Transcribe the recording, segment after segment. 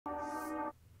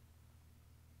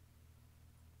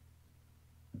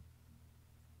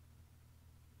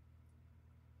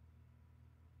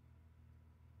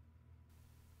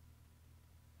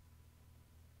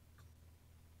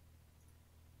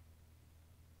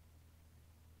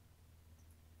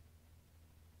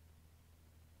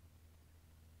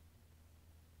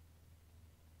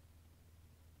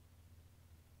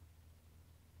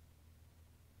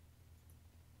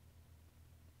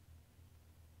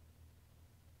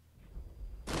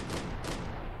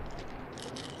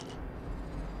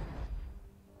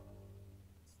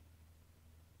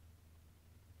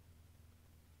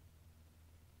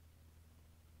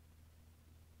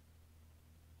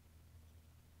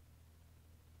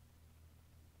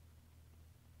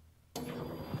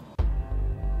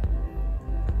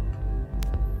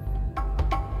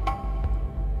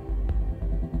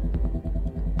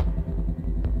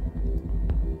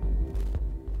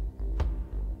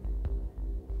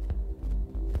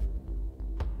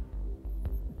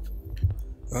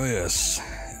Oh yes,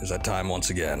 it is that time once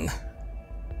again.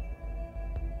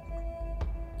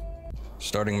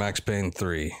 Starting Max Payne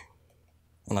 3.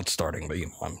 Well, not starting, but you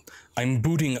know, I'm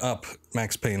booting up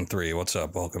Max Payne 3. What's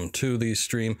up? Welcome to the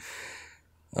stream.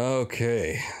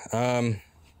 Okay.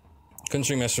 Couldn't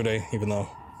stream yesterday, even though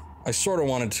I sort of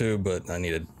wanted to, but I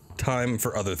needed time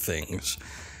for other things.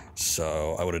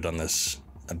 So I would have done this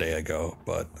a day ago,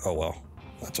 but oh well.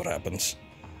 That's what happens.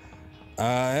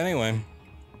 Anyway.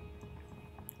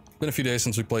 Been a few days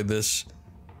since we played this.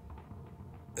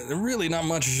 Really not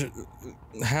much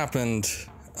happened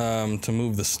to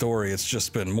move the story. It's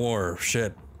just been more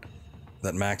shit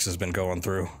that Max has been going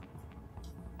through.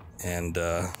 And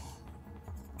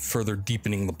further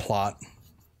deepening the plot.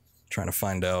 Trying to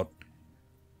find out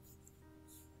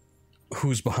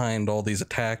who's behind all these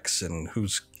attacks and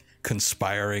who's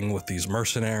conspiring with these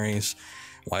mercenaries.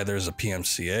 Why there's a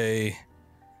PMCA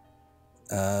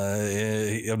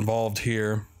involved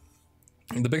here.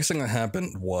 The biggest thing that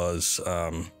happened was,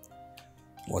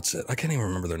 what's it? I can't even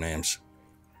remember their names.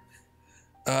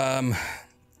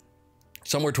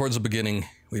 Somewhere towards the beginning,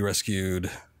 we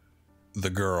rescued the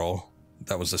girl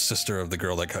that was the sister of the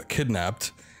girl that got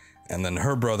kidnapped, and then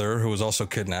her brother, who was also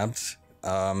kidnapped,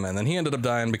 and then he ended up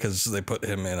dying because they put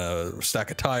him in a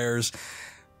stack of tires,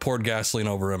 poured gasoline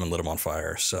over him, and lit him on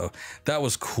fire. So that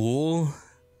was cool,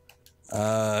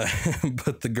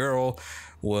 but the girl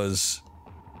was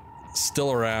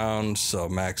still around, so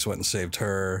Max went and saved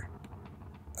her,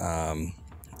 and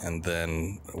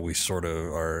then we sort of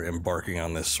are embarking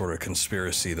on this sort of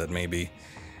conspiracy that maybe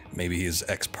his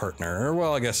ex-partner, or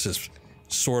well, I guess his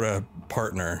sort of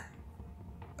partner,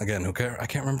 again, who cares? I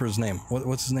can't remember his name.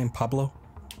 What's his name? Pablo?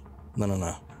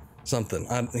 No. Something.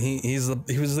 He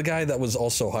was the guy that was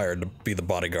also hired to be the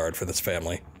bodyguard for this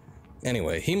family.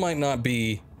 Anyway, he might not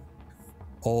be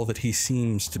all that he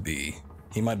seems to be.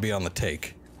 He might be on the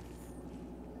take.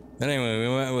 Anyway,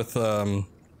 we went with,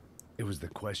 It was the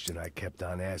question I kept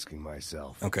on asking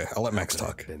myself. Okay, I'll let Max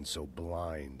talk. I've been so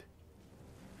blind.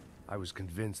 I was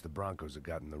convinced the Broncos had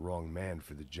gotten the wrong man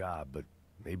for the job, but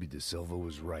maybe De Silva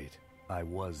was right. I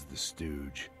was the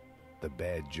stooge. The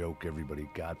bad joke everybody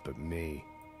got but me.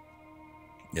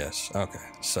 Yes,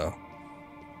 okay, so.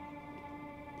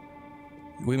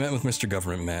 We met with Mr.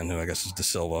 Government Man, who I guess is De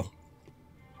Silva.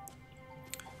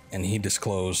 And he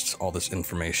disclosed all this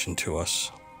information to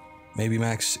us. Maybe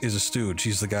Max is a stooge.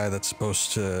 He's the guy that's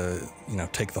supposed to, you know,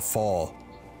 take the fall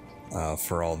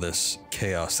for all this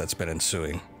chaos that's been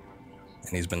ensuing. And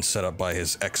he's been set up by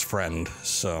his ex-friend,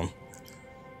 so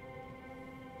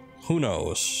who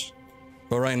knows?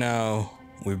 But right now,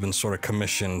 we've been sort of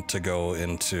commissioned to go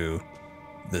into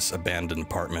this abandoned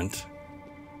apartment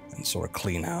and sort of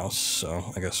clean house,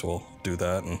 so I guess we'll do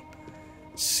that and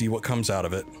see what comes out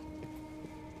of it.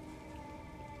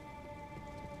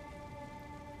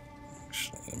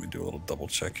 Let me do a little double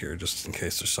check here just in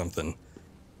case there's something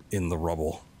in the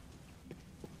rubble.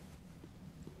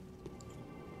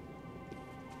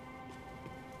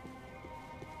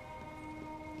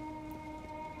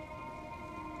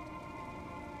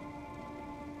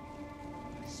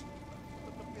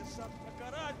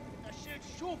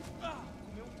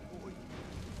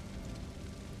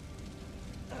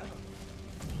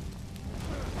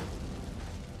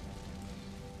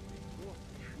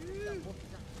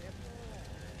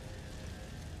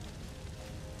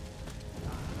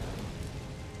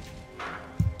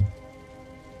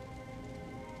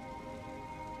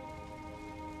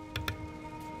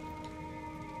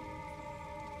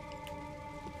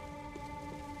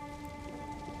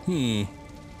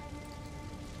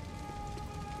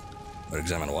 But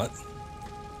examine what?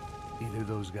 Either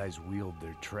those guys wheeled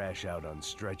their trash out on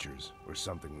stretchers, or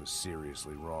something was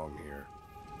seriously wrong here.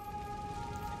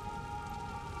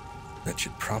 Bet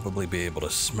you'd probably be able to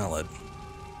smell it.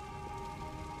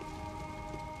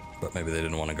 But maybe they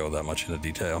didn't want to go that much into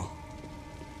detail.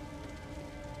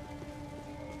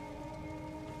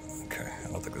 Okay,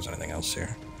 I don't think there's anything else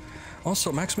here.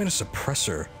 Also, Max made a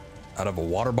suppressor out of a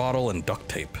water bottle and duct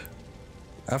tape.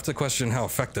 I have to question how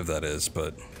effective that is,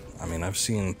 but I mean, I've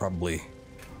seen probably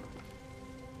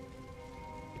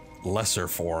lesser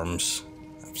forms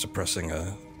of suppressing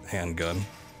a handgun,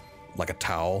 like a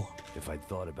towel. If I'd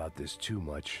thought about this too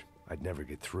much, I'd never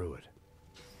get through it.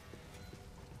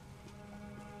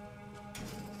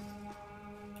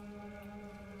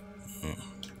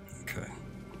 Okay.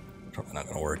 Probably not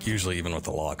gonna work. Usually, even with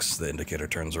the locks, the indicator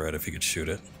turns red if you could shoot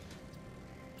it.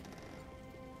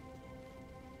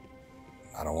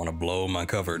 I don't want to blow my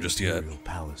cover just yet. Imperial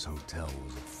Palace Hotel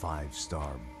was a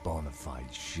 5-star bona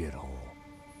fide shithole.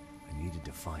 I needed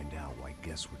to find out why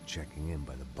guests were checking in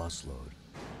by the busload.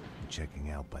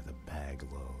 checking out by the bag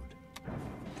load.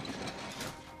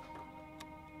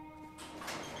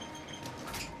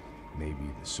 Maybe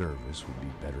the service would be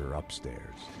better upstairs.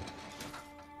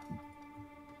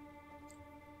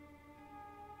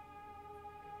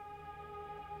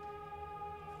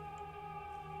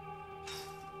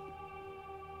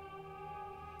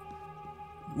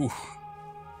 Ooh.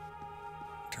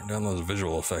 Turn down those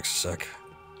visual effects a sec.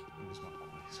 Mesma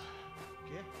coisa. O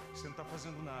quê? Você não tá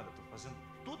fazendo nada, tô fazendo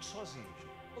tudo sozinho.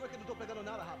 Como é que eu não tô pegando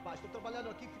nada, rapaz? Tô trabalhando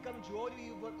aqui, ficando de olho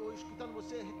e escutando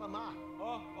você reclamar.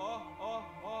 Ó.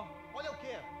 Olha o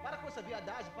quê? Para com essa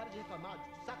viadagem, para de reclamar,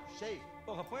 saco cheio.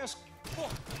 Porra, põe as... Porra,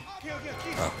 tem alguém aqui?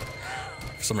 Oh.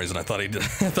 For some reason I thought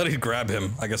he'd grab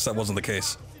him. I guess that wasn't the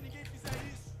case.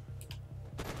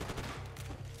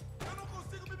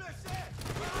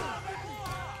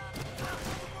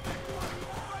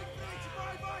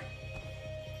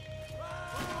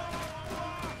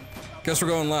 Guess we're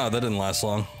going loud. That didn't last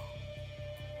long.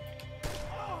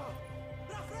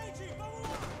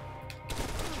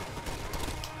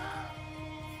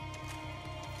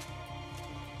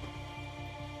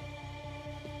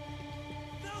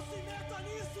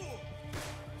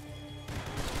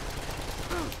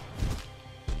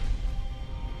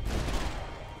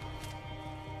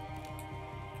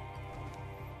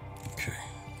 Okay.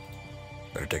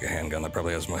 Better take a handgun that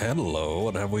probably has my head low.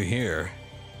 What have we here?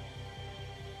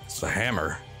 It's a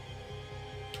hammer.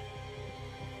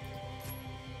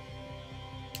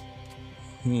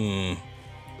 Not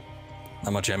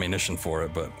much ammunition for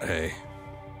it, but hey.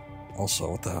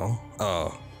 Also, what the hell?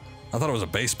 Oh, I thought it was a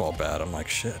baseball bat. I'm like,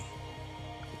 shit.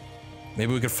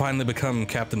 Maybe we could finally become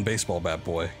Captain Baseball Bat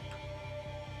Boy.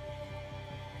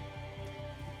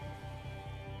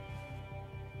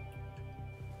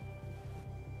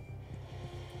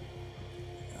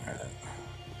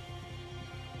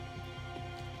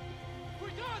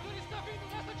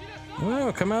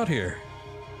 Oh, come out here.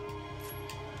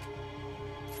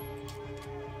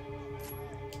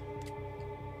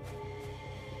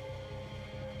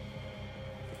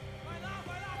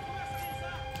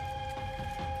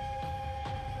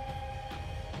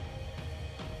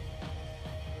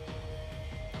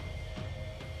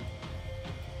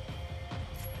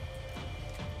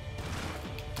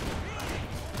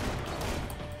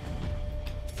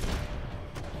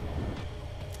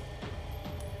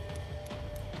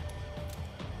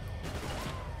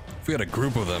 If we had a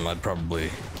group of them, I'd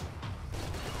probably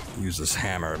use this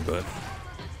hammer, but...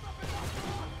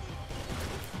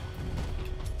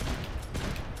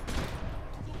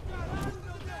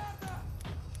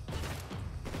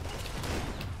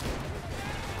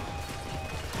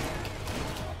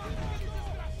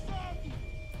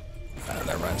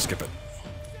 never mind, skip it.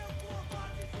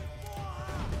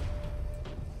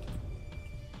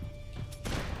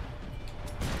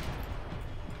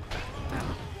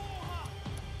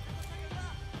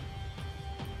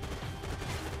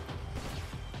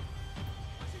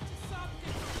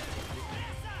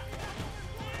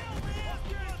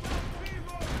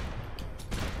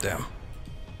 Damn.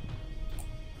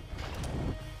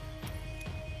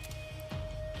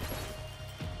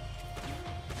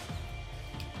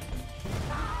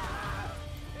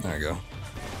 There you go.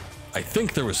 I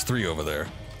think there was 3 over there.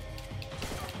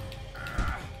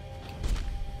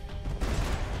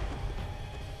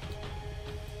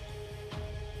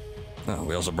 Oh,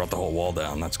 we also brought the whole wall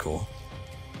down. That's cool.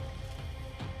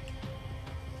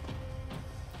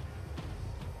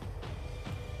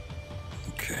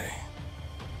 Okay.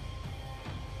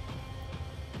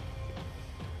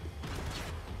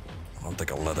 I don't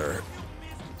think a leather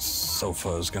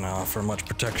sofa is gonna offer much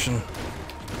protection.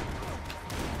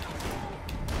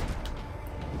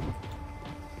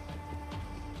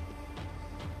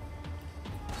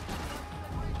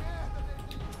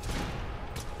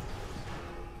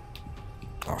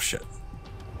 Oh shit.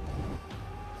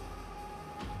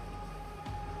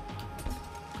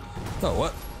 Oh,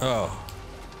 what? Oh,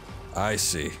 I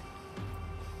see.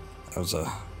 That was a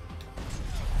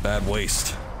bad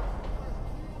waste.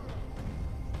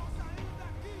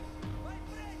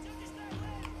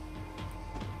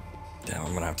 Damn,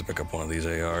 I'm gonna have to pick up one of these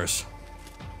ARs.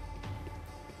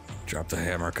 Drop the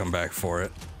hammer, come back for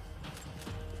it.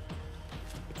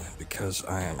 Because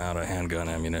I am out of handgun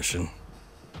ammunition.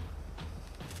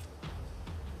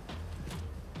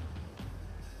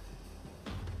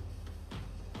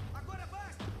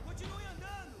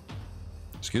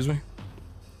 Excuse me?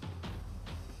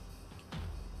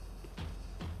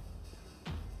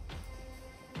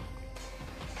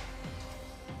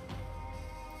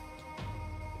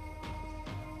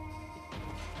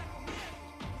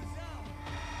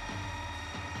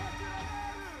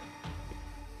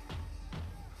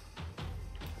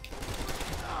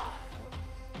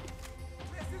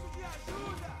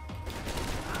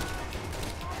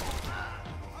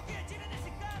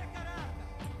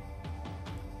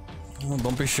 Oh,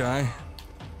 don't be shy.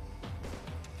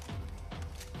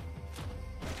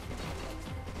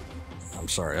 I'm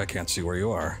sorry, I can't see where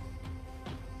you are.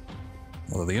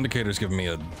 Well, the indicator's giving me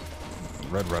a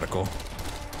red reticle.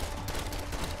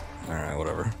 Alright,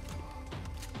 whatever.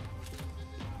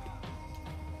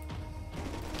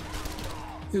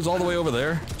 He was all the way over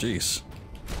there? Jeez.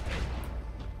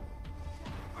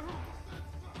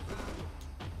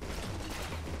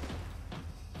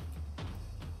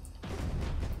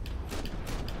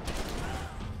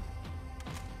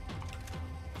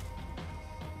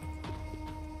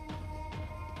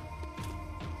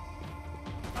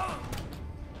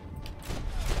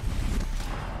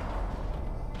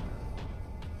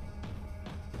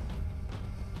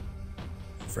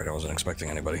 Afraid I wasn't expecting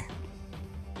anybody.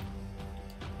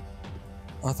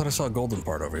 Oh, I thought I saw a golden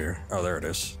part over here. Oh, there it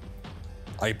is.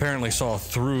 I apparently saw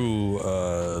through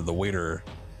the waiter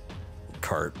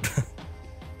cart.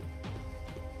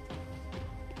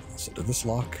 So did this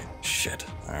lock? Shit.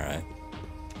 Alright.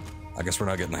 I guess we're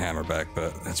not getting the hammer back,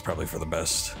 but that's probably for the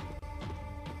best.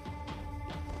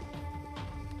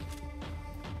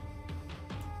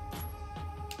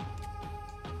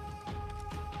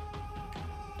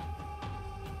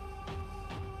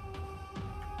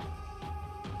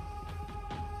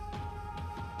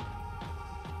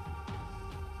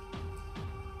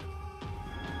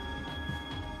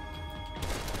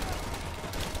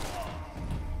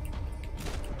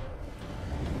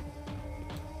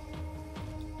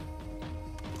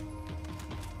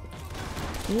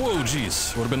 Whoa,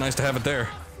 jeez. Would have been nice to have it there.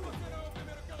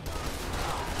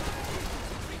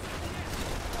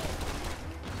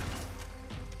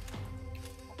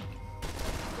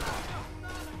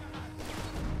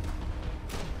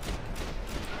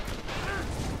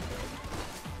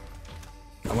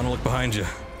 I want to look behind you.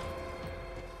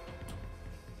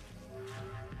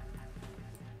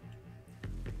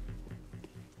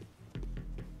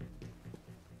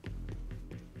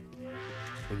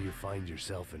 When you find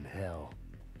yourself in hell,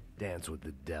 dance with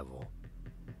the devil.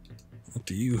 What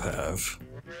do you have?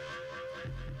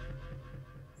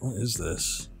 What is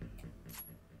this?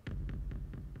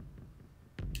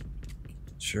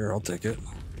 Sure, I'll take it.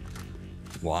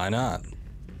 Why not?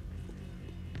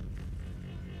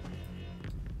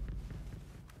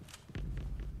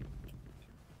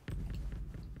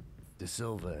 De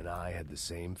Silva and I had the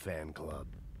same fan club.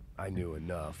 I knew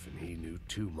enough and he knew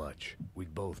too much.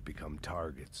 We'd both become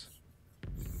targets.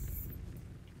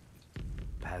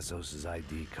 Passos'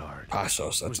 ID card.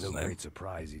 Passos, that's It was his no name. great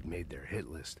surprise he'd made their hit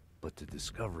list, but to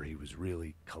discover he was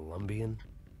really Colombian?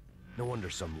 No wonder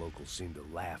some locals seemed to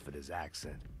laugh at his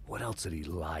accent. What else had he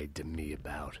lied to me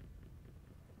about?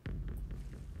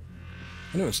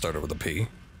 I knew it started with a P.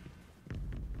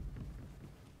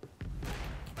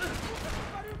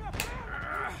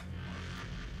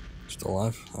 Still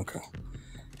alive? Okay.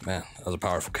 Man, that was a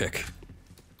powerful kick.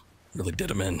 Really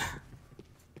did him in.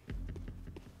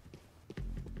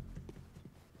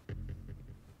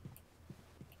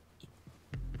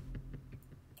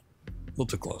 A little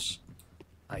too close.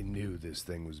 I knew this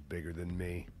thing was bigger than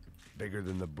me, bigger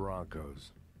than the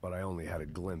Broncos, but I only had a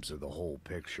glimpse of the whole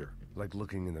picture. Like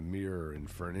looking in the mirror and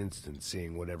for an instant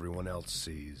seeing what everyone else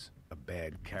sees. A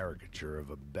bad caricature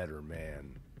of a better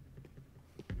man.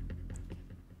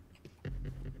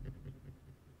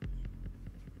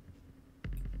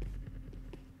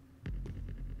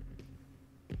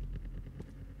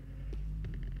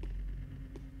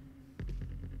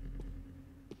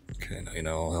 Okay, now you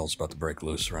know all hell's about to break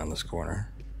loose around this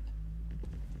corner.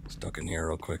 Stuck in here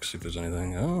real quick, see if there's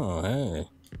anything. Oh, hey.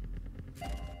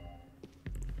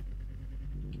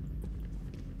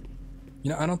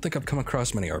 You know, I don't think I've come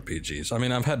across many RPGs. I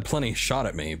mean, I've had plenty shot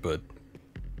at me, but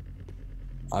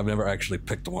I've never actually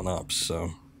picked one up,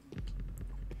 so...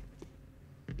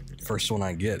 First one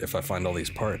I get, if I find all these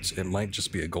parts, it might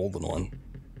just be a golden one.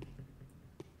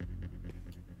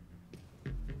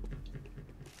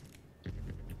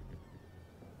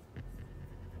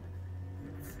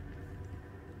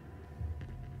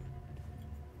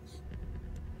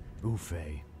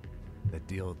 Buffet. That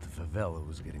deal at the favela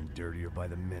was getting dirtier by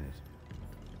the minute.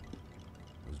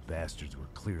 Those bastards were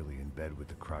clearly in bed with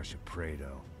the Crush of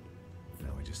Prado.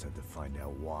 Now we just had to find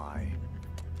out why.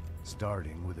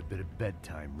 Starting with a bit of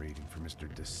bedtime reading for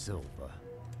Mr. De Silva.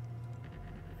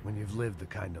 When you've lived the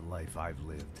kind of life I've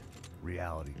lived,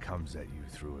 reality comes at you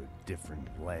through a different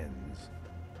lens.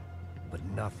 But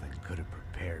nothing could have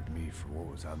prepared me for what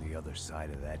was on the other side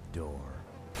of that door.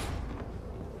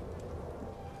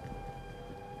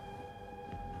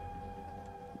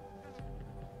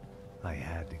 I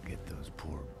had to get those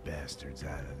poor bastards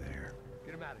out of there.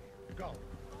 Get him out of here. Go.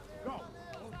 Go.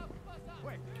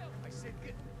 Quick. I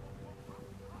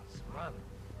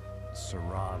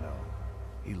Serrano.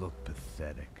 He looked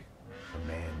pathetic. A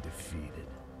man defeated.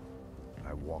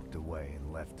 I walked away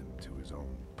and left him to his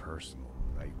own personal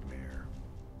nightmare.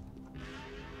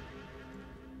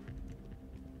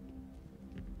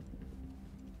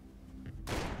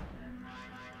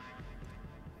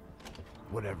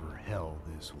 Whatever hell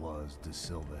this was De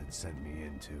Silva had sent me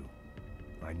into,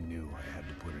 I knew I had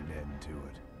to put an end to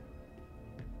it.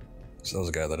 So that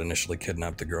was the guy that initially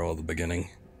kidnapped the girl at the beginning.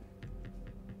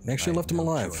 And actually left him no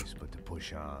alive. Choice but to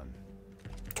push on.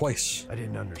 Twice. I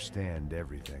didn't understand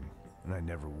everything, and I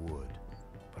never would,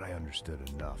 but I understood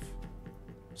enough.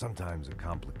 Sometimes a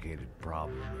complicated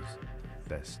problem is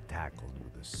best tackled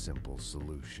with a simple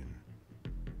solution.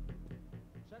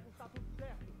 Chefe, está tudo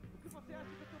certo. O que você acha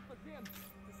que eu tô fazendo?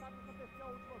 Você sabe o que aconteceu a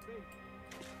última vez.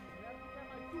 Mulher não quer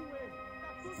mais ele.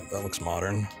 Tá tudo That looks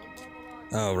modern.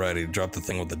 Oh, right, he dropped the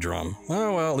thing with the drum.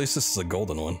 Oh, well, at least this is a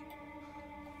golden one.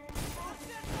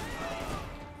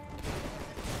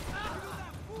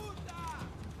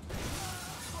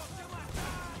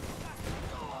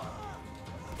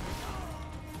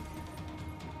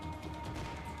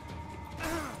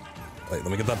 Wait,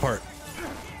 let me get that part.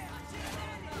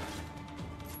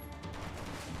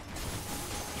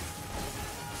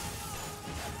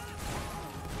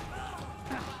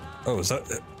 Oh, is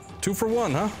that 2 for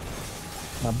 1, huh?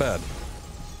 Not bad.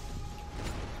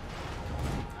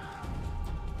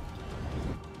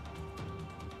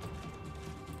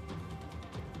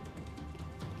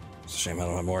 It's a shame I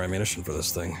don't have more ammunition for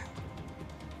this thing.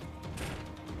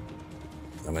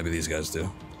 Oh, maybe these guys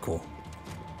do. Cool.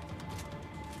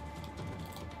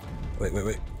 Wait, wait,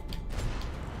 wait.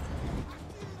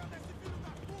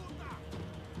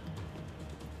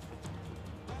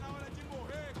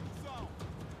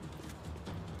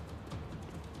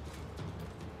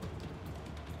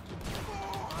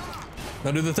 Now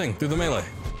do the thing, do the melee.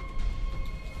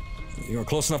 You were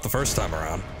close enough the first time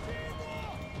around.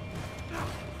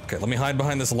 Okay, let me hide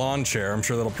behind this lawn chair. I'm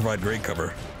sure that'll provide great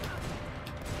cover.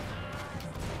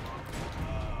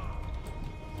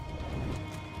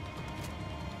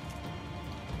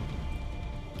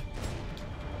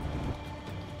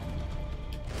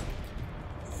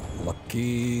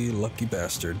 Lucky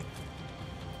bastard.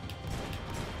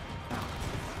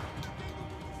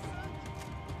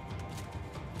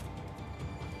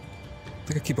 I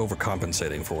think I keep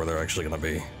overcompensating for where they're actually going to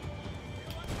be.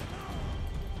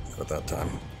 At that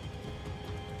time.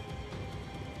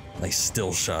 Nice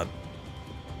still shot.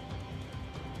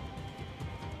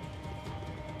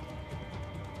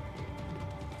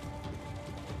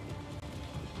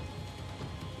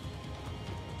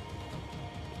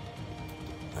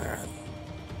 Alright.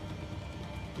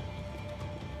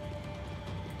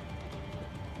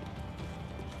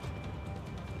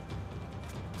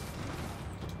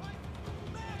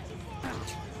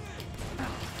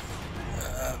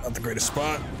 Not the greatest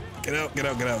spot. Get out, get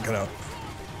out, get out, get out.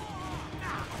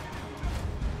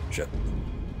 Shit.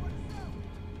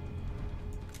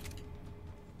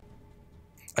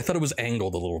 I thought it was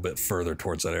angled a little bit further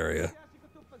towards that area.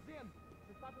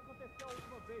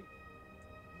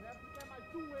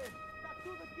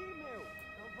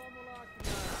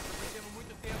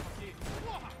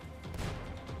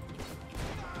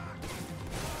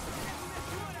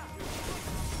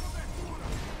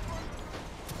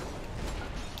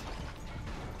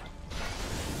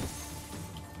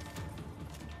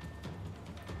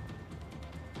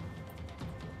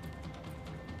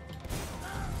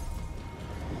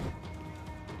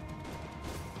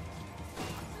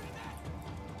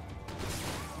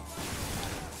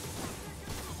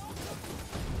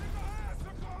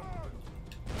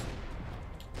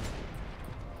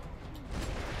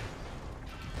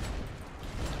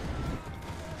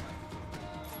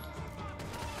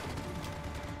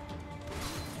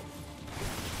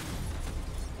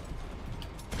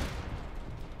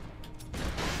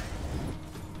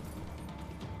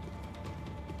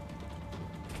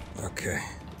 Okay.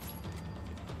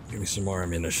 Give me some more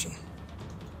ammunition.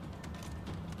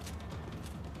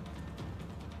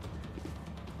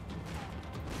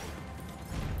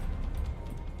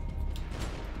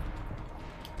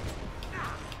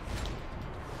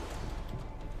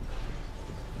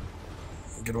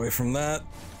 Get away from that.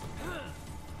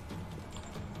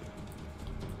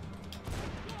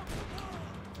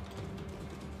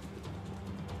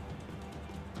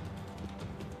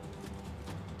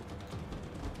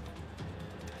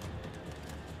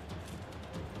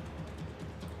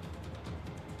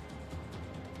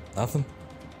 Nothing?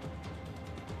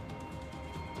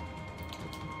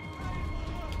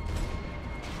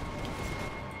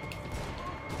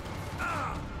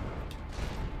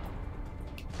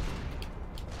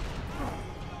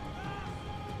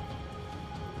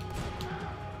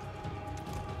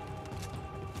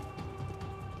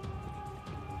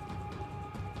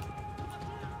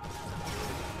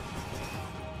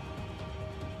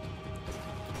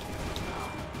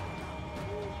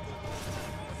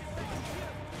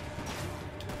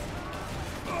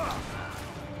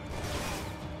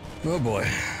 Oh boy.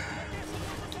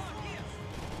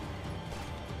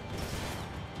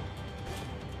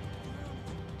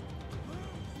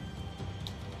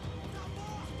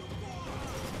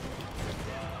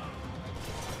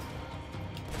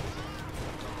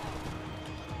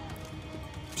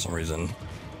 For some reason,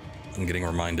 I'm getting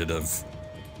reminded of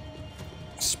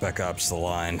Spec Ops: The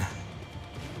Line,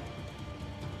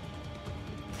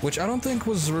 which I don't think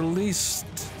was released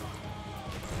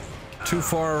too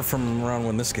far from around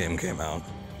when this game came out.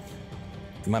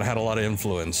 It might have had a lot of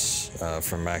influence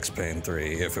from Max Payne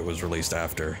 3 if it was released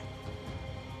after.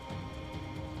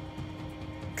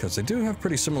 Because they do have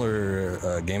pretty similar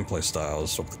gameplay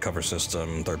styles with the cover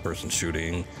system, third-person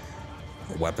shooting,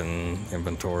 weapon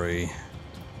inventory.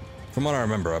 From what I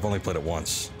remember, I've only played it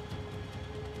once.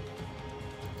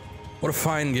 What a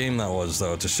fine game that was,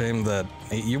 though. It's a shame that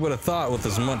you would have thought with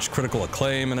as much critical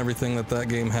acclaim and everything that that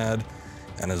game had,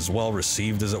 and as well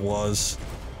received as it was,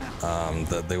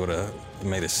 that they would have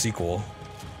made a sequel.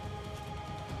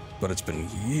 But it's been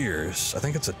years. I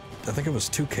think it was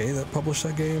 2K that published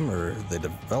that game, or they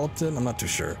developed it. I'm not too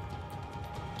sure.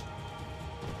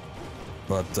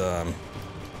 But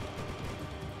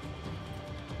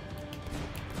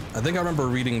I think I remember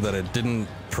reading that it didn't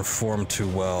perform too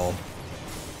well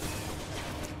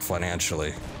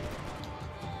financially,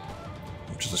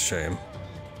 which is a shame.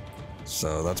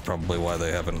 So that's probably why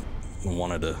they haven't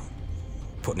wanted to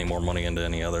put any more money into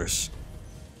any others.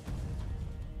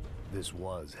 This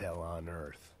was hell on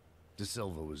earth. De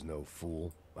Silva was no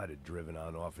fool. I'd have driven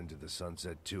on off into the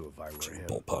sunset too if I were him.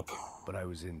 Bullpup. But I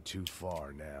was in too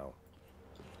far now.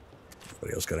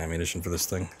 Anybody else got ammunition for this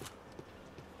thing?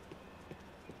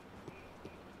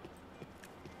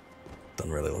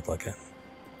 Doesn't really look like it.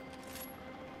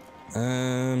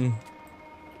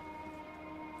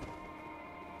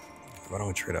 Why don't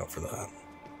we trade out for that?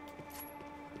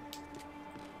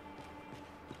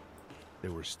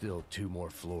 There were still 2 more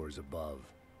floors above.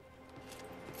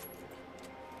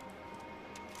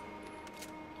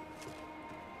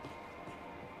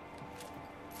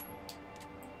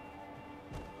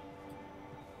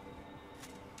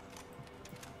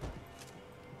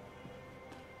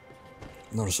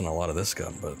 Noticing a lot of this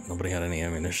gun, but nobody had any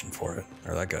ammunition for it.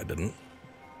 Or that guy didn't.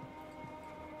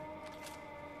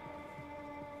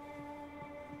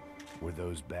 Where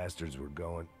those bastards were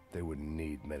going, they wouldn't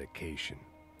need medication.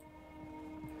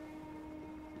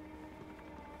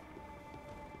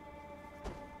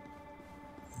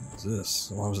 What's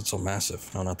this? Why was it so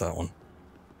massive? No, not that one.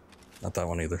 Not that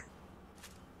one either.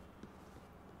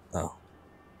 Oh.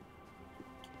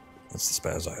 That's the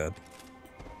spaz I had.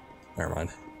 Never mind.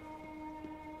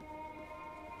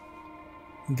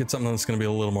 Get something that's going to be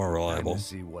a little more reliable. Time to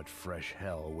see what fresh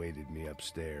hell awaited me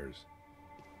upstairs.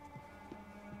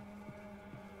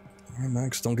 All right,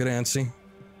 Max, don't get antsy.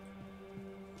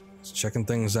 Just checking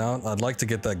things out. I'd like to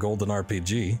get that golden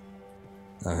RPG.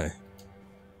 Okay.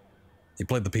 You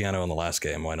played the piano in the last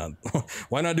game. Why not?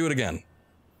 Why not do it again?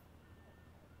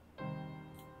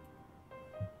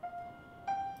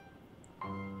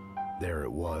 There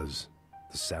it was,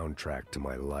 the soundtrack to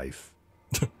my life.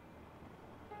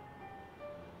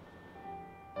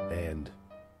 And,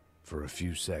 for a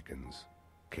few seconds,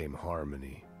 came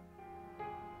harmony.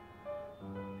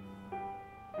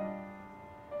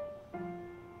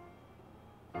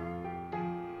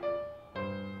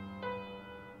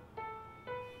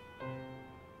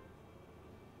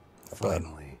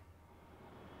 Finally.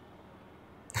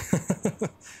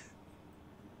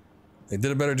 They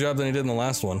did a better job than he did in the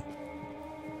last one.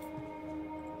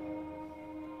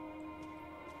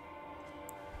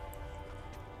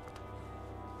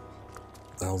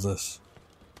 What the hell's this?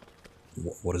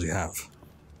 What does he have?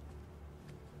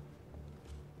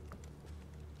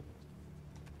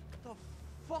 What the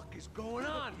fuck is going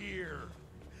on here?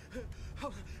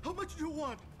 How much do you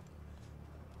want?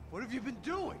 What have you been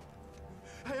doing?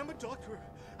 I am a doctor.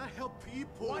 I help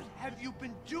people. What have you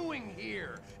been doing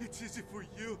here? It's easy for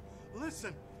you.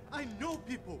 Listen, I know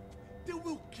people. They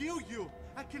will kill you.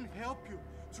 I can help you.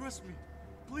 Trust me.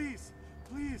 Please,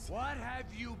 please. What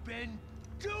have you been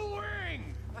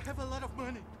doing? I have a lot of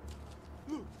money.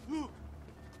 Look, look.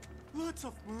 Lots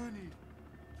of money.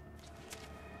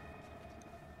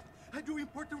 I do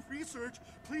important research.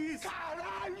 Please.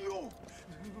 Caralho!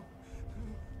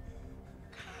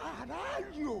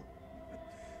 Caralho!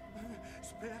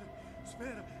 Espera,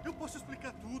 espera. Eu posso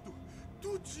explicar tudo.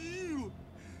 Tudinho.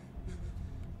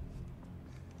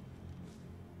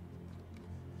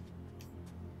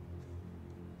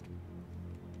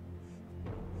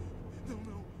 Não,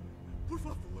 não. Por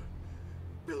favor.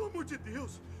 Pelo amor de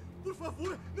Deus. Por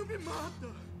favor, não me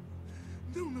mata.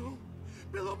 Não, não.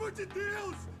 Pelo amor de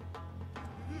Deus.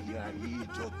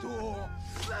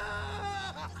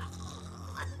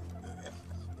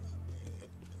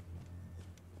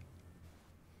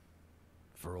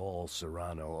 For all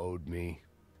Serrano owed me,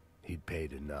 he'd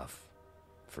paid enough.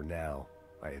 For now,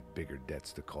 I had bigger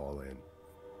debts to call in.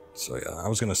 So yeah, I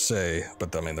was gonna say,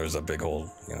 but I mean, there's a big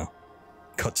whole, you know,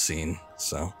 cutscene.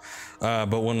 So,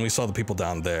 but when we saw the people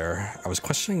down there, I was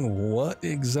questioning what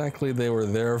exactly they were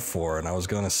there for, and I was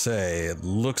gonna say it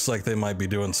looks like they might be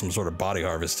doing some sort of body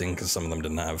harvesting because some of them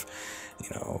didn't have, you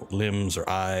know, limbs or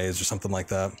eyes or something like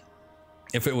that.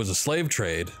 If it was a slave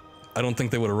trade, I don't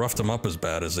think they would have roughed them up as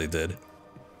bad as they did.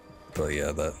 But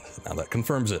yeah, now that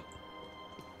confirms it.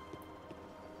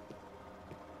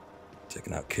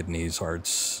 Taking out kidneys,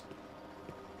 hearts.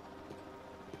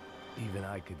 Even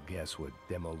I could guess what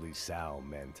Demolisao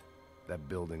meant. That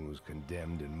building was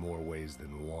condemned in more ways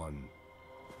than one.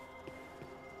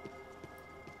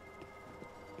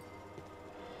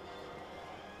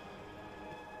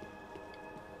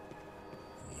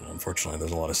 Unfortunately,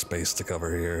 there's a lot of space to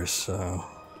cover here, so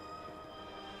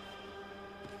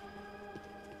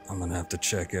I'm gonna have to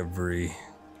check every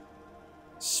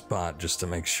spot just to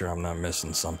make sure I'm not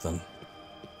missing something.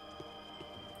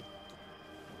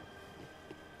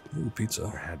 Ooh, pizza.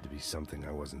 There had to be something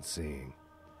I wasn't seeing.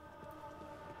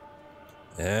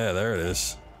 Yeah, there it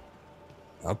is.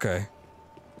 Okay.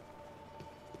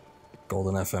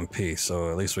 Golden FMP, so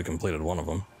at least we completed one of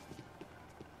them.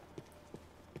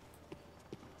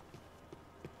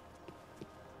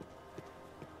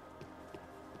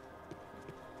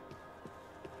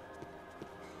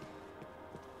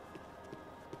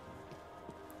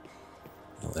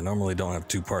 Well, they normally don't have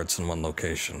two parts in one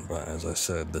location, but as I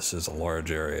said, this is a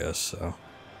large area, so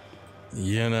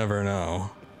you never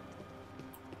know.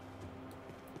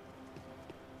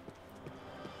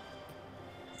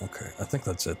 Okay, I think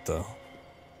that's it though.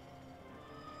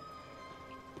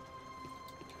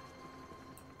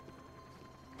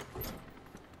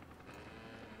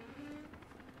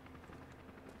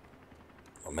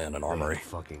 Oh man, an armory.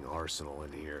 Fucking arsenal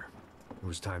in here. It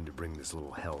was time to bring this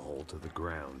little hellhole to the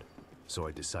ground, so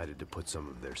I decided to put some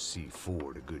of their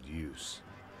C4 to good use.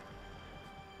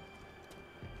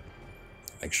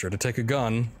 Make sure to take a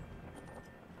gun.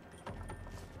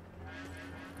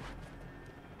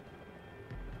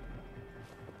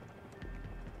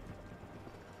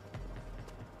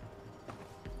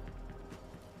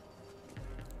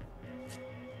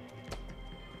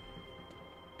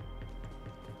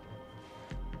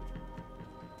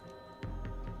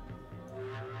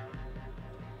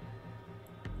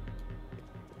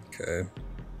 Okay.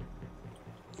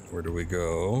 Where do we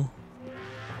go?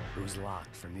 It was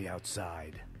locked from the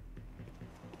outside.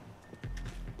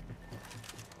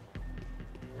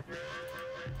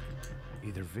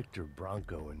 Either Victor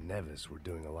Bronco and Nevis were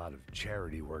doing a lot of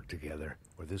charity work together,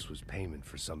 or this was payment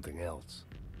for something else.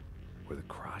 Were the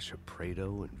Crasha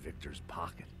Prado in Victor's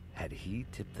pocket? Had he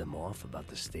tipped them off about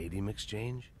the stadium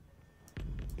exchange?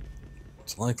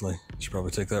 It's likely. You should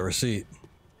probably take that receipt.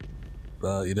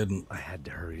 But you didn't. I had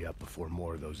to hurry up before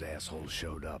more of those assholes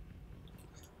showed up.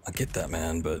 I get that,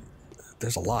 man, but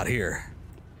there's a lot here.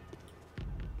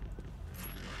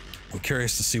 I'm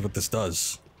curious to see what this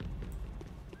does.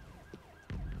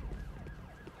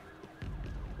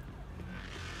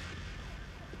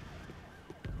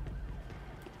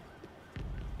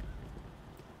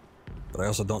 But I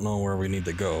also don't know where we need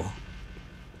to go.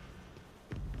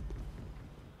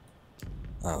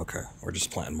 Oh, okay. We're just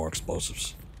planting more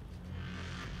explosives.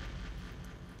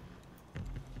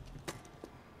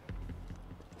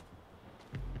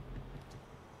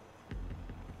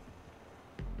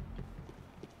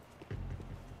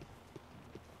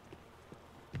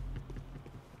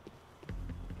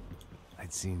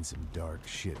 I'd seen some dark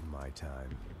shit in my time,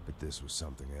 but this was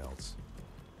something else.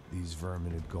 These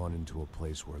vermin had gone into a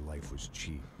place where life was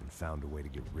cheap and found a way to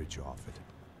get rich off it.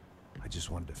 I just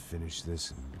wanted to finish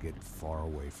this and get far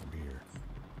away from here.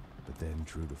 But then,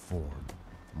 true to form,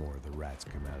 more of the rats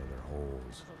come out of their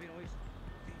holes. Resolveram isso?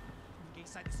 Ninguém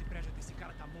sai desse prédio até esse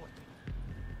cara tá morto.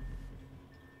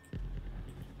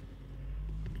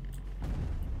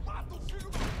 Mata o filho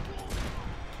da puta!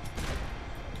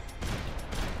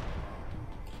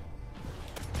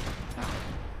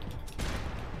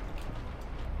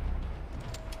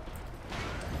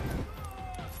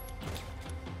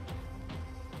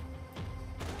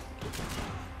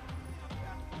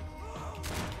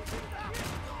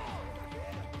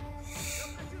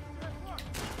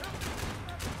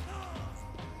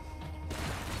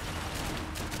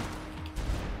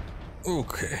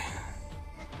 Okay.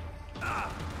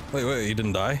 Wait, he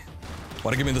didn't die?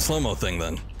 Why'd you give me the slow-mo thing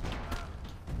then?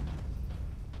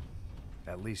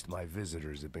 That At least my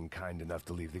visitors have been kind enough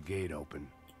to leave the gate open.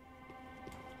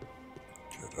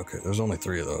 Okay, there's only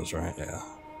 3 of those, right? Yeah.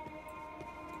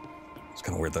 It's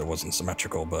kind of weird that it wasn't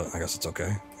symmetrical, but I guess it's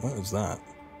okay. What is that?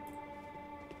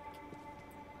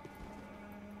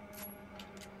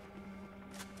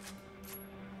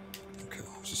 Okay,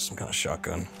 it's just some kind of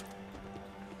shotgun.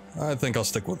 I think I'll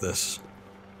stick with this.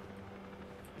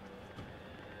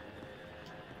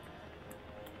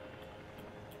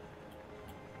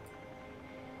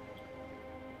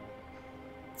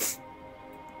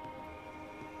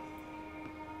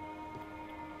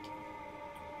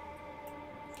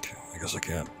 I guess I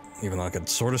can't. Even though I could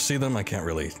sort of see them, I can't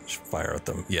really fire at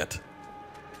them yet.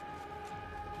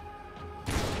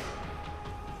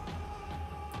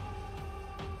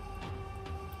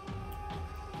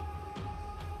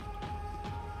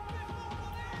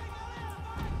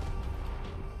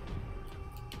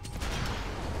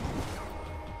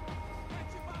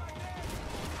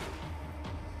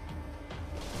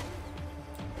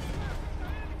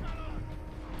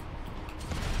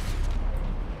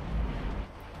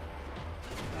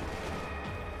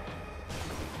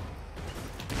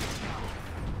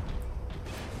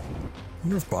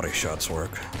 I wonder if body shots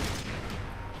work.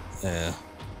 Yeah.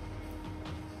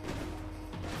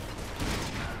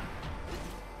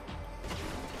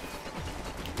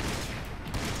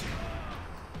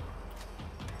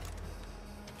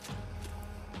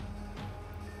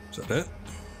 Is that it?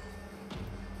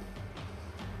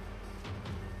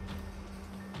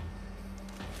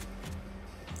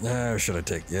 Or should I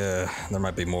take? Yeah, there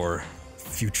might be more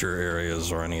future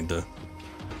areas where I need to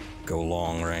go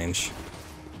long range.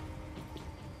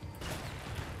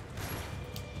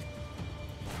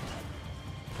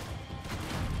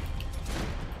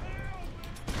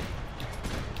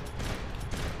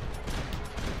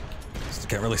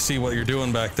 Can't really see what you're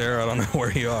doing back there. I don't know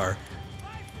where you are.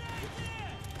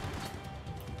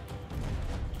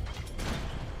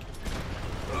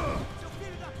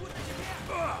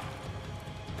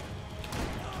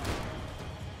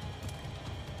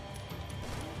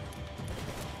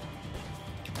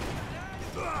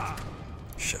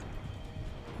 Shit.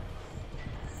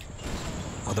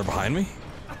 Oh, they're behind me?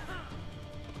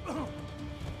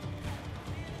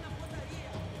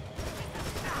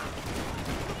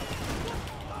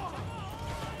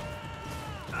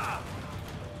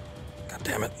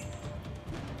 Damn it.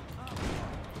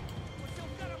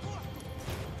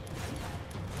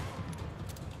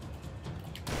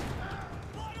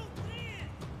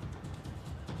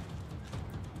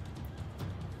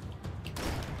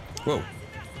 Whoa.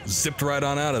 Zipped right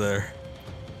on out of there.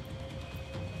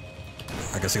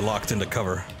 I guess he locked into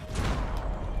cover.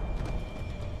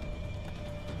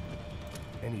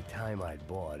 Any time I'd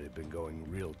bought had been going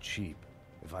real cheap.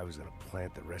 If I was gonna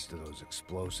plant the rest of those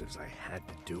explosives, I had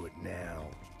to do it now.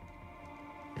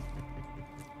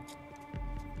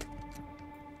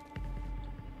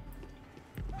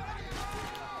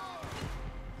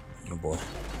 Oh boy.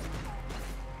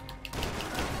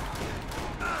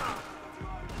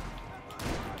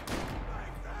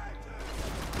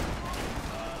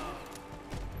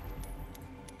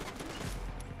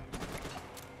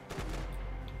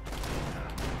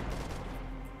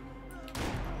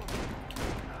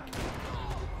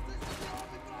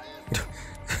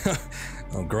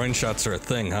 Oh, groin shots are a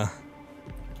thing, huh?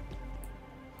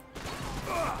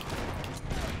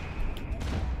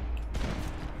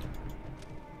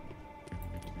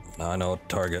 Now I know what to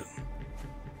target.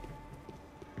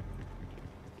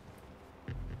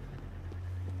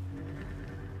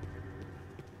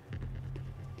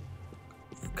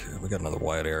 Okay, we got another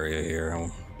wide area here.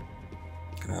 I'm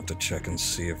gonna have to check and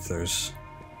see if there's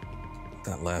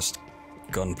that last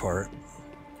gun part.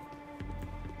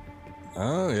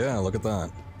 Oh yeah, look at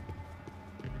that.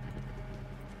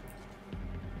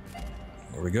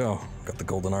 There we go. Got the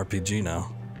golden RPG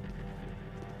now.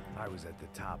 I was at the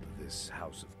top of this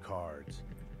house of cards.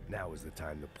 Now is the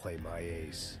time to play my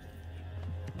ace.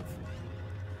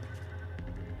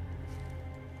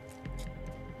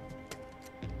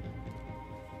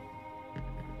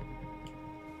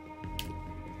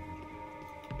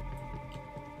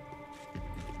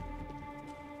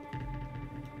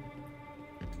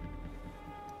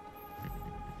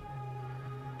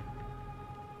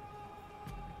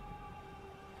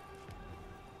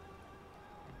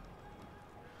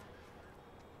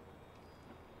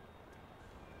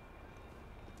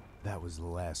 That was the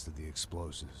last of the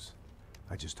explosives.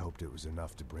 I just hoped it was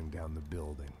enough to bring down the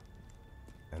building.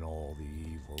 And all the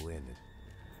evil in it.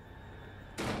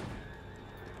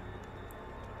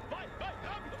 Vai, vai,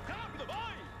 rápido, rápido,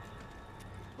 vai!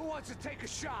 Who wants to take a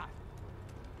shot?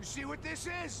 You see what this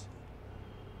is?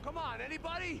 Come on,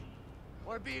 anybody?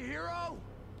 Want to be a hero?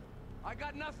 I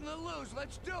got nothing to lose.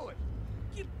 Let's do it.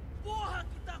 Que porra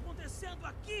que tá acontecendo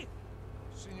aqui?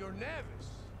 Senor Neves.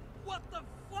 What the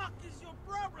fuck is your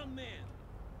problem, man?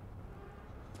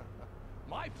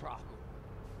 My problem?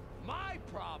 My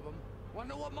problem? Wanna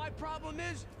know what my problem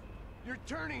is? You're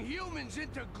turning humans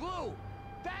into glue.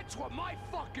 That's what my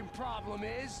fucking problem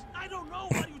is. I don't know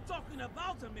what you're talking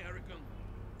about, American.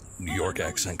 New York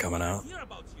accent coming out. Hear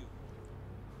about you.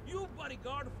 You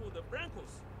bodyguard for the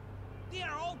Brancos. They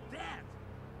are all dead.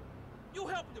 You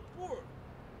help the poor.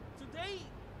 Today,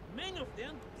 many of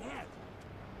them dead.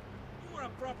 You are a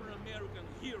proper American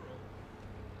hero.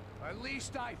 At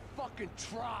least I fucking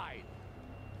tried.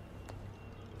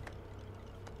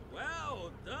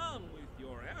 Well done with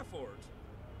your effort.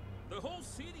 The whole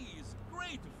city is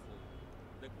grateful.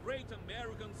 The great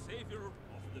American savior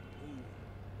of the poor.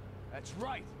 That's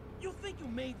right. You think you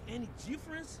made any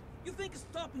difference? You think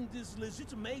stopping this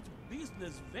legitimate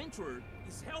business venture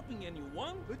is helping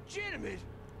anyone? Legitimate?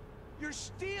 You're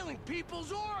stealing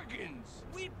people's organs!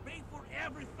 We pay for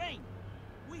everything.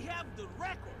 We have the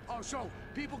record. Oh, so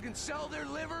people can sell their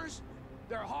livers?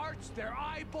 Their hearts? Their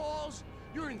eyeballs?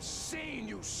 You're insane,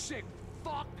 you sick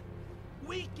fuck!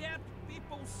 We kept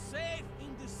people safe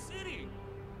in the city.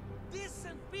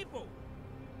 Decent people.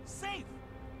 Safe.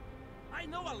 I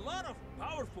know a lot of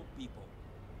powerful people.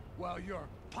 Well, your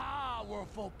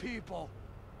powerful people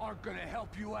aren't gonna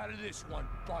help you out of this one,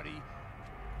 buddy.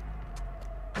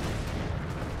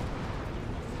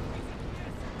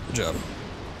 Good job.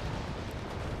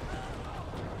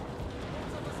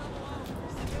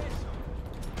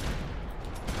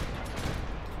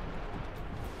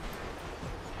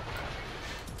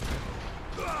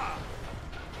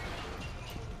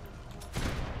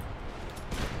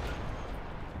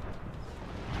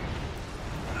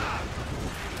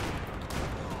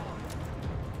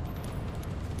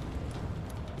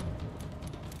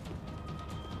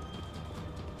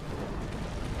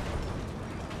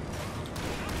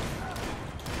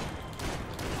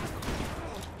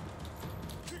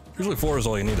 Usually 4 is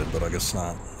all you needed, but I guess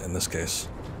not in this case.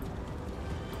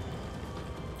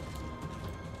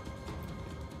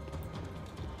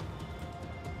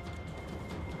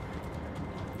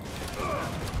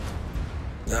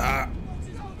 Ah!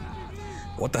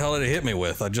 What the hell did it hit me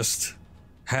with? I just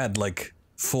had, like,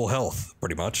 full health,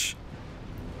 pretty much.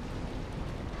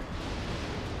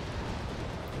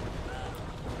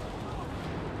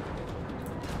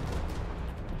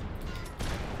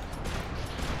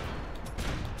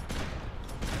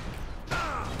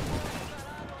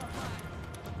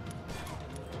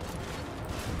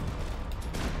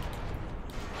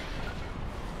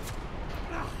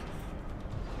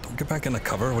 Get back in the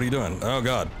cover. What are you doing? Oh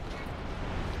god.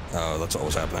 Oh, that's what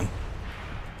was happening.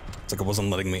 It's like it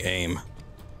wasn't letting me aim.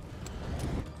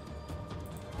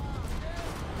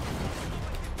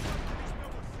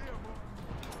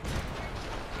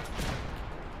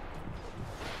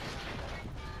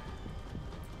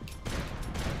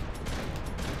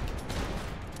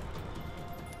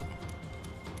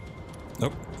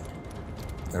 Nope.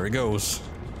 There he goes.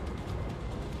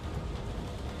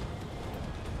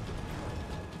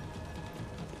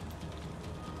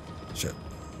 Shit.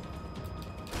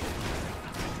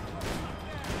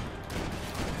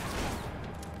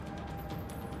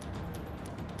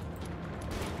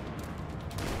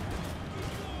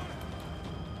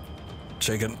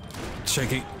 Shaking.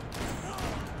 Shaky.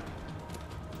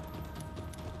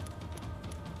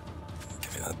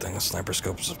 Give me that thing. A sniper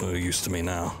scope's no use to me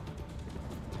now.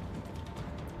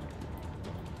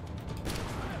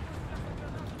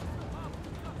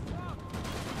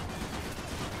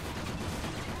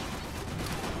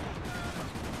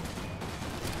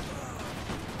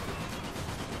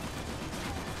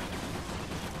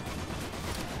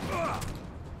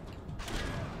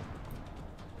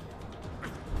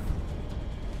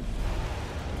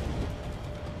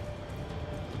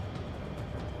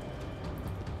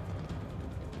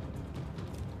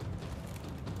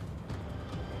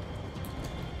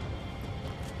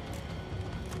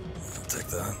 Take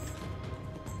that.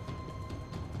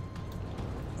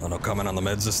 Oh, no comment on the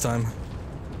meds this time?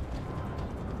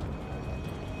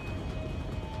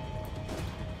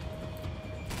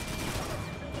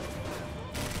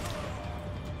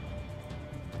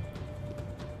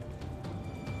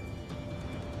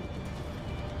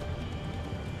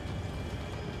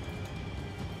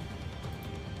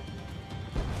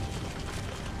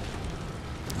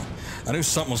 I knew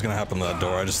something was gonna happen to that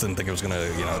door, I just didn't think it was gonna,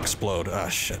 you know, explode. Ah,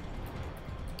 shit.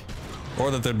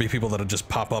 Or that there'd be people that'd just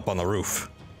pop up on the roof.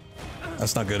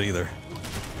 That's not good either.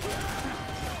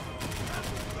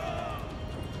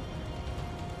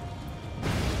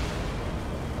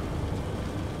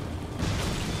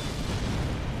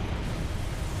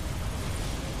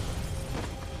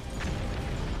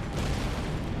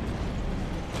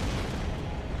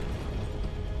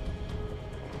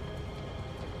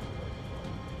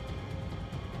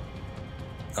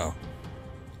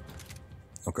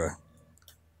 Okay.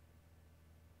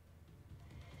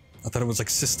 I thought it was like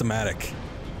systematic.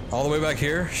 All the way back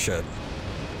here? Shit.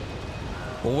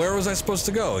 Well, where was I supposed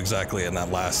to go exactly in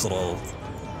that last little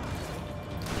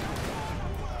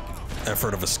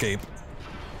effort of escape?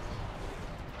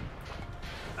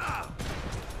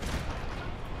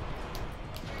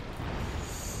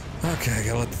 Okay,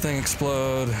 gotta let the thing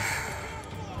explode.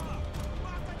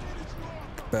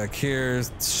 Back here,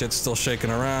 shit's still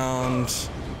shaking around.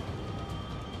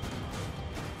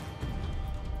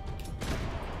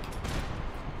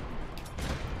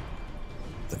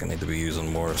 I think I need to be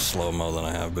using more slow-mo than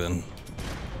I have been.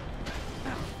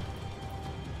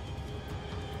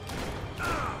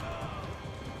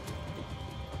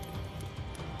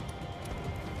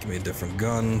 Give me a different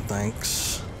gun,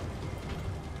 thanks.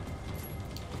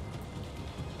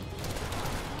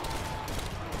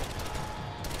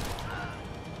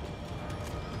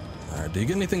 Alright, do you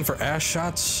get anything for ass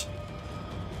shots?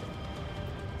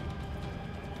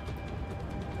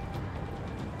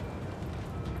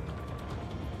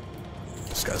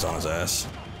 This guy's on his ass.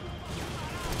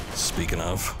 Speaking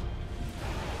of.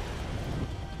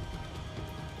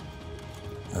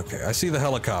 Okay, I see the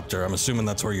helicopter. I'm assuming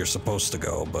that's where you're supposed to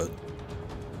go, but...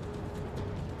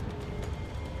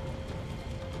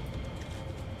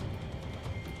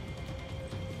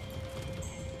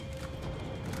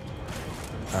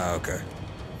 Ah, okay.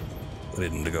 I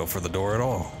didn't go for the door at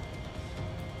all.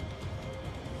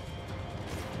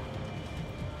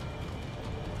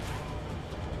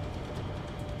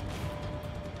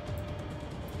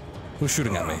 Who's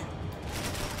shooting at me?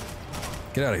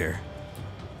 Get out of here.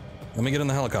 Let me get in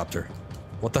the helicopter.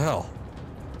 What the hell?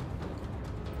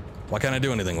 Why can't I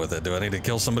do anything with it? Do I need to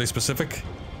kill somebody specific?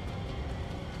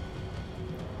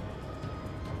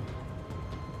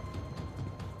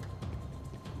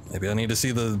 Maybe I need to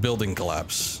see the building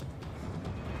collapse.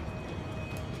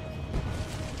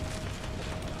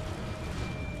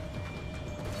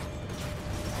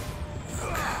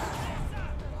 Okay.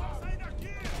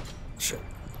 Shit.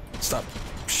 Stop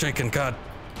shaking, god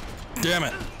damn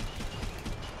it.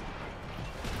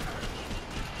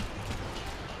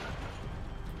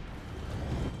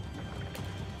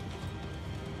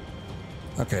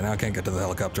 Okay, now I can't get to the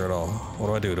helicopter at all. What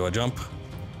do I do? Do I jump?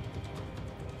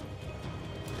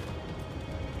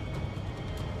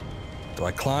 Do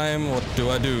I climb? What do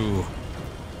I do?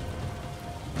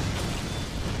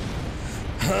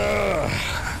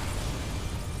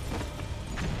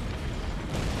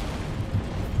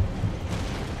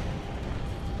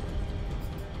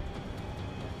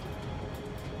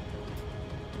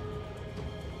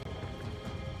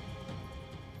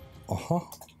 Uh-huh.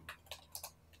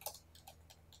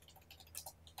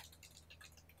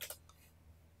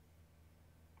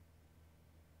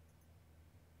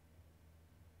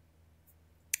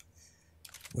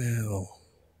 Well...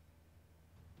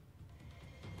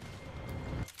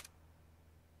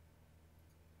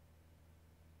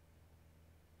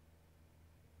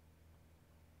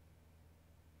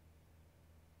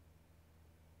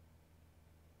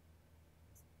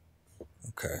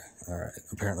 Okay, alright.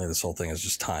 Apparently this whole thing is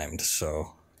just timed,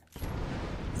 so...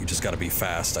 You just gotta be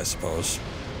fast, I suppose.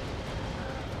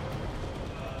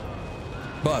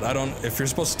 But I don't... If you're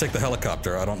supposed to take the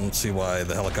helicopter, I don't see why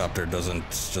the helicopter doesn't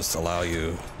just allow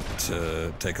you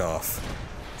to take off.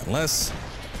 Unless...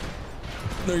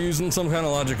 they're using some kind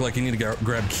of logic like you need to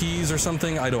grab keys or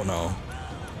something, I don't know.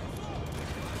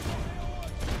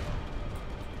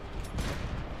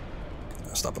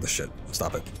 Stop with the shit.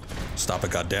 Stop it. Stop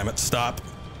it, goddammit. Stop!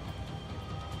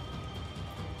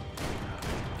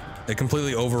 It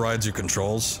completely overrides your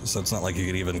controls, so it's not like you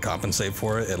can even compensate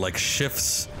for it. It like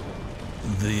shifts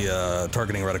the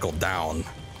targeting reticle down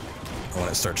when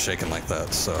it starts shaking like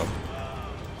that, so...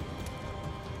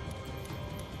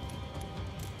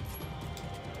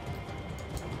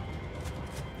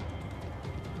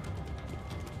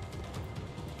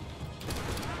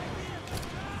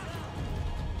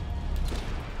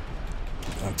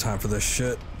 I don't have time for this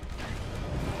shit.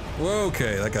 Whoa,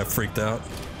 okay, that guy freaked out.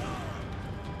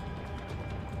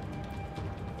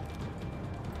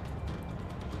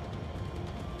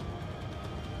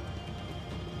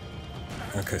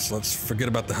 Okay, so let's forget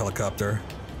about the helicopter.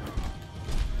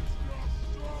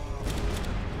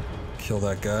 Kill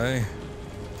that guy.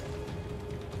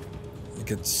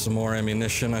 Get some more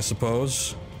ammunition, I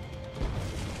suppose.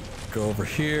 Go over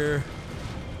here.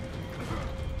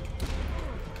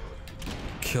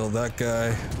 Kill that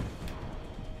guy.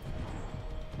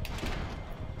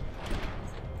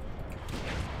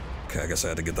 Okay, I guess I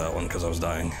had to get that one because I was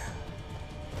dying.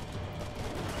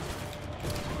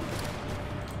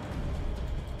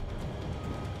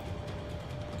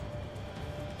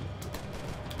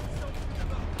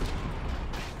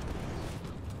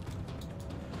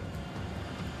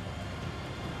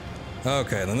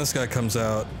 Okay, then this guy comes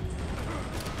out.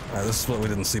 Alright, this is what we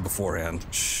didn't see beforehand.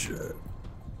 Shit.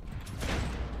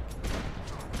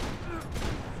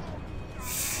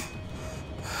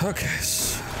 Okay.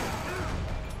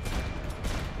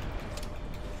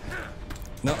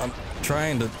 No, I'm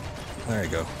trying to... There you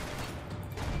go.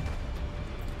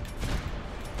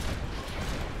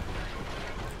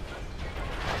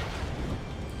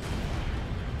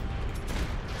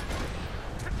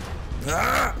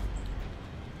 Ah!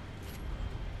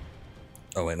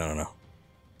 Oh wait, no. No,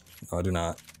 I do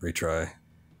not. Retry.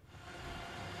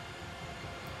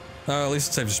 Oh, at least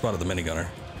it saved your spot at the minigunner.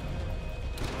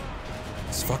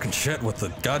 It's fucking shit with the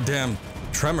goddamn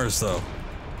tremors, though.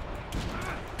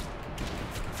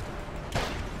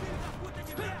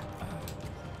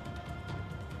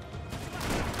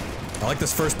 I like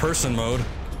this first-person mode.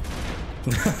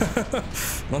 I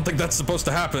don't think that's supposed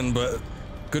to happen, but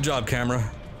good job, camera.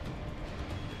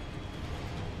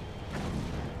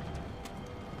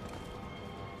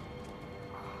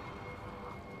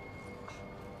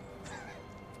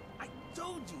 I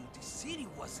told you the city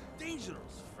was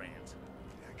dangerous, friend.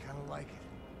 I kind of like it.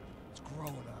 It's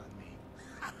growing on me.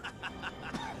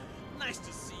 Nice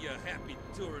to see a happy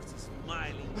tourist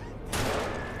smiling.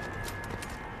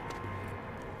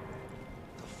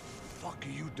 The fuck are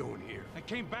you doing here? I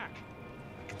came back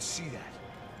I can see that.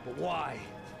 But why?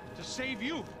 to save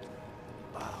you.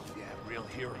 Oh, yeah, real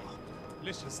hero.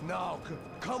 Listen, No,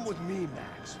 come with me,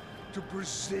 Max. To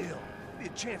Brazil. Be a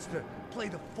chance to play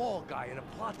the fall guy in a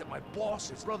plot that my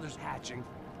boss's brother's hatching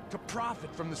to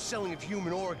profit from the selling of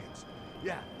human organs.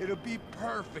 Yeah, it'll be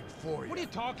perfect for you. what are you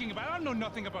talking about? I know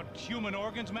nothing about human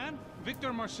organs, man. Victor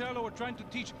and Marcelo are trying to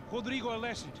teach Rodrigo a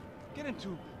lesson. Get him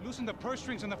to loosen the purse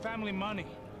strings on the family money.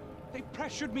 They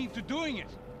pressured me into doing it.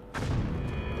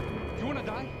 You wanna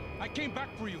die? I came back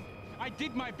for you. I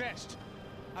did my best.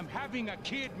 I'm having a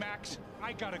kid, Max.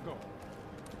 I gotta go.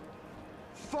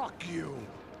 Fuck you.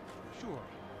 Sure.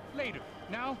 Later.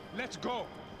 Now, let's go.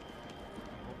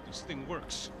 Hope this thing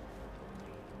works.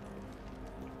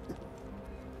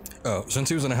 Oh, since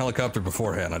he was in a helicopter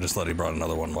beforehand, I just thought he brought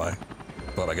another one by.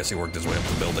 But I guess he worked his way up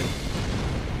the building.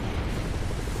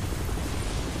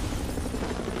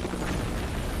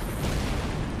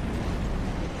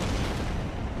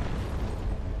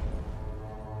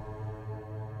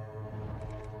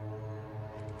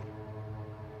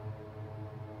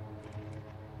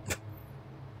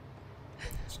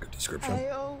 That's a good description.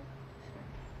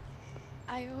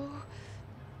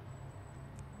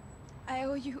 I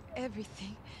owe you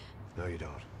everything. No, you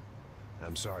don't.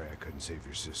 I'm sorry I couldn't save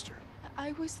your sister.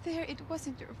 I was there. It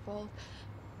wasn't your fault.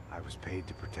 I was paid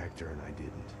to protect her and I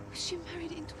didn't. She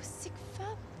married into a sick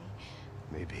family.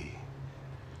 Maybe.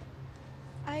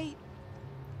 I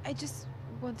just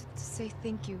wanted to say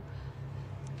thank you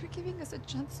for giving us a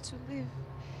chance to live.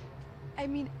 I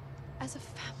mean, as a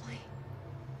family.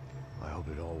 I hope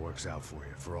it all works out for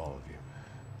you, for all of you.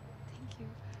 Thank you.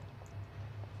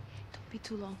 Don't be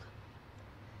too long.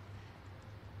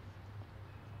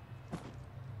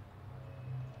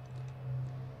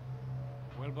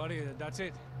 Well, buddy, that's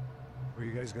it. Where are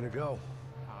you guys gonna go?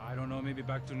 I don't know, maybe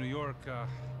back to New York,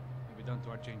 maybe down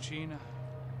to Argentina.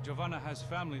 Giovanna has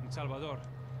family in Salvador.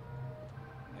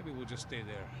 Maybe we'll just stay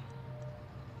there.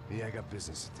 Yeah, I got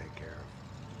business to take care of.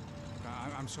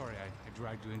 I'm sorry I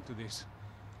dragged you into this.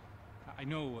 I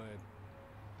know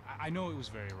it was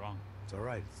very wrong. It's all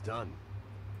right, it's done.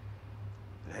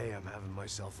 And hey, I'm having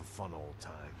myself a fun old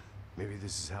time. Maybe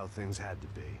this is how things had to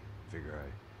be. Figure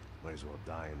I might as well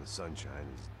die in the sunshine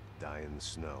as die in the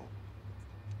snow.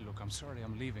 Look, I'm sorry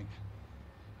I'm leaving.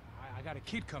 I got a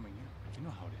kid coming. You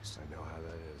know how it is. I know how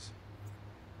that is.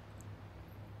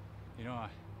 You know,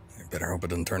 You better hope it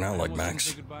doesn't turn out I like almost didn't Max.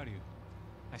 say goodbye to you.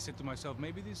 I said to myself,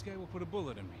 maybe this guy will put a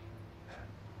bullet in me.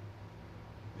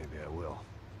 Maybe I will.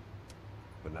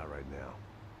 But not right now.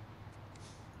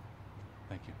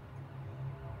 Thank you.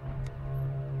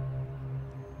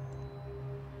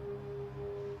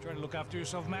 Try to look after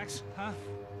yourself, Max, huh?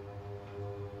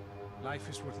 Life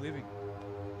is worth living.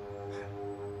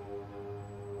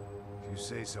 If you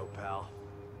say so, pal.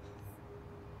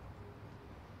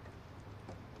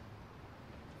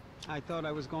 I thought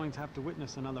I was going to have to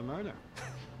witness another murder.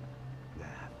 Nah.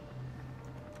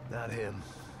 Not him.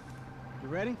 You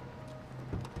ready?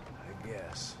 I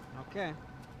guess. Okay.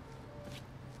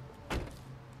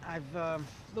 I've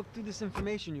looked through this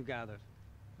information you gathered.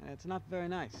 It's not very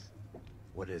nice.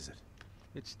 What is it?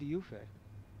 It's the Ufe.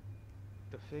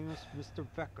 The famous Mr.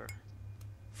 Becker.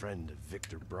 Friend of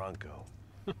Victor Bronco.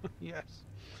 Yes.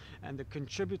 And a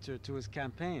contributor to his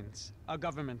campaigns. A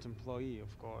government employee,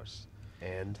 of course.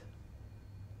 And?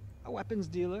 A weapons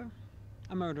dealer.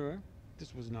 A murderer.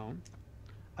 this was known.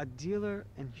 A dealer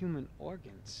in human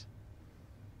organs.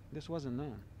 This wasn't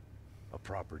known. A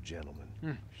proper gentleman.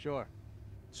 Sure.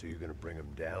 So you're gonna bring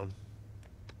him down?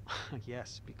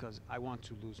 Yes, because I want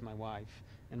to lose my wife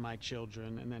and my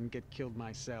children and then get killed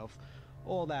myself.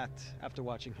 All that after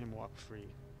watching him walk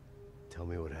free. Tell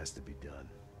me what has to be done.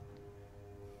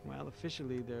 Well,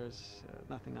 officially, there's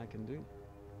nothing I can do.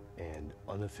 And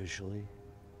unofficially?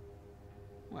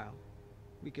 Well,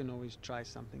 we can always try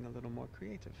something a little more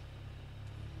creative.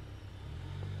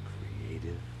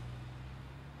 Creative?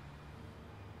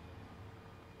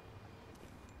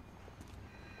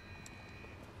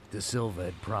 De Silva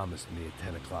had promised me a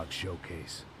 10 o'clock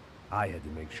showcase. I had to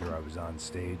make sure I was on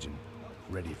stage and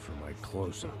ready for my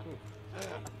close-up.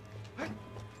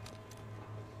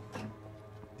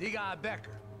 Diga a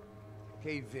Becker.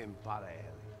 Que vim para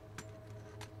ele.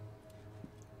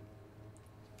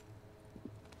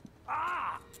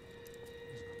 Ah!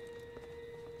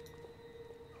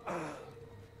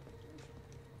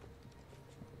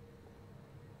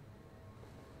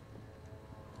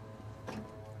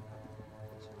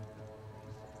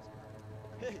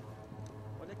 Ei,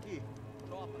 olha aqui.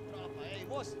 Tropa. Ei,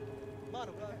 moço.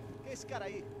 Mano, quem é esse cara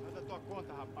aí? É da tua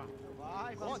conta, rapaz.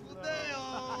 Vai, se fudeu!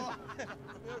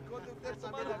 Meu conta eu quero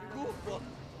tomar no cu, pô.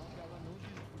 Ela não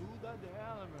desgruda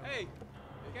dela, meu. Ei,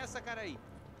 quem é essa cara aí?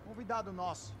 Convidado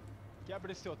nosso.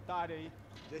 Quebra esse otário aí.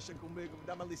 Deixa comigo, me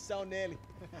dá uma lição nele.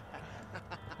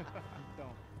 Então,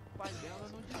 o pai dela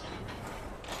não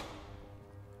desgruda.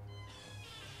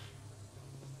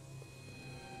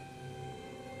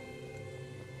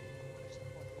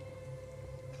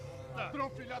 Ladrão,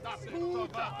 filha da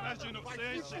puta! Vai atrás de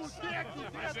inocentes! Vai ver o que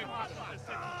vai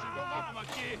acontecer contigo, vamos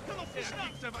aqui! Eu não fiz nada! É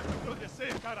aqui que você vai se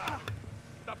acontecer, caralho!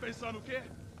 Tá pensando o quê?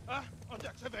 Hã? Onde é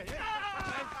que você vem? Fica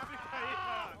aí,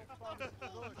 cara!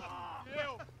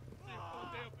 Eu? Se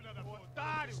fodeu, filha da puta!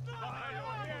 Otário! Vai,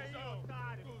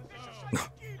 otário! Deixa eu sair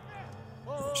aqui,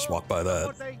 velho! Just walk by that.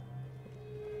 Eu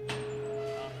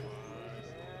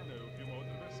vi uma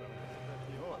outra versão.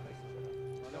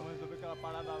 Olha, vamos resolver aquela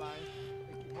parada lá, hein?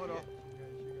 Morou.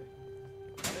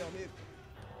 Valeu, amigo.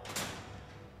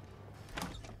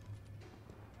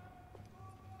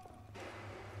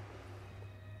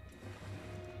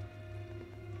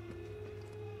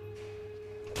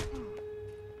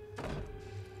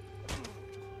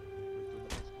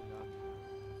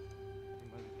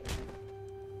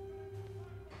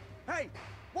 Hey,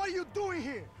 what are you doing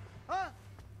here? Huh?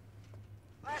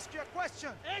 I ask you a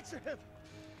question. Answer him!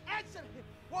 Answer him!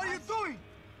 What are you doing?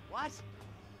 What?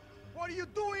 What are you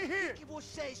doing here? O que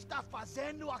você está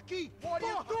fazendo aqui? What are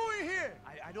you doing here?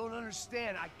 I don't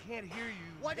understand. I can't hear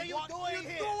you. What are you doing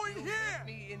here? Doing here?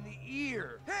 Me in the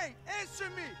ear. Hey, answer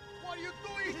me. What are you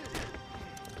doing here?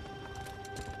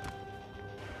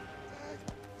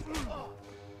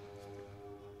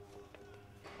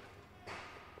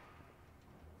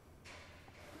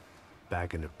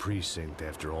 Back in the precinct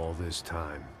after all this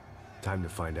time. Time to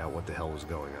find out what the hell was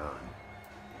going on.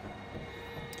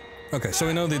 Okay, so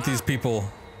we know that these people...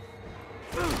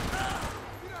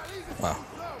 Wow.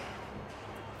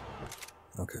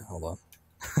 Okay, hold on.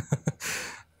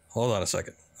 Hold on a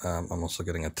second. I'm also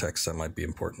getting a text that might be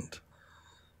important.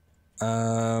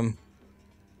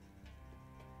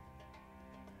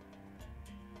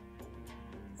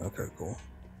 Okay, cool.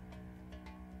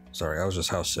 Sorry, I was just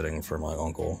house sitting for my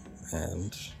uncle,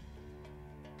 and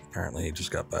apparently he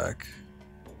just got back.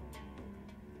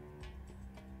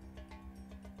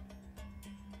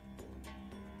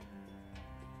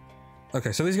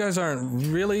 Okay, so these guys aren't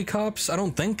really cops, I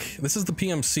don't think. This is the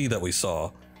PMC that we saw.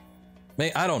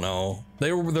 I don't know.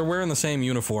 They're wearing the same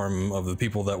uniform of the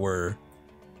people that were,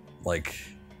 like...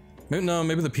 No,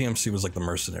 maybe the PMC was like the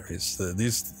mercenaries.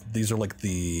 These are like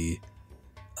the...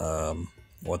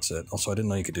 what's it? Also, I didn't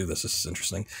know you could do this. This is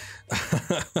interesting.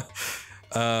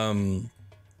 The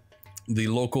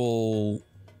local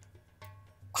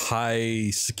high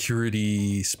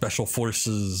security special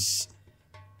forces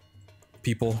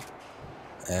people.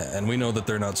 And we know that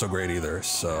they're not so great either,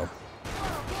 so...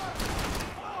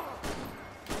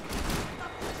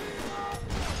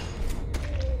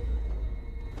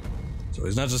 So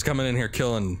he's not just coming in here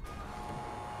killing...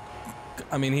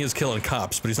 I mean, he is killing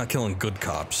cops, but he's not killing good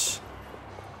cops.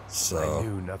 So... I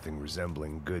knew nothing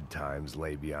resembling good times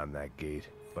lay beyond that gate,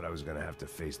 but I was gonna have to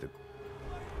face the...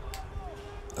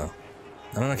 Oh.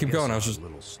 I don't know, keep going, I was just... A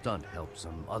little stunt helped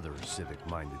some other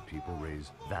civic-minded people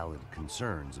raise valid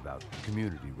concerns about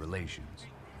community relations.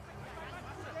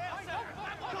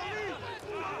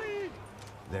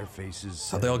 Their faces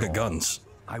said How'd they all get it guns?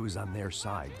 I was on their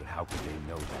side, but how could they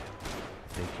know that?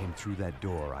 If they came through that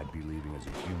door, I'd be leaving as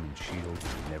a human shield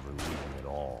or never leaving at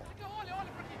all.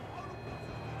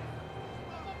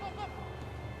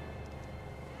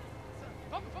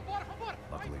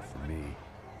 Luckily for me,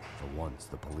 for once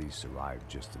the police arrived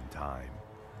just in time.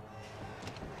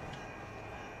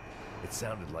 It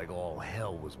sounded like all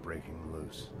hell was breaking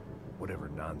loose. Whatever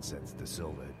nonsense De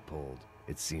Silva had pulled,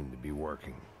 it seemed to be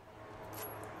working.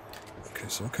 Okay,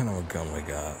 so what kind of a gun we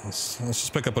got? Let's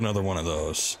just pick up another one of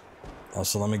those.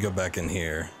 Also, let me go back in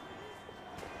here.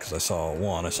 Because I saw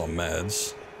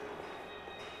meds.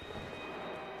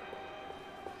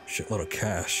 Shitload of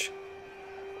cash.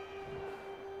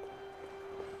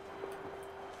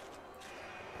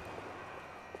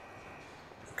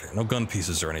 Okay, no gun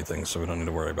pieces or anything, so we don't need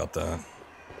to worry about that.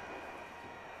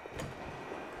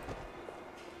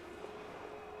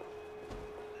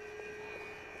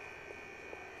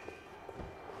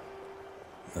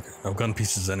 Okay, no gun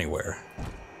pieces anywhere.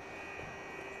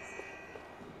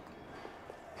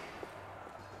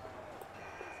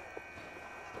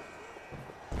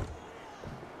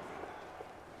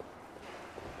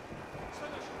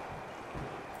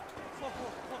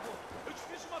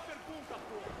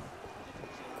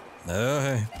 Oh,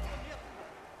 hey.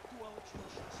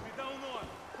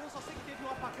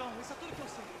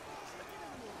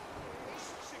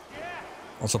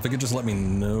 Also, if they could just let me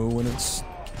know when it's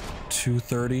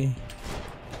 2:30.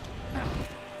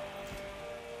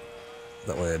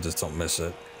 That way I just don't miss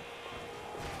it.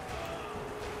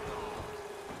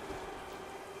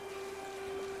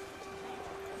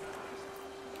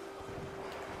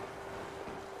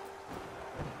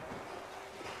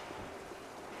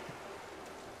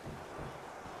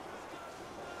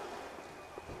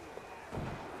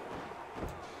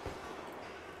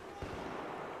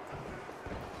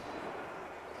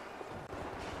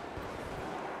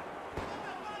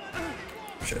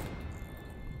 Shit.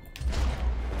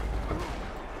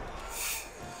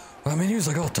 I mean, he was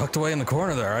like all tucked away in the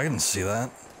corner there. I didn't see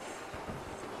that.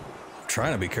 I'm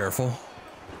trying to be careful.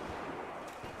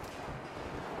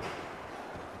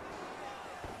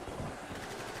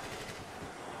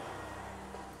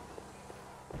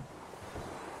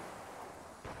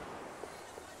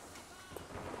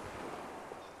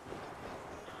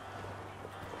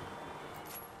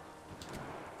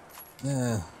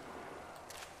 Yeah.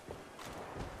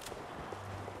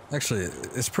 Actually,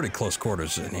 it's pretty close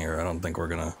quarters in here. I don't think we're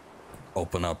gonna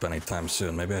open up anytime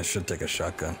soon. Maybe I should take a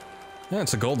shotgun. Yeah,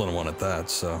 it's a golden one at that,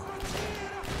 so.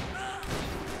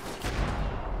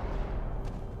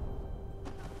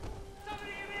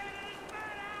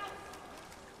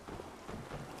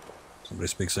 Somebody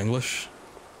speaks English?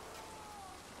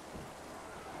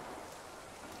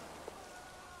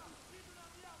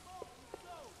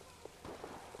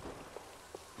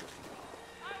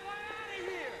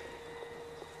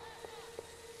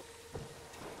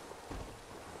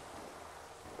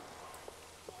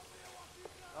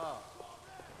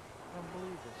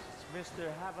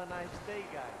 Mr. Have a Nice Day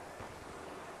guy.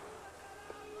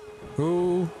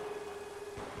 Who?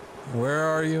 Where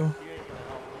are you? You ain't gonna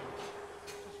help me.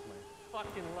 Just my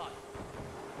fucking luck.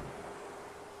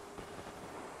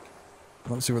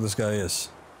 Let's see where this guy is.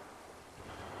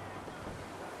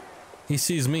 He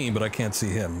sees me, but I can't see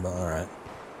him. But all right,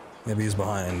 maybe he's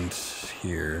behind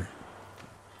here.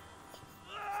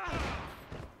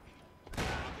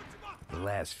 The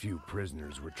last few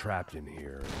prisoners were trapped in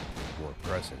here, and more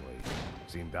pressingly,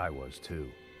 seemed I was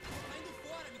too.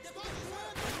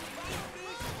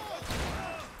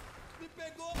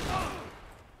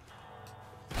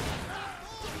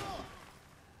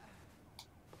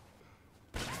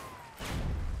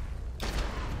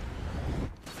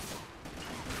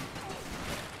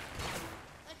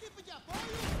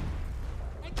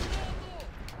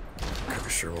 Okay,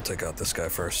 sure, we'll take out this guy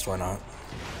first. Why not?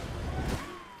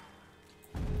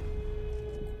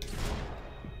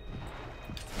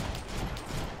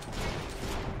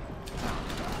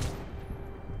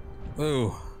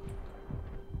 Ooh.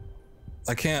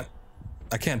 I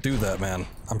can't do that, man.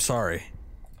 I'm sorry.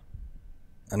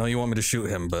 I know you want me to shoot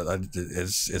him, but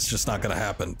it's just not gonna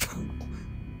happen.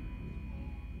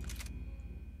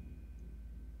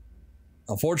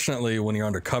 Unfortunately, when you're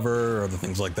undercover or other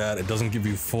things like that, it doesn't give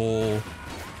you full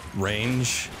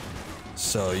range,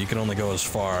 so you can only go as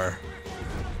far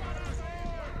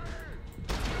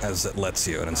as it lets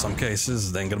you, and in some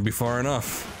cases, it ain't gonna be far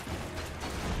enough.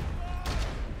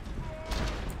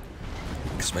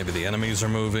 Because maybe the enemies are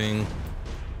moving.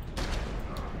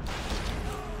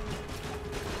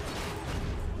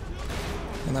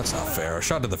 And that's not fair. A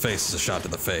shot to the face is a shot to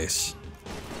the face.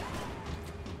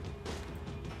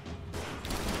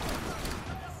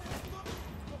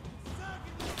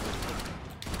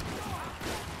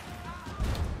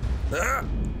 Ah!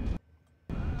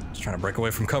 Just trying to break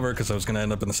away from cover because I was going to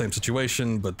end up in the same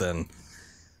situation, but then,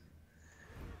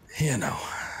 you know.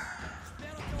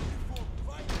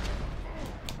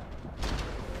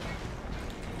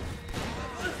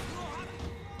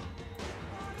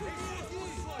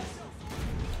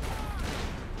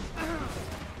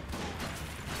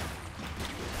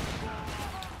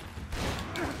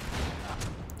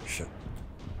 Shit.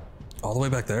 All the way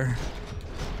back there?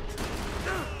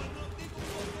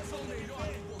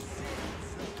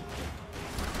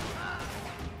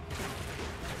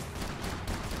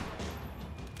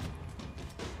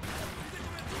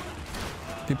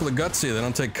 People are gutsy, they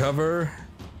don't take cover.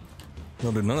 They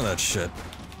don't do none of that shit.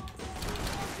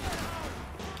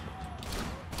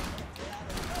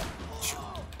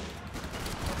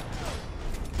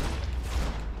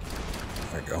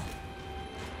 There you go.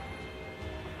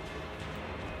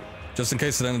 Just in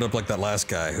case it ended up like that last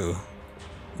guy who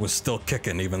was still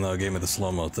kicking even though it gave me the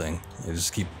slow-mo thing. You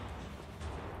just keep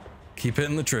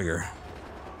hitting the trigger.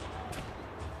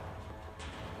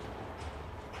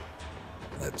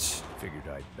 Let's... Figured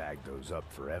I'd bag those up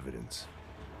for evidence.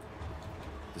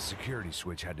 The security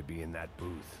switch had to be in that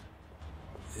booth.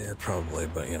 Yeah, probably,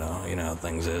 but you know how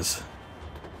things is.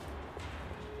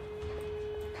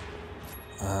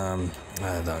 I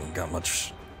don't got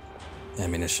much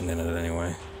ammunition in it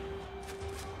anyway.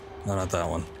 No, not that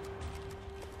one.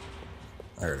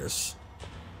 There it is.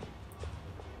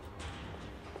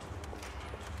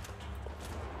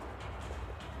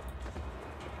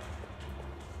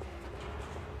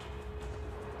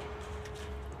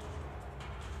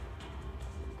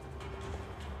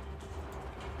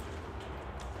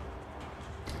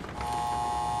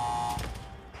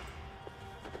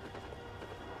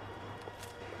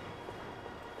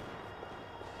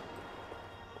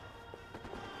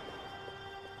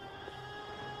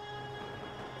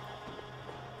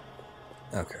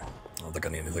 Okay, I don't think I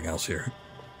need anything else here.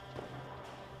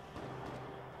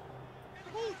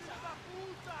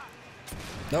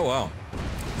 Oh wow,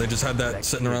 they just had that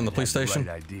sitting around the police station?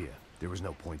 Right idea. There was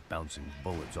no point bouncing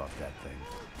bullets off that thing.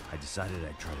 I decided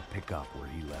I'd try to pick up where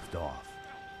he left off.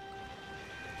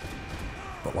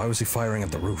 But why was he firing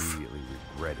at the roof? I immediately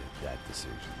regretted that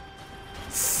decision.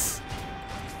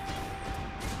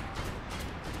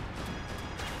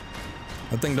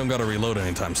 That thing don't gotta reload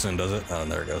anytime soon, does it? Oh,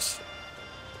 and there it goes.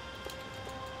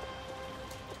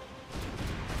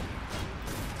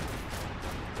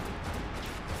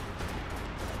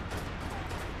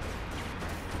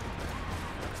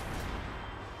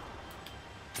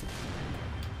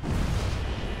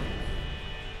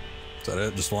 Is that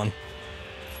it? Just one?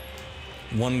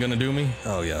 One gonna do me?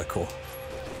 Oh yeah, cool.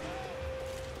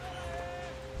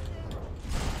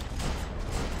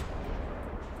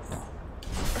 Oh.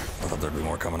 I thought there'd be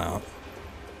more coming out.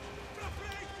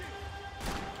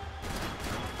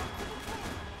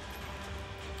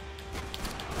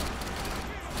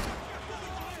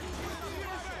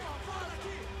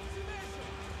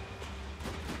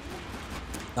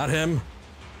 Not him.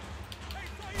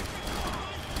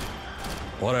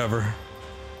 Whatever.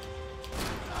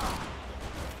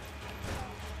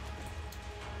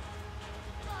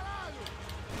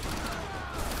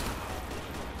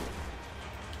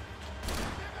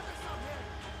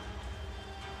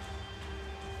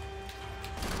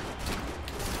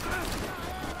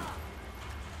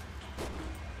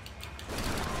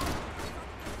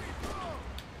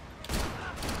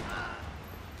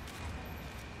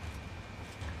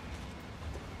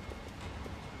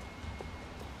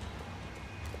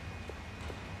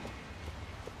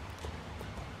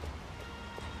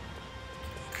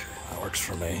 Works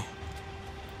for me.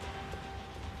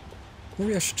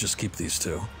 Maybe I should just keep these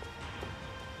two.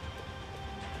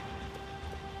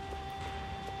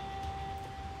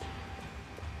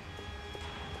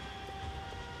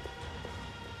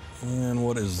 And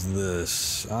what is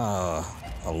this? Ah,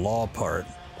 a law part.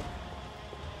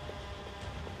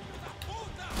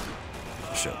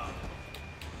 Shit.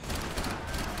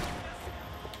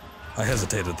 I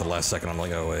hesitated at the last second. I'm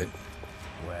like, oh wait.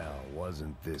 Well,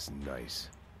 wasn't this nice?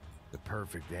 The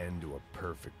perfect end to a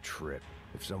perfect trip.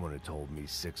 If someone had told me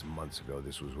 6 months ago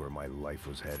this was where my life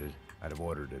was headed, I'd have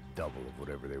ordered a double of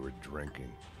whatever they were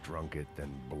drinking, drunk it, then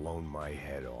blown my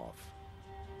head off.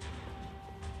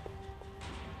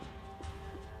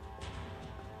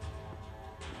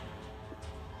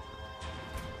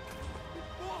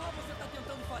 Porra, você tá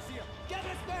tentando fazer?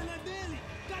 Quebra as pernas dele!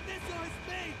 Cadê seu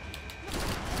respeito?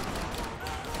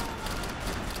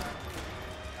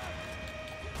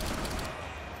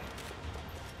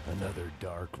 Another Another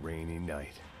dark, rainy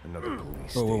night. Another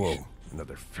police Whoa, station. whoa, whoa.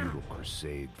 Another futile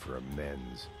crusade for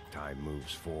amends. Time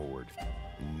moves forward,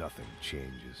 and nothing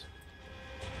changes.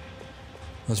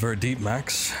 That's very deep,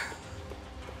 Max.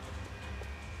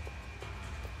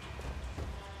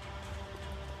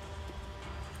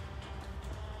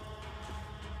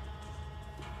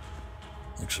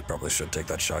 Actually, probably should take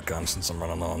that shotgun since I'm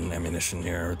running low on ammunition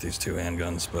here with these two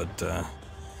handguns, but, a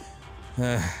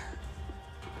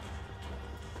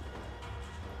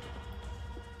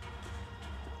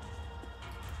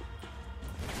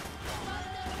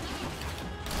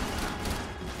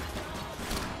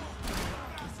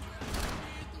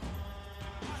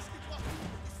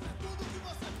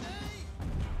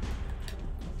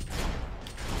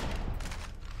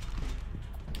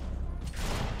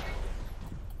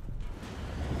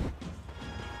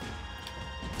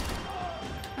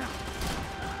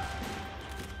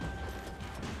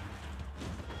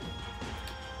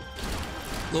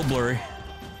little blurry.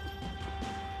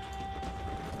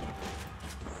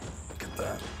 Look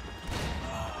at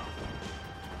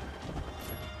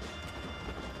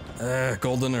that.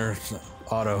 Golden or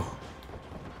auto?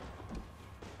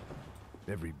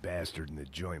 Every bastard in the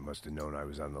joint must have known I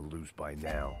was on the loose by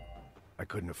now. I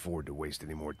couldn't afford to waste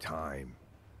any more time.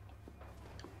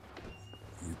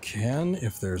 You can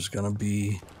if there's gonna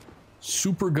be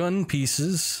super gun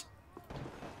pieces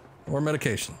or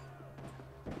medication.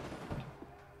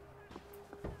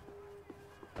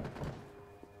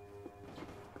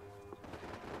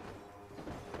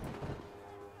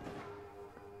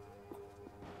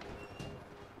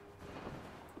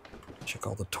 Check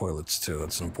all the toilets too,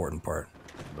 that's an important part.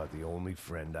 About the only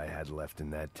friend I had left in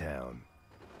that town.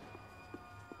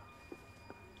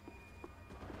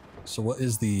 So what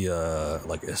is the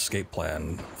like escape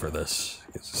plan for this?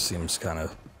 It seems kind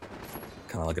of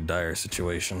like a dire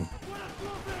situation.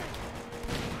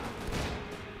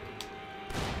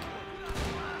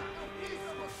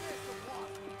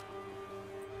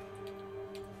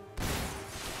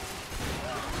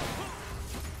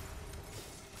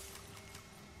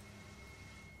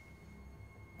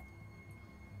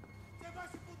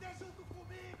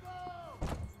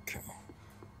 Okay.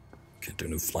 Can't do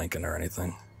no flanking or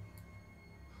anything.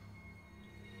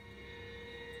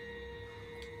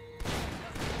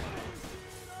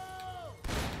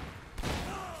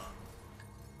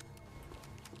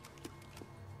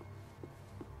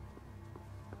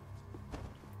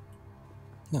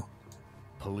 No.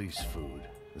 Police food.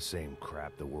 The same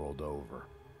crap the world over.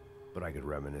 But I could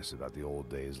reminisce about the old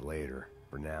days later.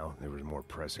 For now, there was more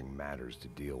pressing matters to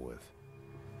deal with.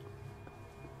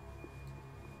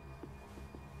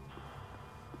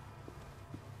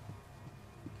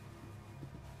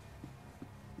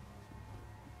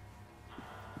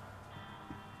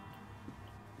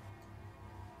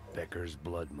 Becker's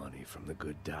blood money from the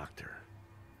good doctor.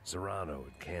 Serrano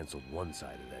had canceled one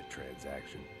side of that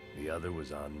transaction. The other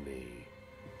was on me.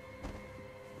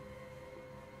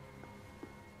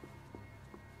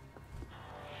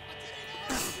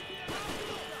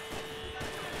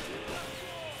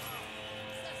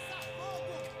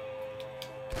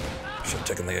 Should have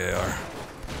taken the AR.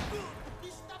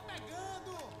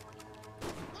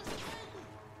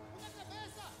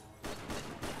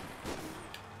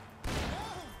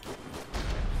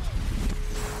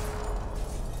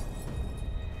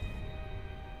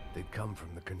 They'd come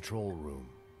from the control room.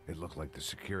 It looked like the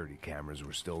security cameras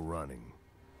were still running.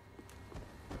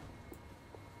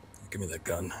 Give me that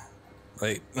gun.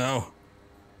 Wait, no.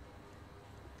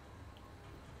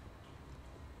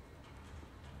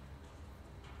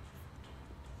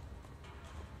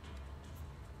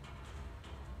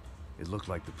 It looked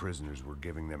like the prisoners were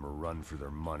giving them a run for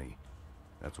their money.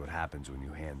 That's what happens when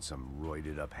you hand some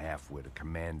roided-up halfwit a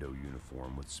commando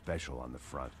uniform with special on the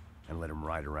front and let him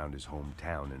ride around his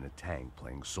hometown in a tank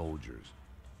playing soldiers.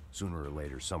 Sooner or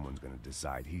later, someone's gonna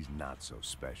decide he's not so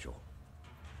special.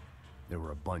 There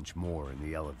were a bunch more in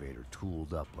the elevator,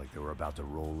 tooled up like they were about to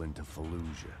roll into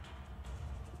Fallujah.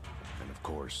 And of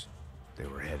course, they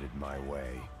were headed my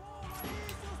way.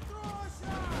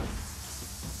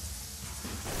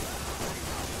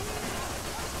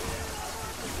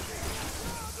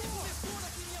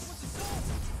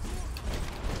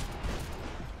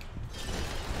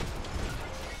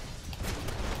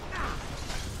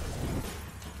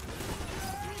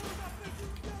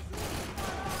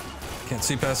 Can't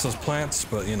see past those plants,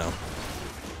 but you know.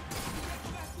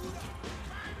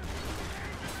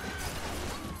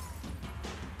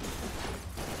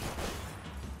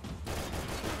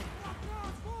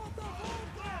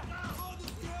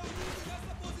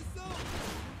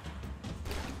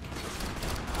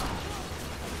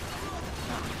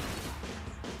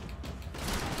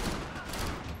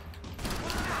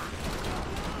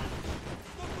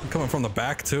 Coming from the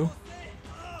back, too?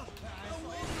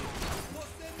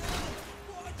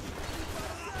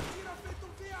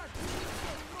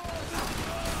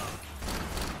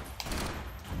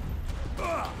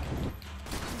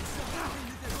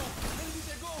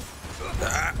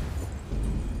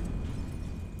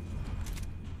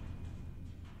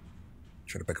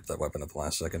 Try to pick up that weapon at the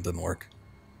last second, didn't work.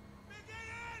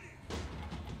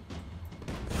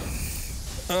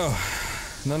 Oh,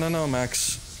 no,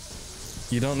 Max.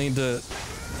 You don't need to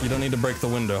break the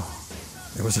window.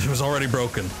 It was already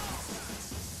broken.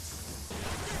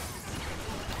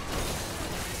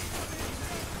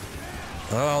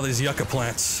 Oh, these yucca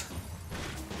plants.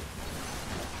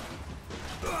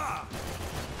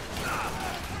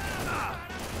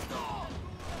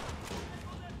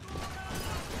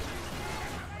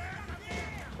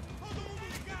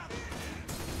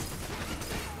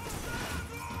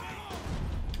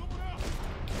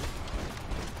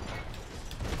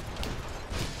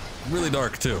 Really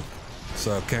dark too,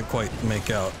 so can't quite make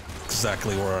out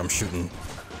exactly where I'm shooting.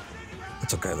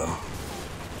 It's okay though.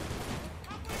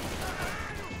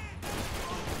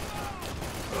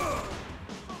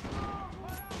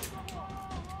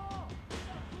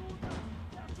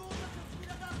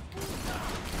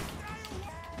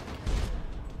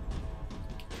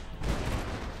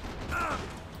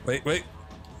 Wait.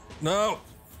 No!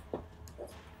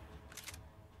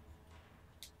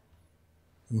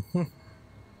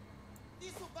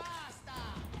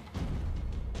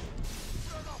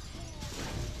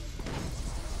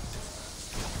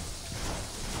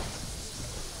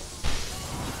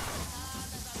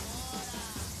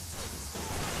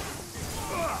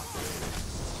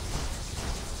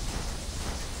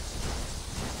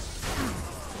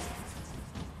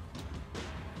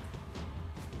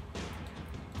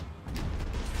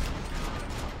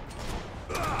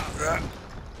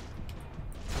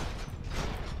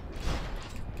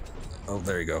 Oh,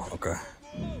 there you go. Okay.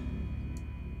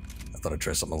 I thought I'd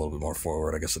try something a little bit more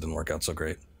forward. I guess it didn't work out so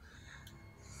great.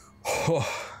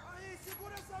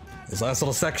 Those last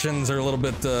little sections are a little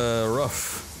bit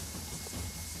rough.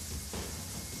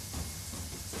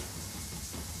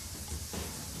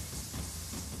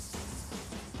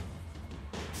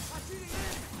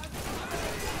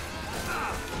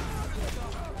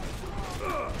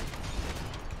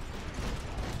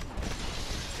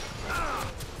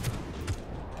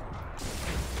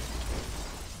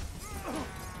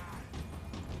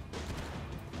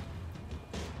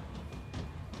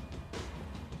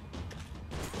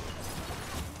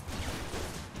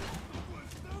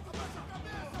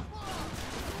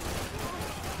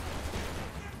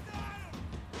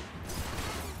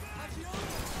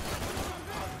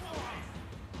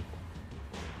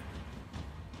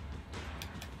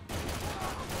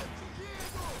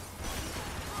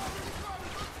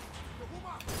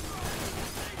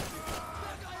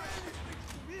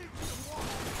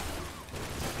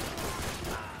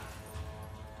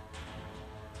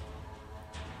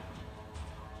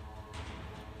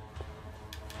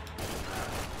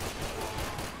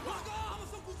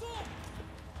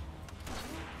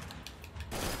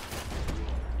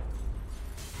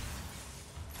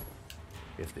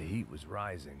 If the heat was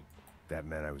rising, that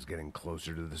meant I was getting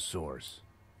closer to the source.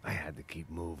 I had to keep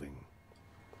moving.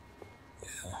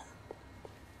 Yeah.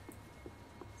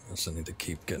 I also need to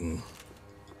keep getting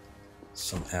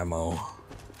some ammo.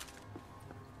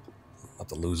 About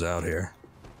to lose out here.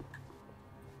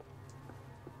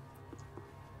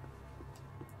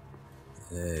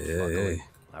 Hey.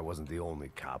 I wasn't the only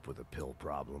cop with a pill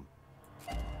problem.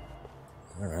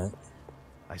 Alright.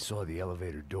 I saw the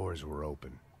elevator doors were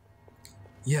open.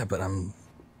 Yeah, but I'm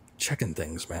checking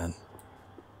things, man.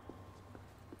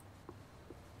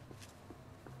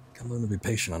 Gotta learn to be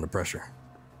patient under pressure.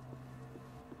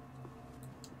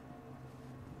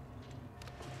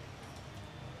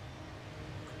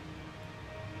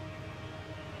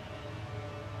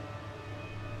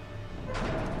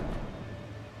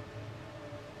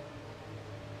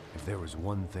 If there was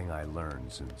one thing I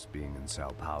learned since being in Sao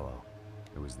Paulo,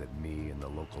 it was that me and the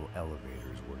local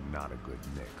elevators were not a good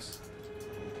mix.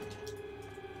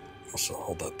 Also,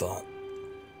 hold that thought.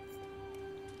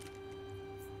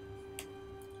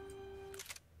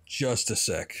 Just a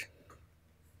sec.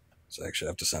 So I actually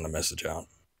have to send a message out.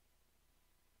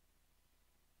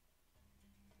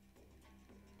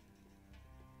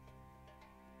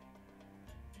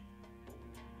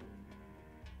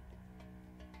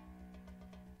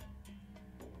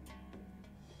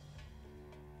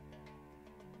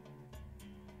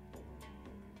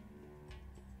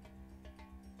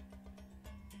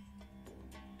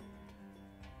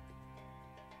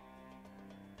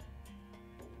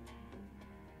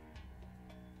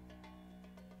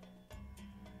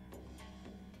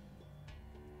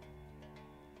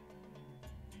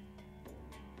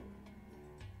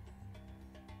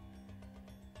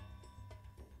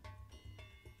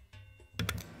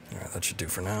 That should do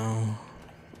for now.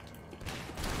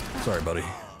 Sorry, buddy.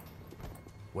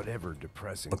 Whatever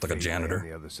depressing Looked like a fate lay janitor. on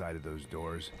the other side of those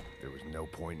doors, there was no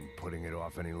point in putting it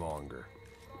off any longer.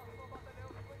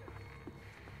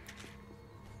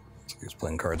 He was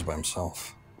playing cards by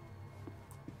himself.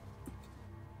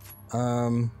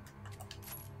 Now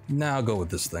I'll go with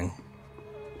this thing.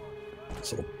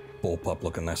 This little bullpup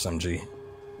looking SMG.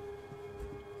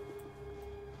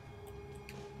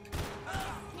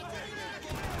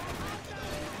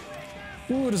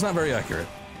 Ooh, it is not very accurate.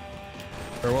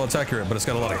 Or, well, it's accurate, but it's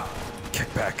got a lot of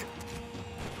kickback.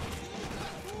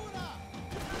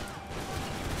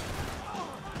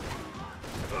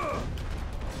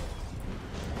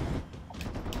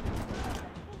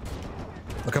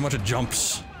 Look how much it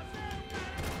jumps.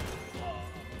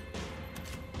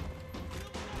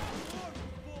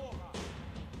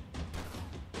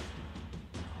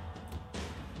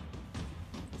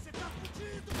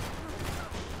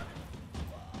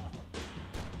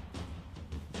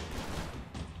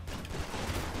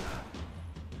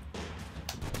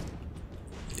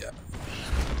 Yeah.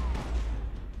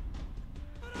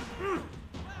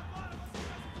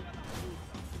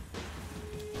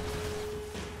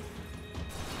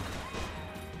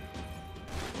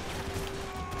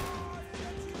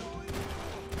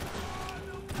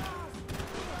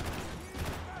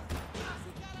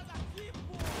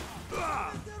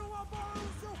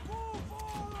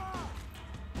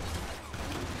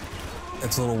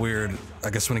 It's a little weird. I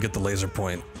guess when you get the laser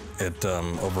point, it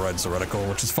overrides the reticle,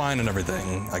 which is fine and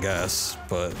everything, I guess.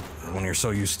 But when you're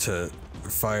so used to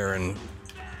firing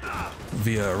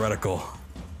via a reticle,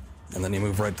 and then you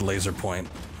move right to laser point,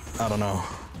 I don't know.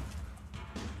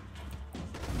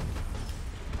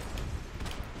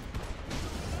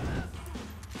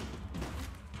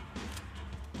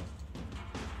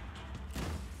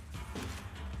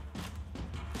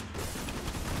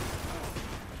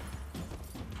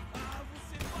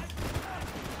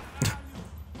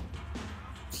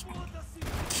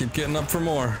 Keep getting up for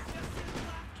more.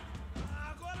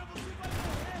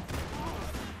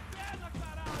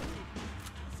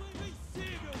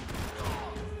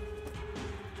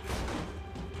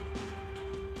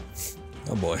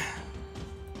 Oh boy.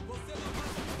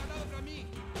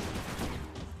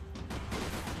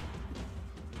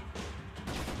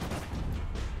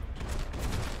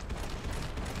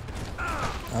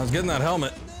 I was getting that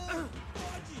helmet.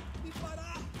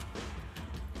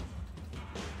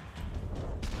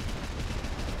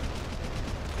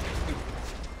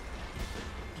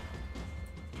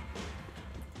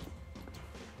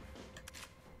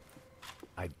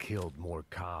 I'd killed more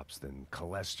cops than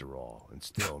cholesterol, and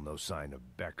still no sign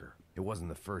of Becker. It wasn't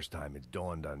the first time it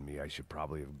dawned on me I should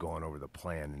probably have gone over the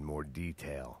plan in more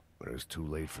detail, but it was too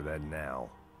late for that now.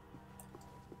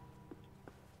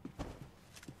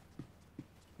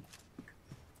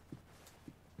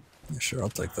 Yeah, sure, I'll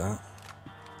take that.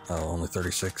 Oh, only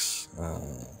 36.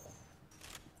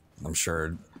 I'm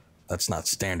sure that's not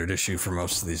standard issue for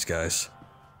most of these guys.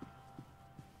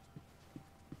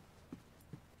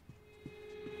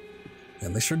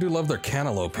 And they sure do love their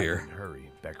cantaloupe here. If I didn't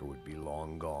hurry, Becker would be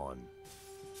long gone.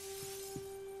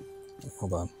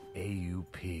 Hold on.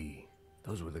 AUP.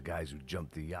 Those were the guys who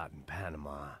jumped the yacht in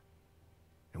Panama.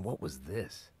 And what was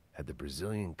this? Had the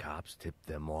Brazilian cops tipped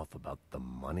them off about the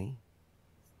money?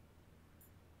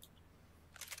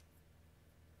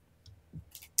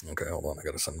 Okay, hold on. I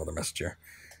gotta send another message here.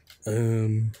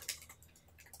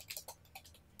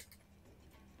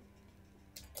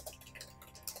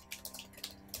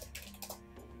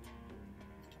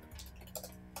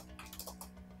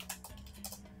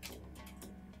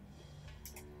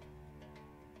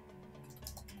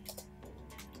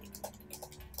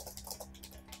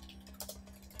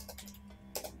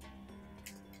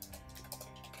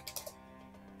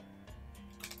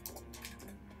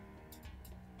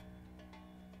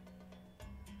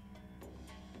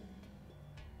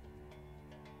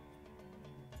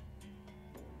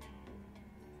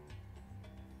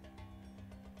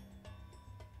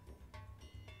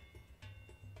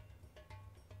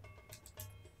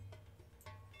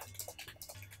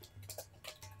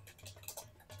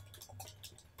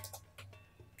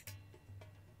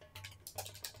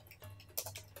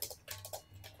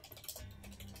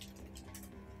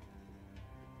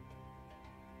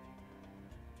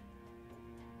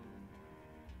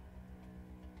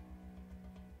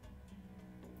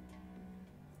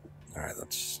 Alright,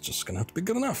 that's just gonna have to be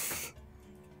good enough.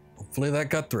 Hopefully that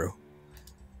got through.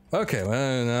 Okay,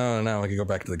 well, now we can go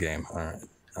back to the game. Alright.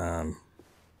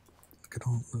 Look at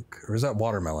all, look. Or is that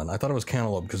watermelon? I thought it was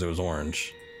cantaloupe because it was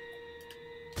orange.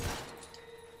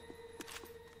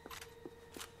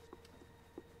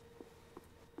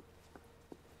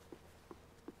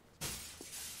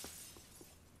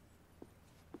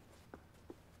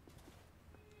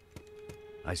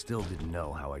 I still didn't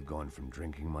know how I'd gone from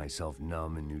drinking myself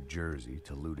numb in New Jersey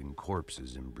to looting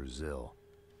corpses in Brazil.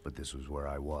 But this was where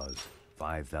I was,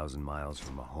 5,000 miles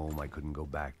from a home I couldn't go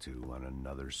back to, on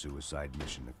another suicide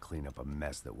mission to clean up a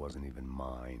mess that wasn't even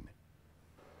mine.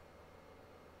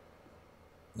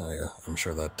 Oh yeah, I'm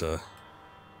sure that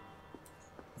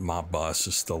mob boss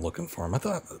is still looking for him. I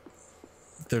thought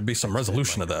there'd be some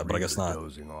resolution to that, but I guess not.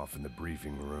 Dozing off in the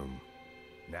briefing room.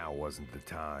 Now wasn't the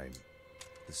time.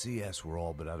 The CS were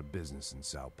all but out of business in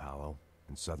Sao Paulo,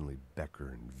 and suddenly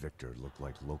Becker and Victor looked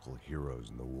like local heroes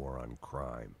in the war on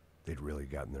crime. They'd really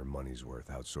gotten their money's worth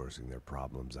outsourcing their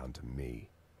problems onto me.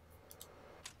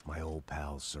 My old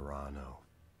pal Serrano.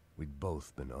 We'd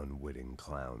both been unwitting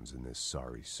clowns in this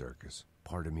sorry circus.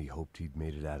 Part of me hoped he'd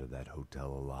made it out of that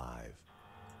hotel alive.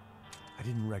 I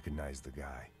didn't recognize the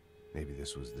guy. Maybe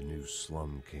this was the new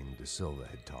slum king De Silva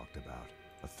had talked about.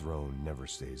 A throne never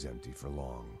stays empty for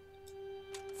long.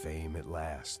 Fame at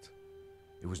last.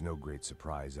 It was no great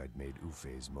surprise I'd made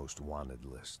Ufe's most wanted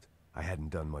list. I hadn't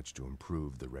done much to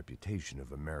improve the reputation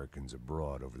of Americans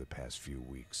abroad over the past few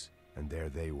weeks. And there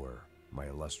they were, my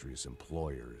illustrious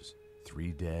employers.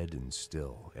 3 dead and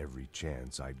still every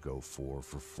chance I'd go 4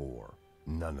 for 4.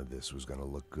 None of this was gonna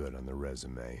look good on the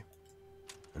resume.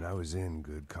 And I was in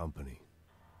good company.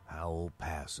 Howell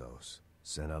Passos,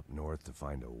 sent up north to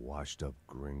find a washed-up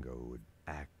gringo who would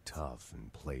act tough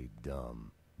and play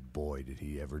dumb. Boy, did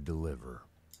he ever deliver.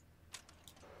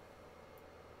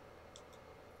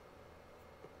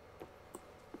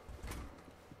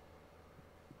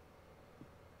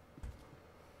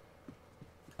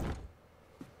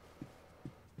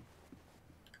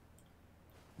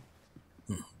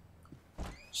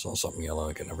 Saw something yellow,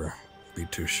 I can never be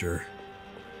too sure.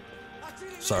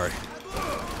 Sorry.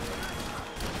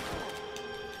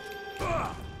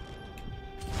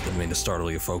 Didn't mean to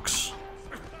startle you folks.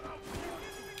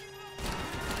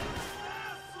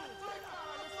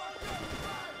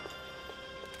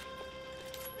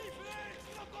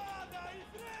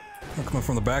 Oh, coming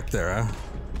from the back there, huh?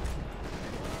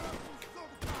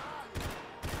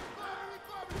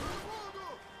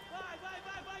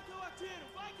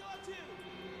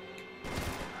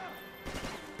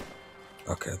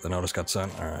 Okay, the notice got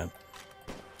sent. All right.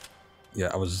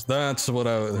 Yeah, that's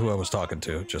who I was talking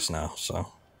to just now, so.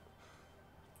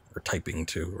 Or typing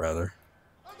to, rather.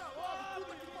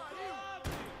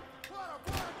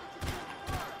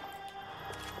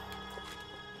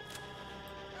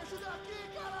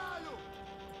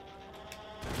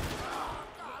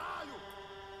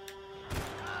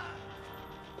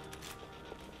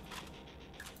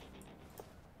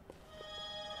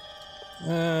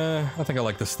 I think I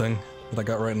like this thing that I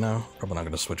got right now. Probably not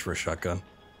going to switch for a shotgun.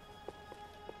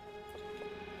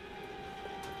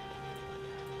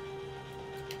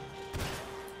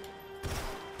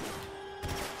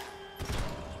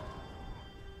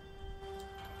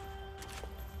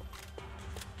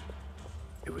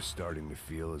 It was starting to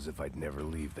feel as if I'd never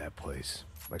leave that place.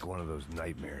 Like one of those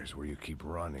nightmares where you keep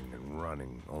running and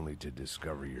running, only to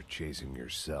discover you're chasing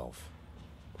yourself.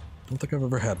 I don't think I've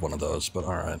ever had one of those, but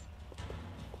alright.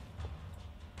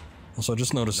 Also, I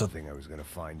just noticed Nothing I was gonna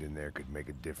find in there could make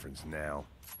a difference now.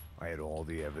 I had all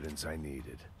the evidence I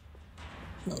needed.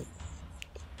 Oh.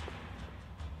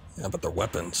 Yeah, but they're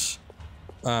weapons.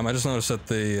 I just noticed that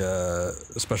the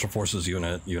Special Forces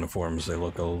unit uniforms, they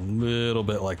look a little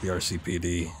bit like the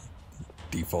RCPD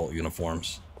default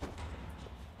uniforms.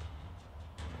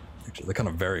 Actually, they kind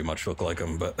of very much look like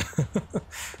them, but...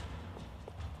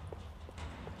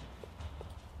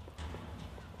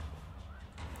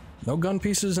 No gun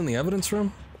pieces in the evidence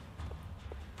room?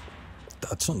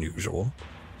 That's unusual.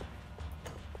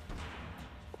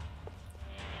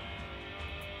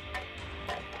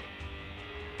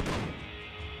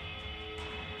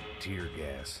 Tear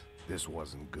gas. This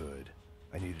wasn't good.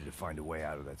 I needed to find a way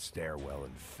out of that stairwell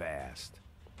and fast.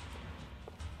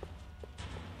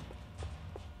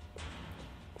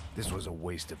 This was a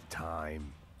waste of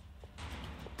time.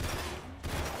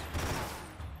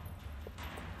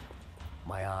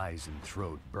 My eyes and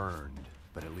throat burned,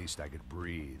 but at least I could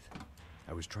breathe.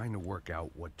 I was trying to work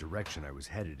out what direction I was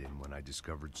headed in when I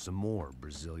discovered some more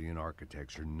Brazilian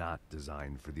architecture not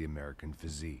designed for the American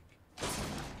physique.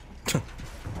 I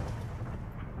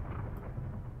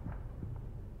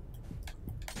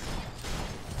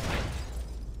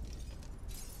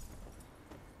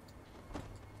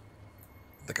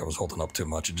think I was holding up too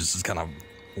much. It just kind of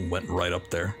went right up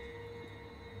there.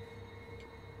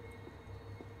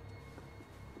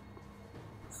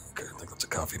 Okay, I think that's a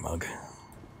coffee mug.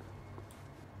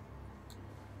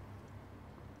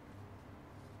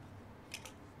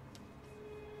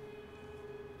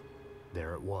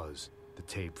 There it was, The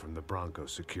tape from the Bronco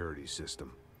security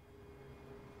system.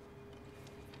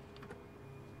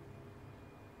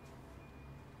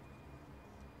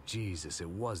 Jesus, it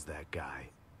was that guy.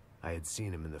 I had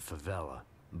seen him in the favela.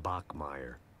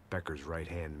 Bachmeyer, Becker's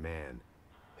right-hand man.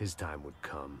 His time would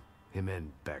come. Him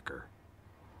and Becker.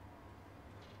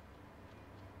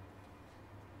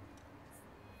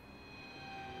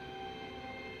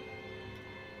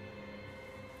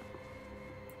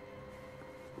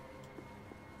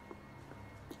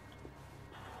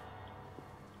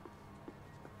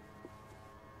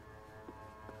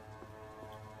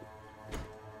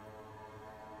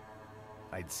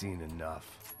 I'd seen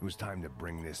enough. It was time to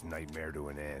bring this nightmare to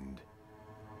an end.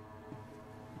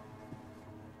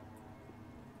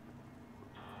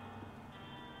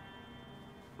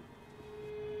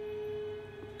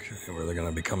 Okay, where are they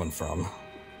gonna be coming from?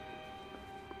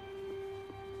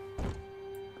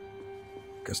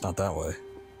 Guess not that way.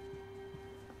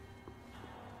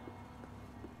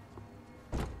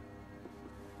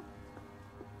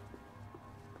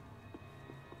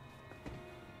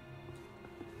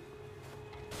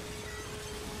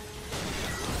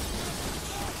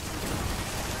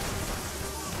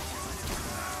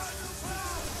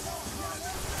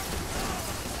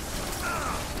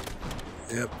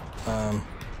 Yep.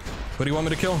 Who do you want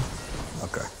me to kill?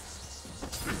 Okay.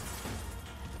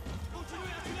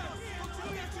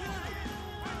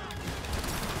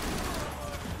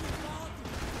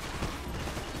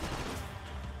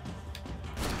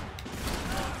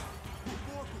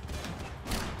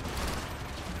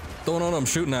 Don't know what I'm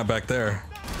shooting at back there.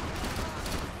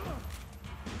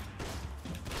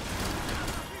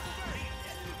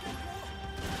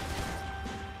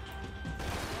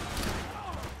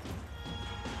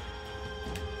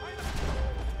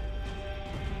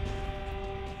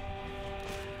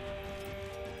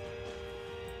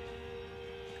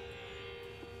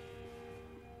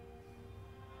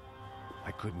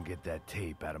 I couldn't get that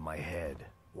tape out of my head.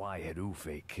 Why had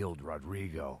Ufe killed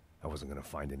Rodrigo? I wasn't gonna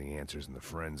find any answers in the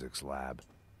forensics lab.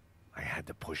 I had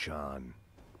to push on.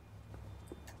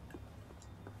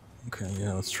 Okay,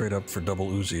 yeah, let's trade up for double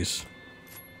Uzis.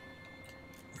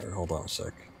 Or, hold on a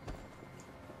sec.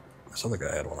 This other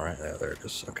guy had one, right? Yeah, there it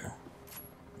is. Okay.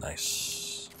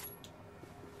 Nice.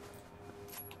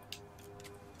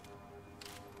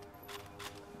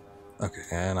 Okay,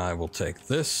 and I will take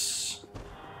this,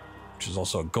 which is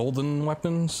also a golden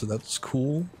weapon, so that's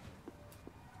cool.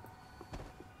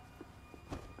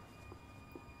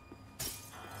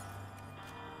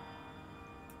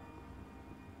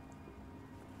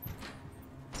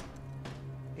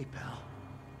 Hey, pal.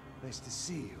 Nice to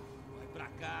see you. Vai pra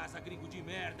casa, gringo de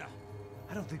merda.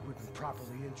 I don't think we've been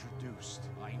properly introduced.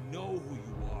 I know who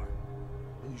you are.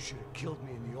 And you should have killed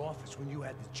me in the office when you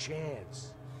had the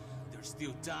chance. There's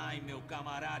still time, meu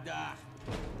camarada.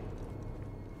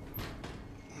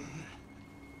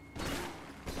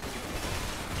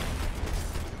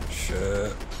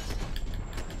 Shit.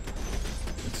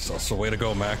 It's also a way to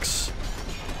go, Max.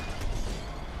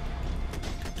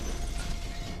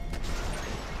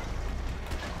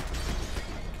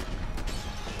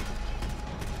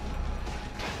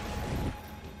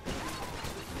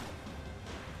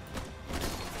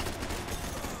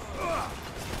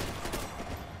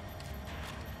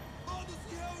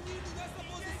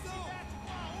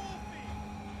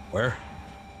 Where?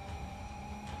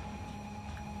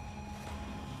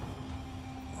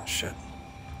 Oh, shit.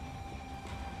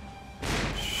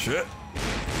 Shit.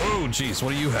 Oh, jeez,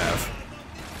 what do you have?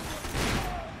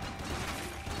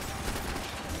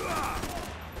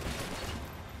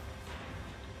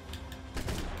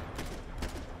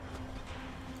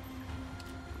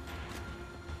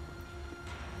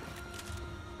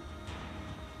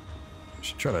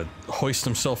 Should try to hoist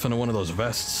himself into one of those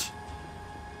vests.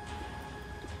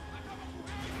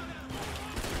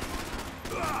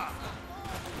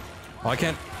 Oh, I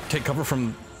can't take cover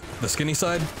from the skinny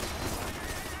side?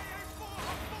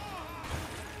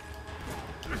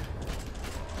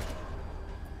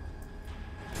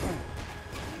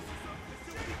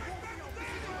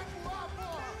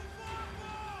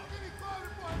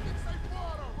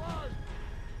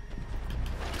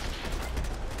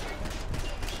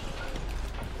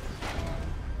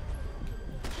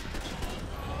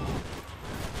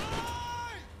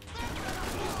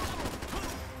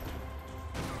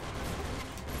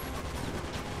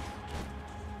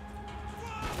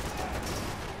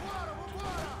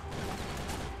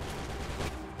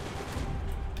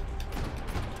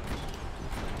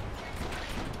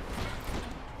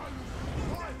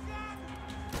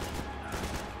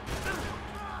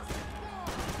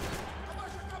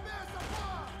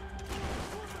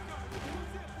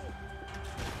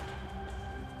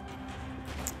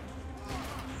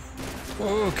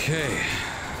 Okay.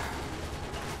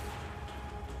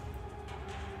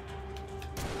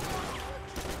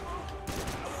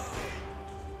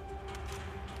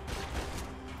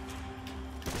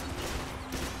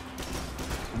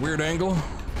 Weird angle.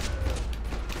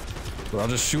 But I'll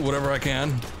just shoot whatever I can.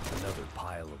 Another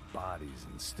pile of bodies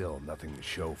and still nothing to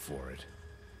show for it.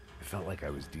 It felt like I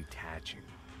was detaching,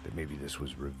 that maybe this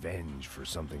was revenge for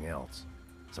something else.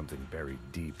 Something buried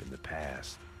deep in the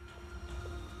past.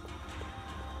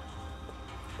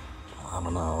 I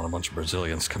don't know, when a bunch of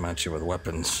Brazilians come at you with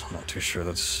weapons, I'm not too sure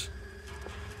that's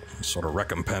some sort of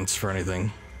recompense for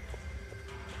anything.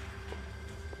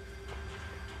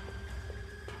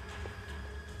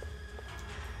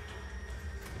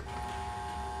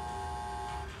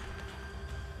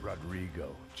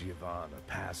 Rodrigo, Giovanna,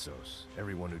 Passos,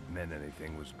 everyone who'd meant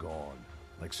anything was gone.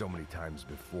 Like so many times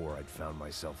before, I'd found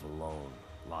myself alone,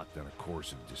 locked on a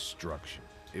course of destruction.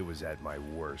 It was at my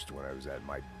worst when I was at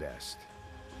my best.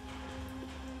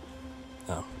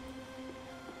 Oh.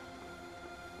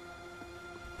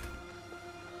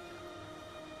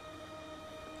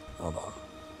 Hold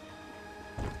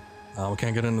on. We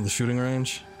can't get into the shooting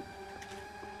range?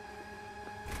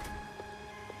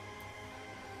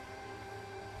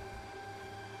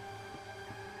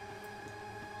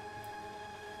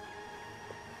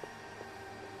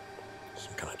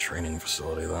 Some kind of training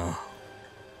facility, though.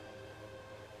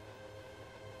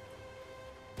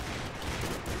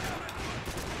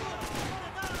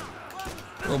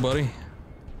 Hello, buddy.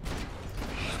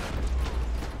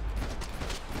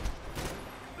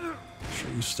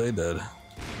 Sure you stay dead.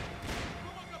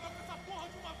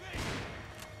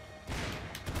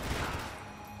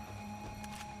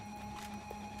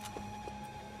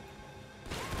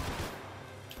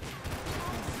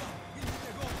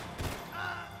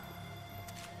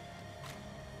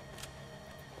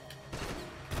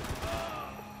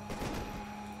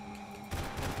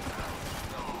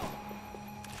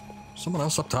 Someone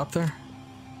else up top there?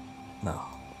 No.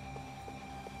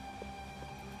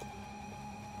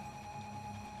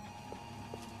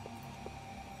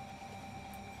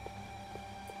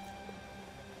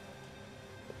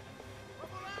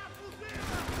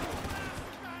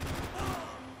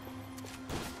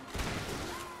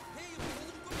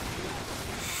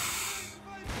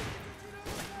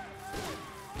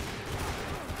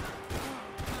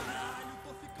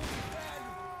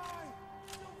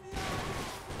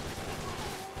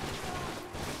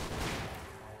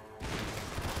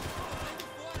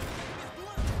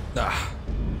 Ah.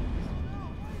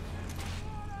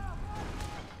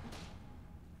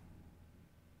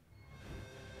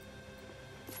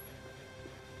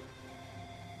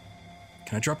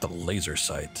 Can I drop the laser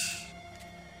sight?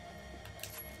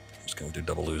 I'm just gonna do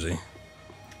double Uzi.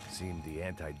 Seemed the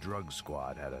anti-drug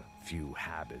squad had a few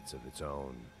habits of its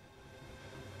own.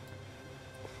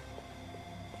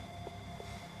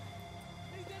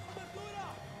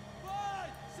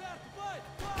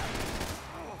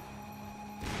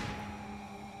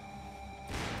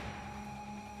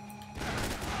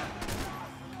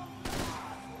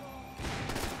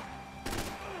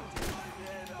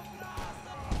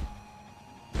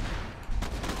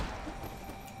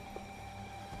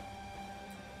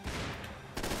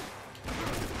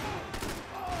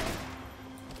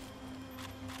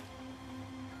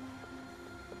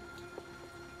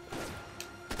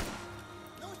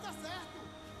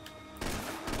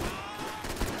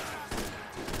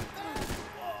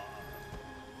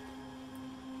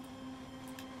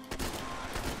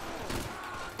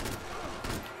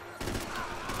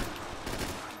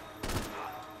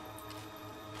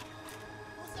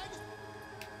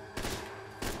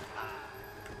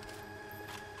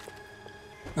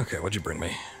 Okay, what'd you bring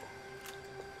me?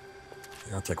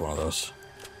 Yeah, I'll take one of those.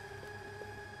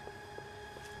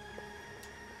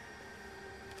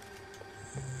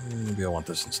 Maybe I want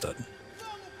this instead.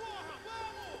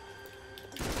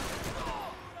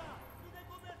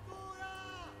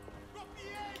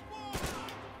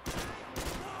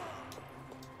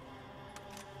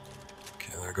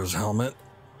 Okay, there goes helmet.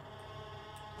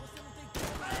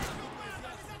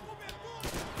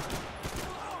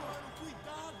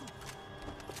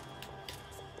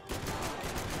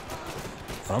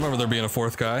 I remember there being a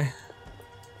fourth guy.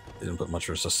 They didn't put much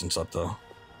resistance up though.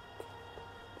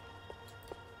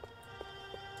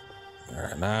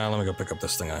 Alright, now let me go pick up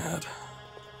this thing I had.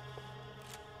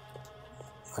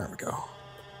 There we go.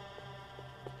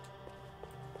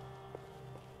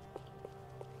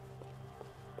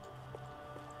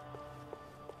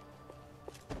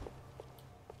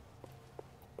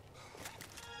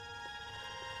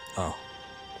 Oh.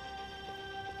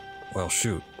 Well,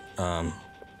 shoot.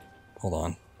 Hold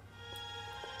on.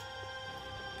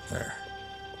 There.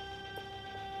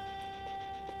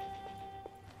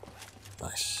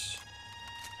 Nice.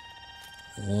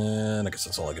 And I guess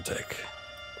that's all I could take.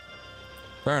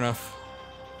 Fair enough.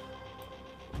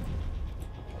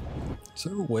 Is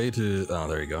there a way to... Oh,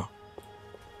 there you go.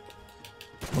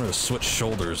 I'm gonna switch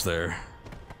shoulders there.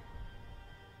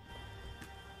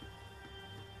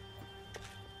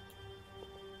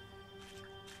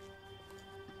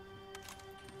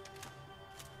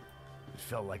 It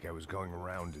felt like I was going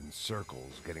around in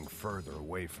circles, getting further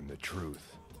away from the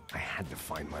truth. I had to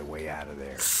find my way out of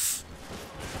there.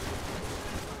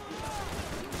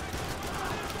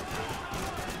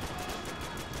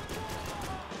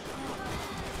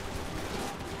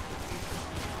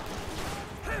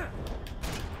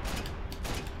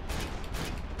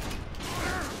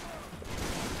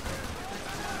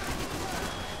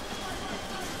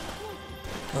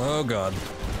 Oh god.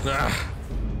 Ah.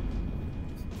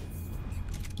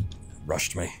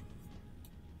 Rushed me.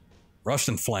 Rushed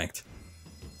and flanked.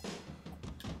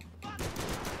 I'm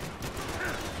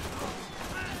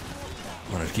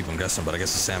gonna keep them guessing, but I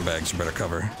guess the sandbags are better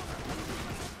cover.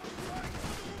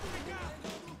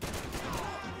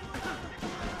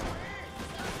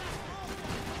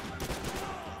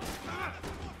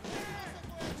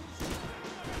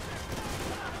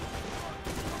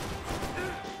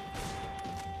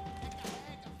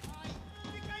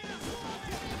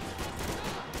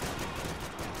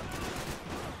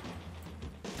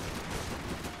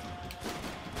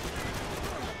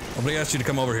 Nobody asked you to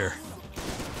come over here.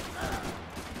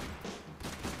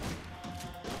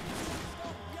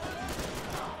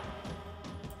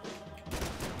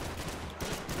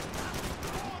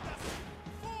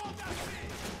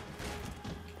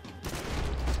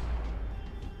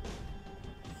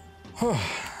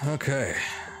 Okay.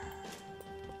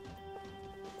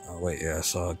 Oh wait, yeah, I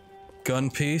saw a gun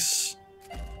piece.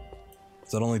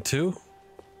 Is that only 2?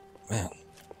 Man.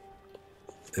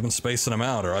 They've been spacing them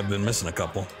out, or I've been missing a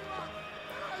couple.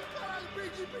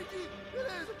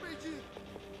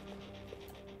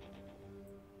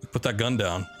 Put that gun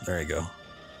down. There you go.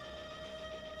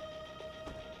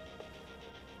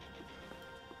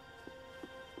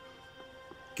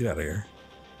 Get out of here.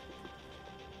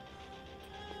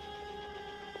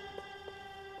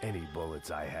 Any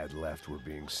bullets I had left were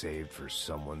being saved for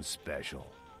someone special.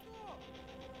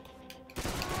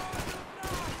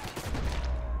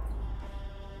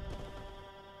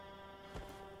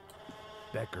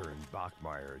 Becker and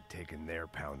Bachmeyer had taken their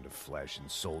pound of flesh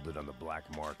and sold it on the black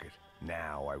market.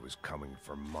 Now I was coming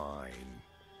for mine.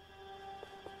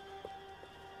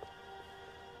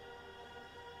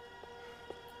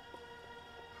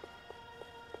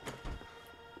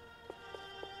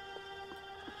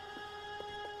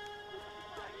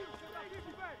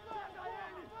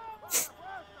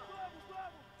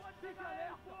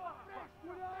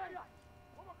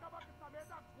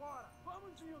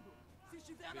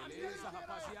 Beleza,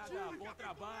 rapaziada, bom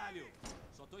trabalho.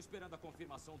 Só tô esperando a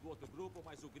confirmação do outro grupo,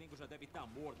 mas o gringo já deve estar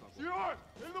morto agora. Senhor,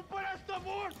 ele não parece estar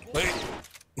morto! Wait,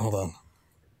 hold on.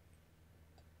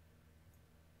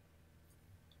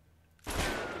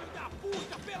 Filho da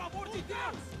puta, pelo amor de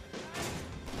Deus!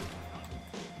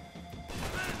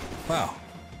 Wow.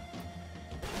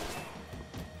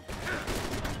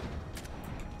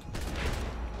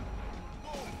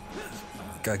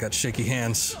 Guy got shaky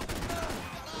hands.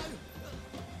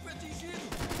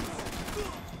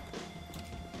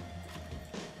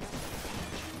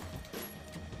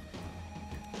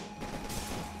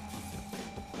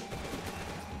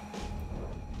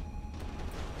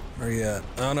 Where are you at?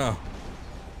 Oh no.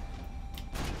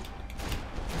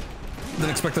 Didn't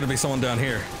expect there to be someone down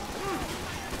here.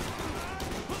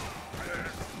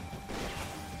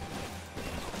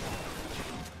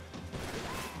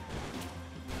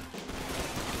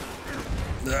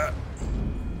 Yeah,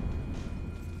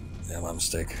 my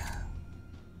mistake.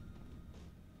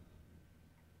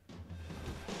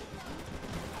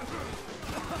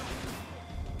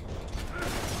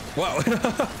 Wow. I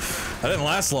didn't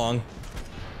last long.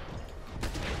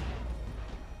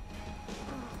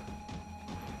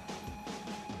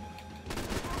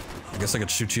 I guess I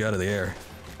could shoot you out of the air.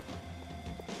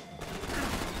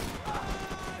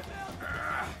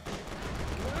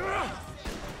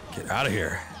 Get out of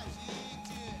here.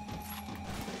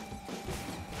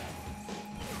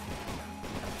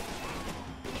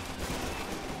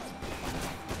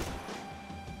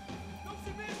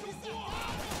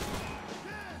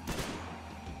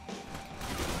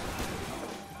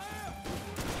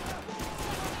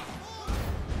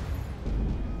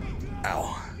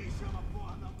 Ow.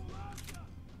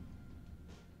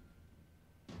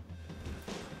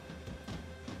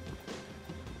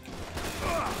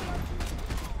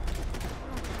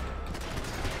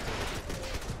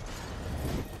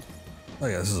 Oh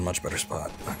yeah, this is a much better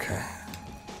spot. Okay.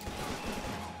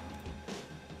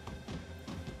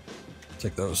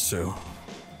 Take those two.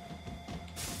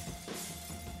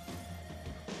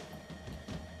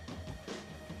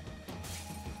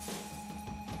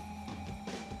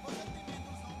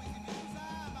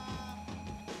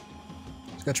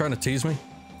 This guy trying to tease me?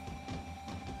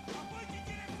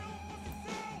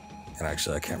 And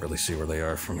actually, I can't really see where they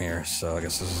are from here, so I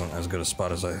guess this isn't as good a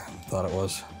spot as I thought it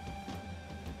was.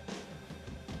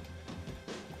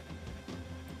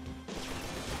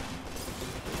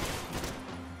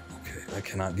 Okay, I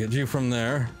cannot get you from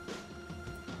there.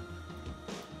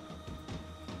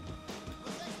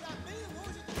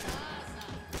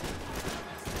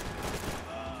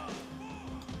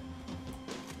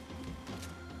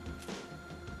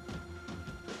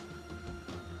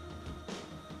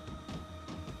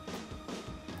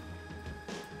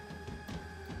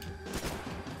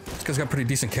 This guy's got pretty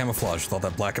decent camouflage with all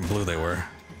that black and blue they wear.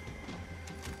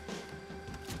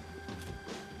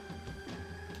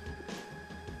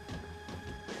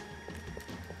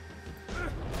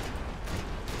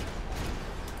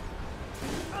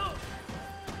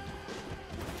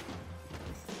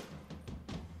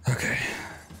 Okay.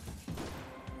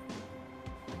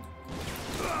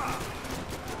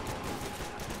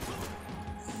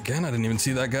 Again, I didn't even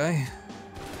see that guy.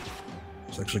 I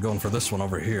was actually going for this one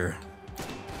over here.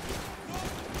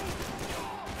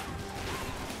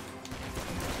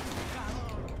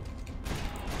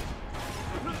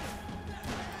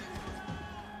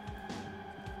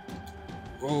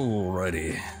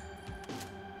 Alrighty.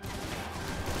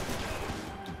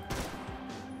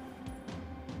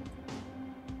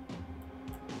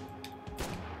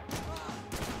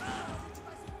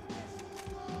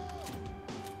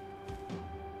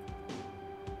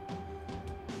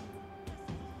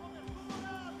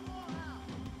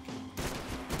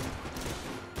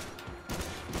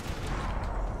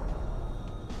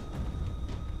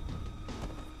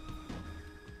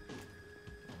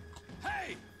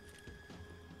 Hey!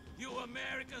 You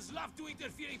Americans love to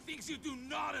interfere in things you do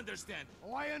not understand.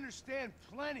 Oh, I understand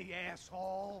plenty,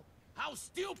 asshole. How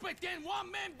stupid can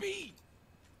one man be?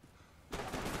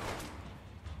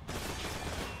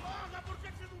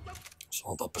 So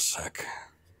hold up a sec.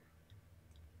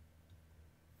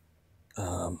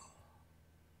 I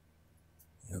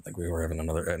think we were having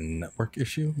another network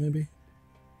issue, maybe?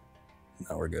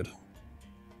 No, we're good.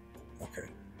 Okay.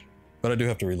 But I do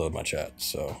have to reload my chat,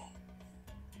 so...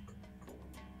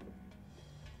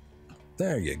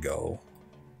 There you go.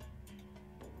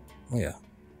 Oh yeah.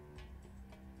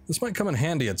 This might come in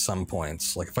handy at some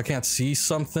points. Like if I can't see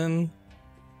something,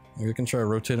 maybe we can try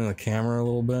rotating the camera a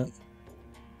little bit.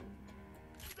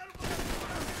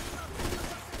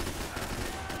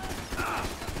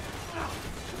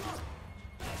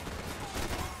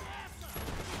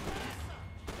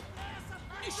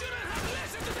 You shouldn't have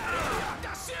listened to that idiot,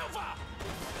 Da Silva!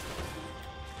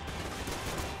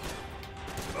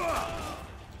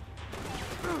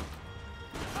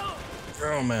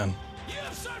 Oh man. You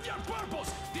have served your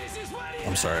purpose. This is what it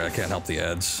I'm sorry, I can't help the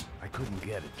ads. I couldn't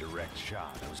get a direct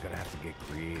shot. I was gonna have to get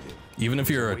creative. Even if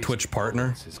you're a Waste Twitch of partner,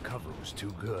 bullets, his cover was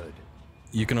too good.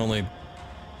 you can only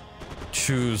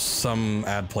choose some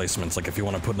ad placements. Like if you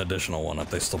want to put an additional one up,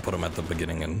 they still put them at the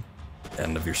beginning and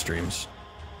end of your streams.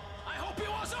 I hope it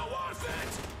wasn't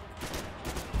worth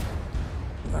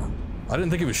it! No. I didn't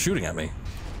think he was shooting at me.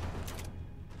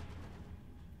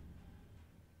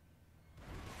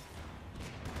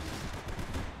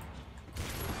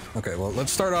 Okay, well,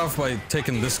 let's start off by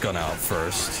taking this gun out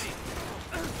first.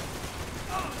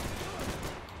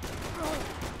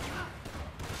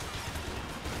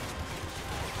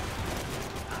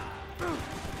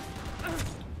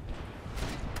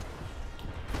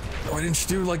 Why didn't you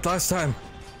do like last time?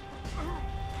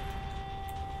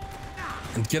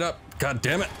 And get up. God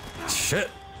damn it.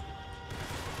 Shit.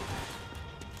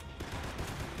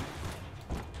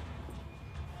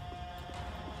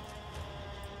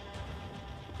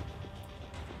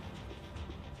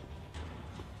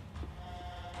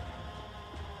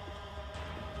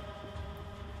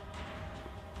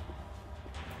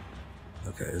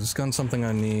 Okay, is this gun something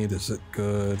I need? Is it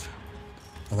good?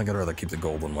 I think I'd rather keep the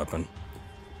golden weapon.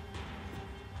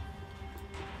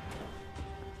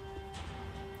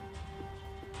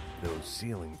 Those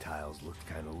ceiling tiles looked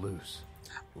kind of loose.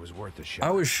 It was worth a shot.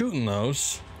 I was shooting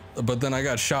those, but then I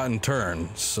got shot in turn,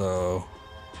 so...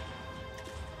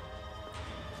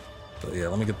 But yeah,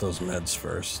 let me get those meds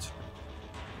first.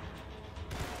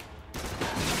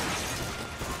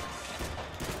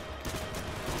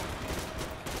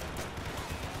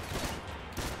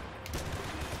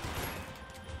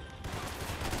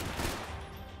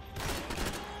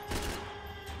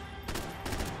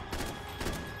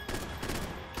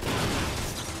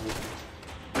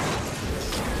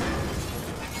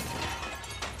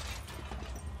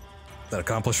 That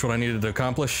accomplished what I needed to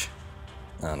accomplish?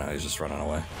 Oh no, he's just running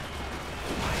away.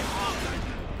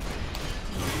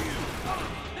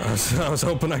 I was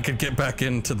hoping I could get back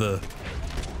into the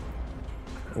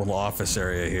little office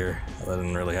area here. That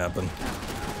didn't really happen.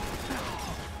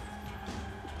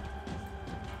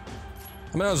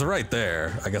 I mean, I was right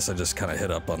there. I guess I just kind of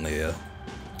hit up on the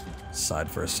side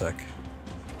for a sec.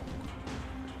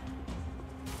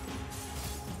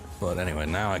 But anyway,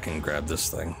 now I can grab this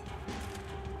thing.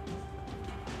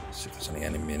 See if there's any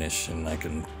ammunition I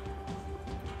can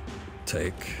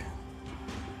take.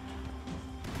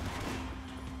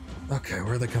 Okay,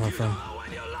 where are they coming from?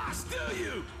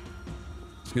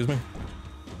 Excuse me?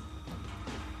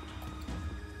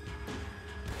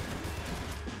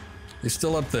 He's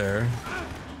still up there.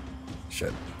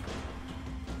 Shit.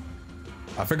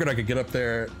 I figured I could get up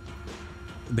there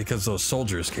because those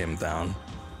soldiers came down.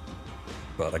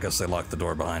 But I guess they locked the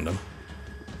door behind him.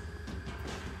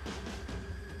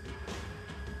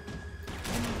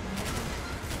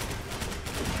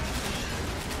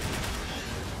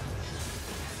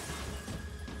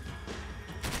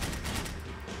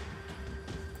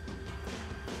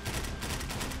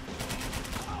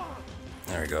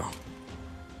 There we go.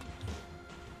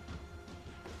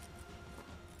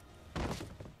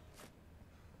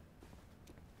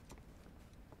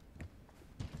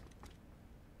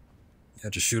 Yeah,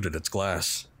 just shoot it, it's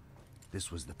glass.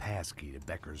 This was the passkey to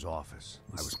Becker's office.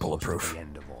 I was bulletproof. close to the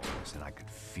end of all this, and I could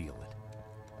feel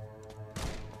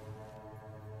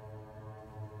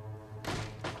it.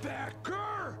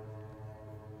 Becker!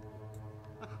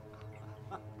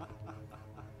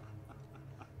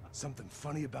 Something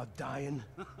funny about dying?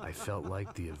 I felt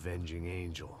like the avenging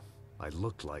angel. I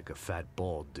looked like a fat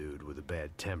bald dude with a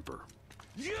bad temper.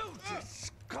 You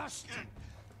disgusting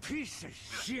piece of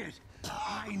shit!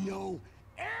 I know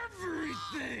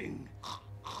everything!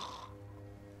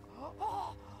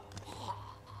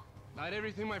 Not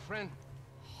everything, my friend.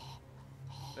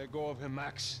 Let go of him,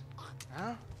 Max.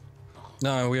 Huh?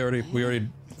 No, we already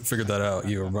figured that out.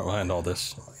 You were behind all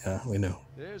this. Yeah, we knew.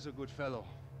 There's a good fellow.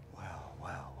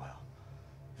 Well.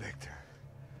 Victor,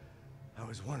 I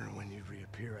was wondering when you'd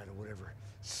reappear out of whatever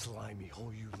slimy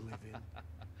hole you live in.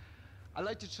 I'd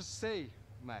like to just say,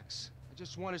 Max, I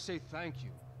just want to say thank you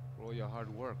for all your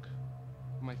hard work,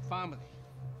 for my family,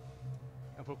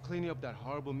 and for cleaning up that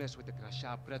horrible mess with the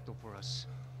Crachá Preto for us.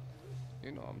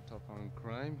 You know I'm tough on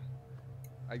crime.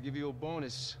 I give you a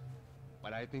bonus,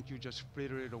 but I think you just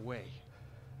frittered it away.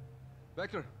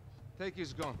 Becker, take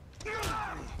his gun. Yeah,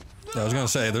 I was gonna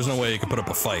say, there's no way you can put up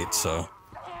a fight, so.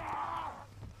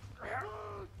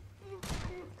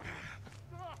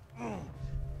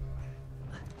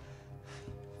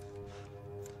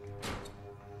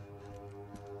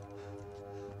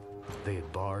 They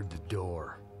had barred the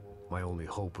door. My only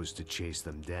hope was to chase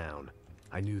them down.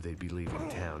 I knew they'd be leaving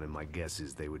town, and my guess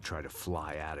is they would try to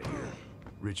fly out of here.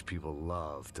 Rich people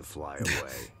love to fly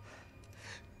away.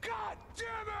 God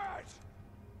damn it!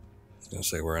 I was gonna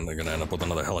say, we're gonna end up with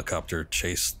another helicopter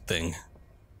chase thing.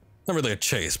 Not really a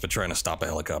chase, but trying to stop a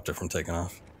helicopter from taking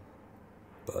off.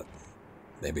 But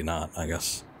maybe not, I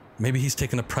guess. Maybe he's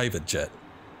taking a private jet.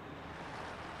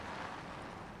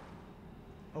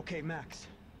 Okay, Max.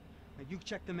 Now you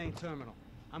check the main terminal.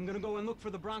 I'm gonna go and look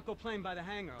for the Bronco plane by the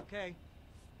hangar, okay?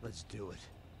 Let's do it.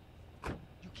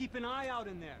 You keep an eye out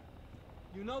in there.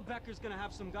 You know Becker's gonna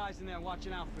have some guys in there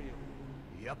watching out for you.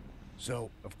 Yep.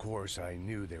 So, of course, I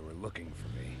knew they were looking for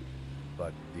me.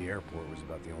 But the airport was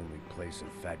about the only place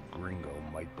a fat gringo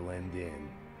might blend in.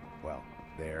 Well,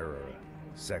 there or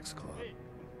a sex club.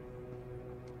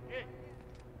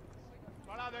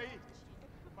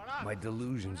 My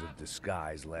delusions of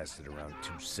disguise lasted around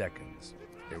 2 seconds.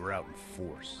 They were out in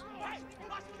force.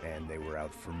 And they were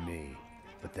out for me.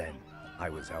 But then, I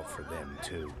was out for them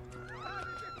too.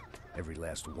 Every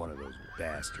last one of those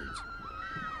bastards.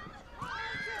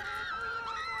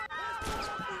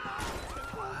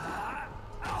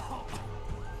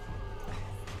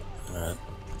 Alright.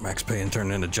 Max Payne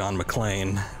turned into John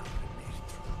McClane.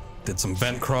 Did some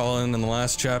vent crawling in the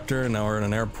last chapter, and now we're in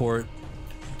an airport.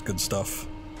 Good stuff.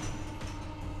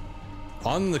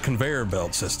 On the conveyor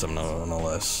belt system, no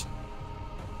less.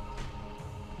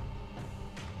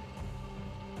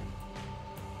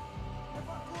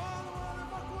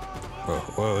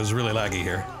 Whoa, it's really laggy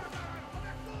here.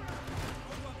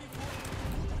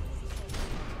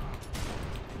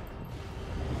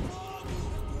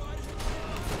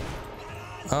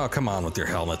 Oh, come on with your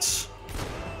helmets.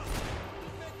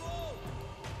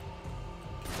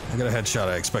 I got a headshot,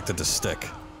 I expect it to stick.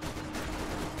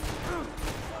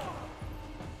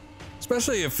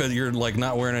 Especially if you're like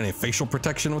not wearing any facial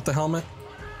protection with the helmet.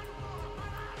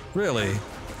 Really?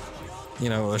 You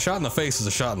know, a shot in the face is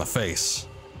a shot in the face.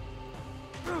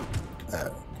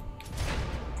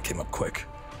 Came up quick.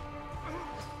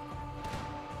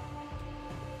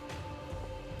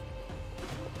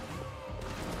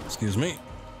 Excuse me.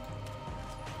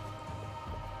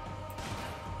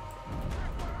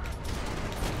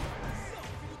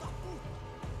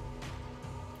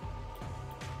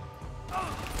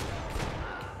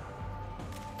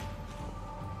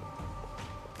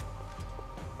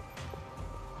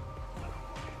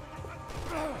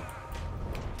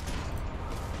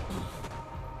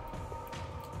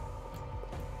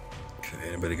 Okay,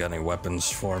 anybody got any weapons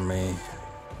for me?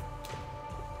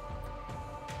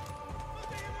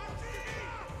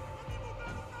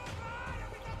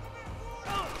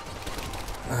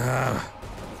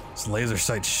 This laser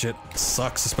sight shit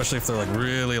sucks, especially if they're like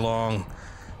really long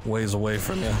ways away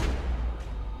from you.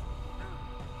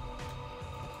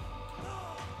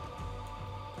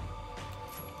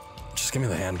 Just give me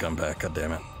the handgun back, god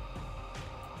damn it.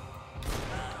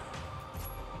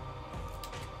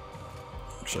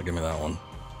 Actually, give me that one.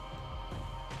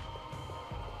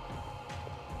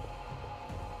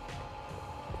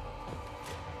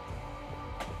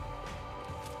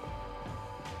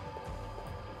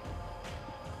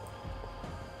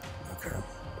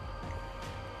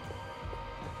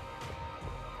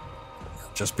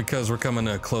 Just because we're coming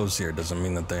to a close here doesn't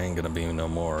mean that there ain't gonna be no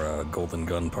more golden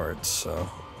gun parts, so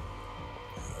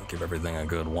I'll give everything a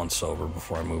good once over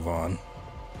before I move on.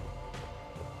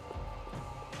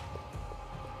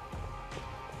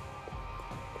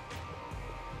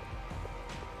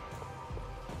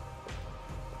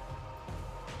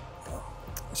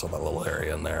 I saw that little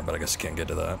area in there, but I guess I can't get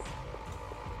to that.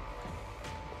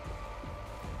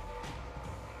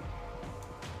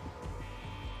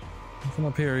 Nothing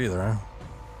up here either, huh?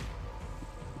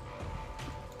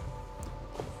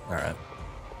 Alright.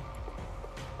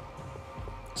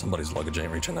 Somebody's luggage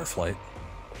ain't reaching their flight.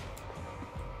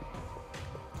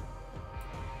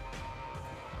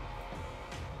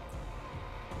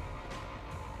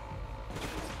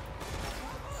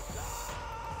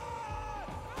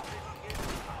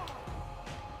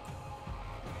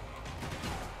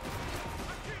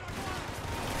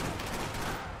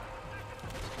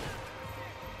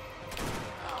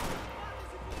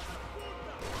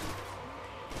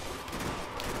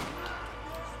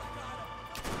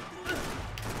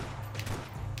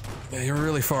 Yeah, you're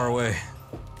really far away.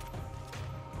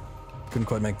 Couldn't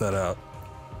quite make that out.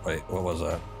 Wait, what was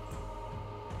that?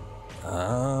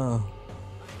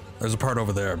 There's a part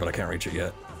over there, but I can't reach it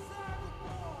yet.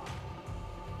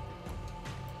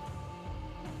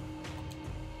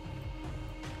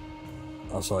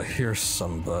 Also, I hear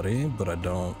somebody, but I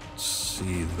don't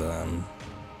see them.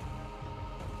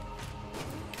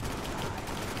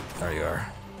 There you are.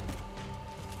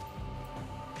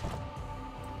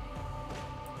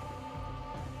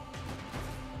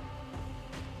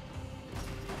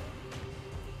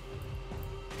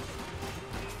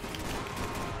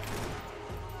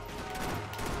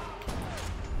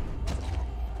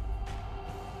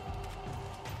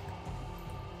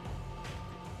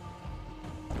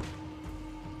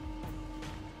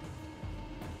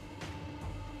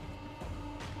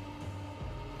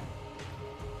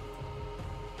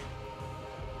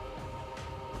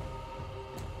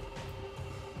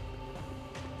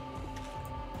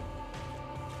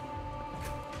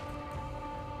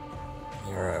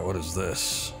 Alright, what is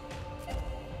this?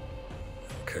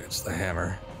 Okay, it's the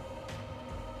hammer.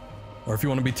 Or if you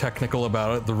want to be technical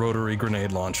about it, the rotary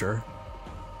grenade launcher.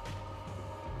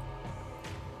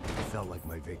 I felt like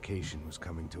my vacation was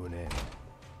coming to an end.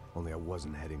 Only I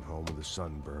wasn't heading home with a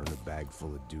sunburn, a bag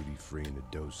full of duty-free, and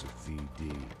a dose of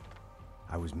VD.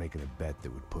 I was making a bet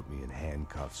that would put me in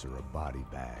handcuffs or a body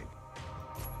bag.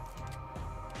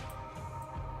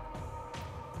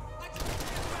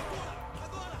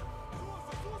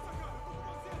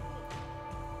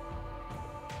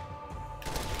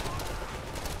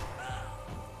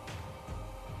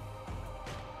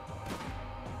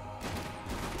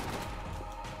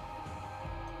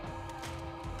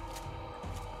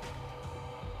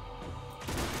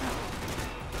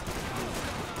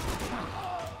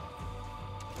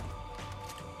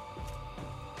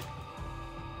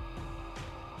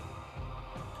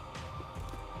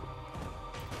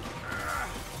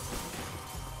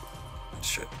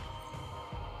 Shit.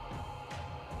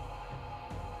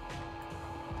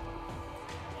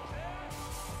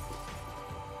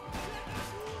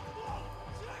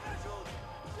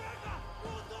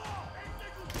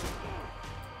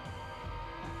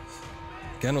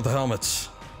 Again with the helmets.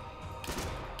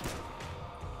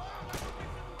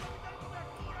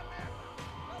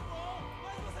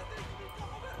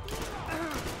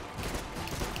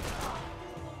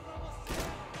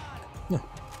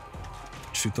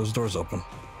 shoot those doors open.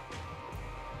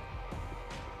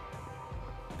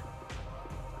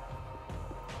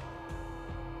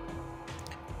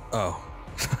 Oh.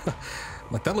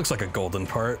 Like, that looks like a golden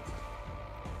part.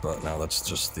 But no, that's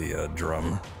just the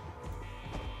drum.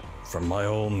 From my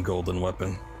own golden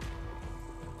weapon.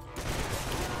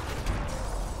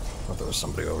 Thought there was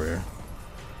somebody over here.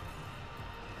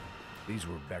 These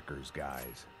were Becker's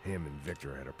guys. Him and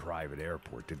Victor had a private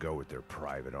airport to go with their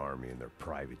private army and their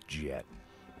private jet.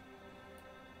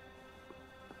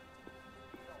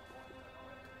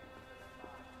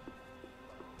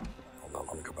 Hold on,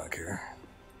 let me go back here.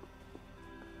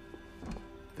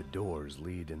 The doors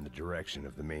lead in the direction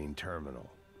of the main terminal.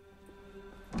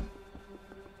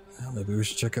 Well, maybe we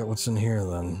should check out what's in here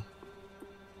then.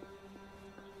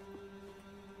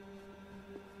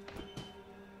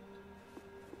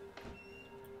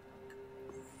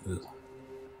 Ugh.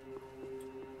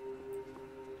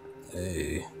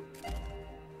 Hey.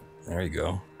 There you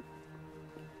go.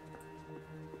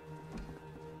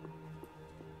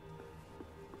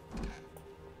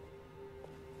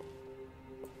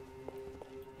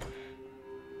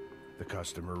 The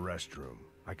customer restroom.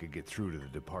 I could get through to the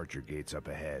departure gates up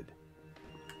ahead.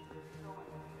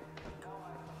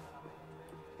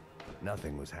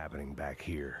 Nothing was happening back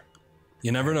here.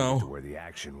 You never know. To where the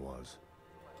action was.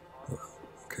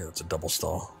 Okay, that's a double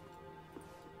stall.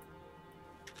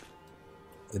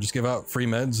 They just give out free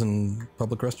meds in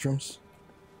public restrooms?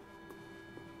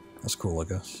 That's cool, I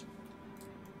guess.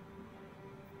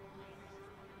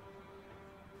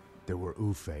 There were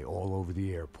UFE all over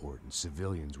the airport, and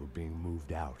civilians were being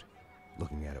moved out.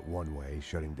 Looking at it one way,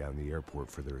 shutting down the airport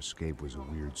for their escape was a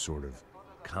weird sort of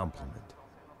compliment,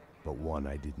 but one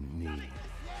I didn't need.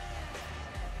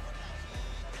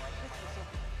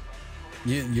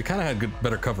 You kind of had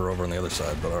better cover over on the other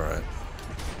side, but alright.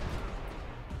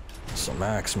 So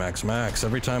Max.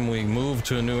 Every time we move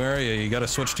to a new area, you gotta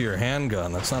switch to your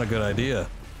handgun. That's not a good idea.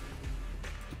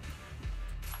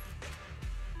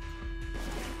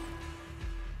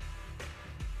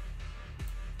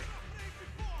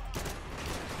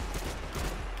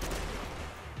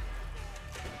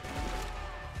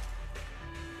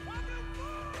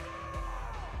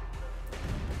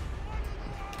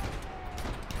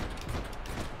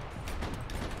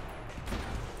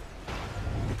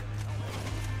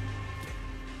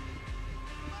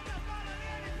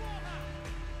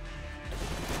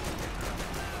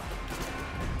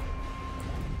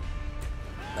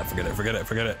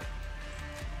 Forget it.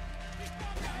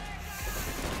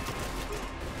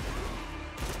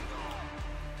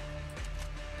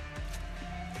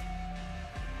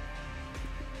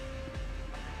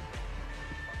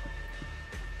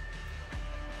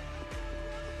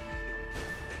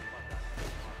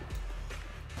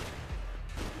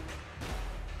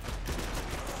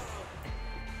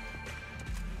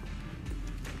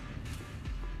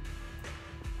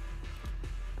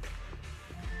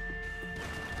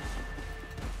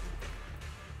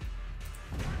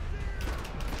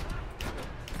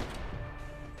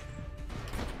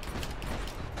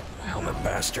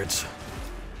 Bastards.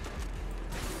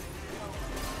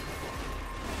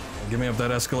 Get me up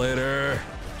that escalator.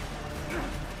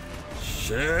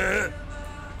 Shit.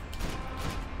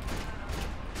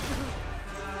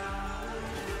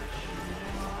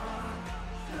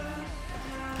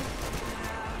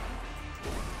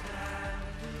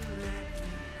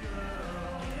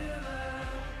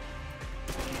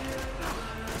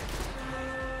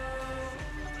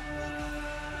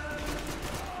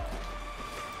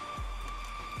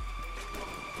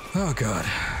 Oh, God.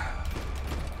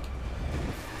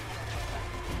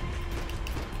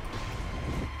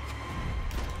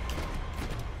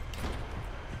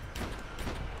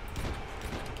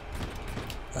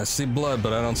 I see blood,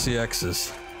 but I don't see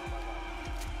X's.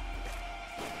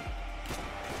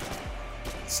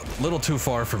 It's a little too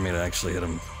far for me to actually hit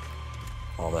him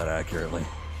all that accurately.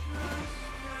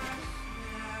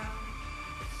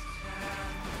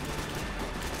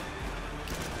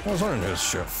 I was wondering who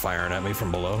was firing at me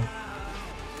from below.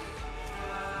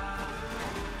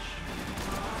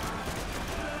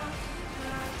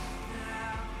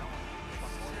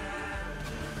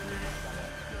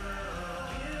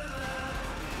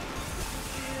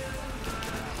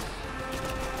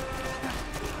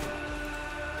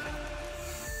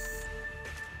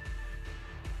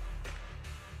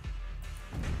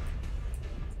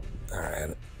 All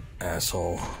right,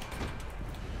 asshole.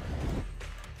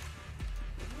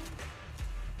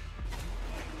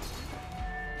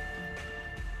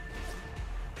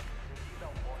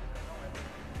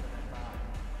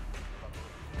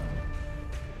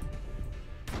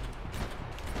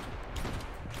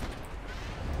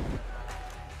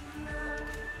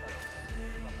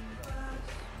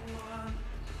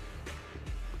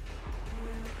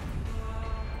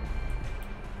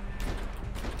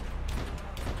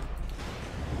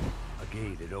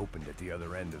 It opened at the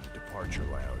other end of the departure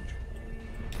lounge.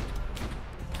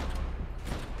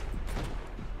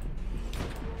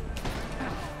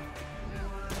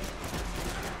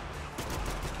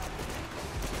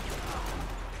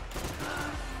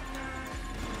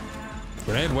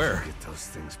 Grenade where? Get those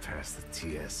things past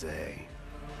the TSA.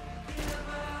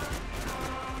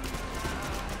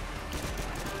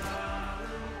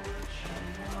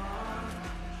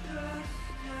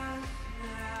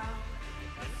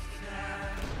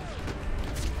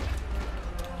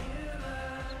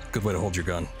 Good way to hold your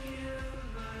gun.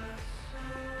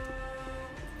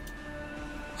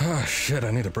 Oh shit,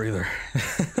 I need a breather.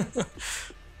 Look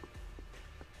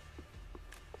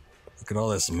at all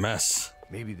this mess.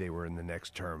 Maybe they were in the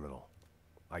next terminal.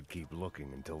 I'd keep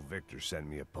looking until Victor sent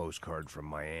me a postcard from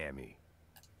Miami.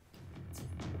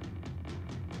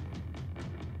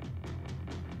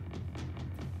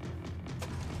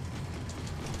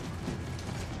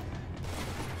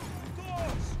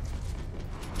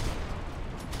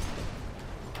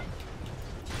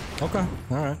 Okay,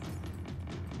 alright.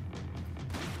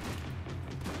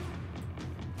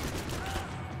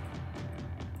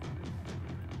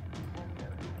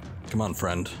 Come on,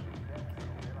 friend.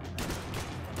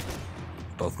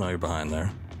 Both know you're behind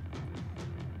there.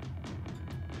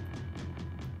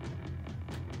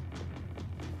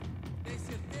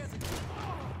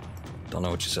 Don't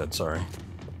know what you said, sorry.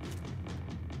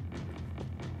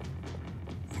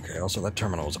 Okay, also that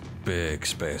terminal was a big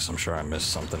space. I'm sure I missed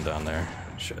something down there.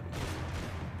 Shit.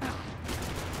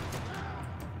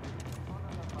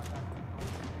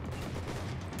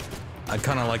 I'd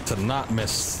kind of like to not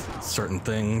miss certain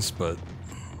things, but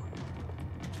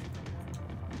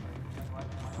I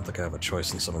don't think I have a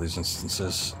choice in some of these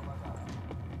instances.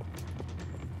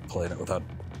 Playing it without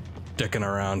dicking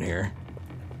around here.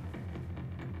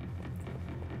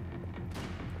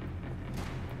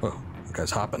 Oh, that guy's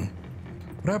hopping.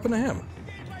 What happened to him?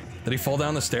 Did he fall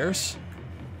down the stairs?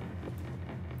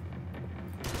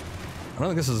 I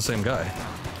don't think this is the same guy.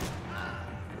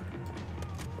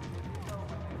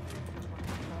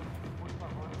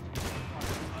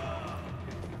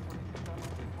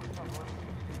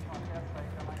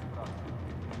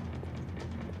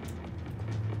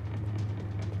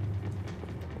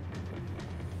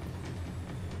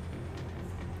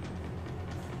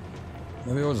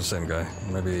 Maybe it was the same guy.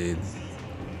 Maybe he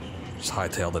just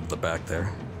hightailed it to the back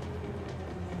there.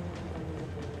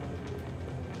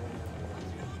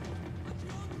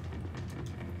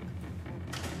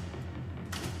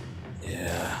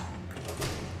 Yeah.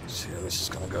 Let's see how this is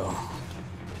gonna go.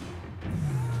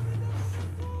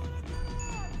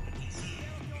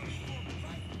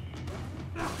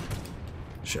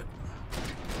 Shit.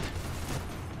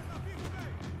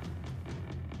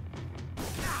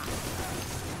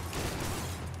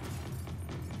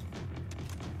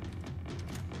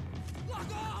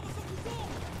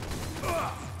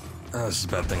 Oh, this is a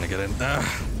bad thing to get in.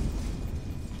 Ah.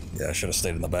 Yeah, I should have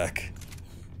stayed in the back.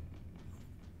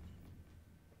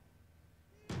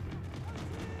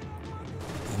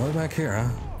 Way back here, huh?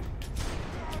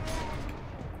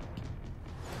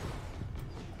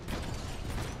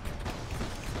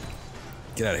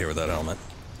 Get out of here with that helmet.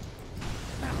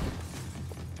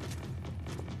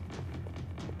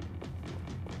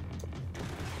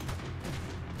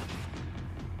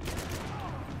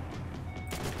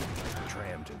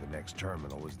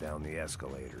 Terminal was down the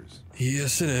escalators.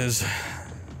 Yes, it is.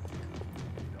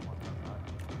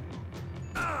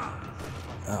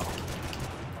 Oh.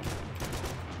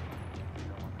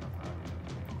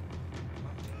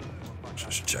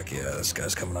 Should check. Yeah, this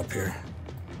guy's coming up here.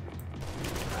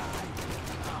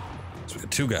 So we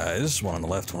got two guys, one on the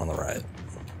left, one on the right.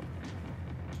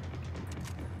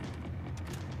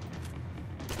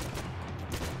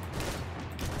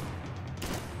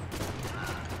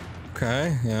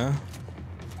 Okay, yeah.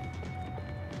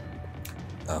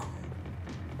 Oh.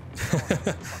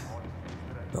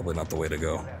 Probably not the way to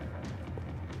go.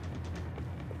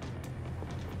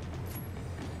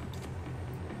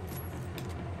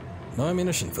 No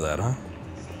ammunition for that, huh?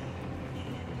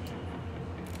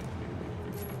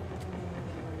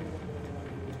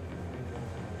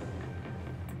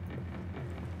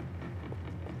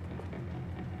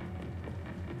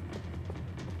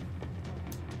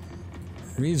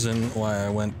 Reason why I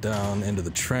went down into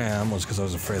the tram was because I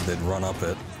was afraid they'd run up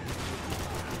it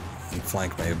and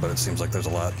flank me, but it seems like there's a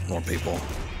lot more people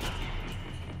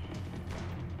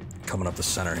coming up the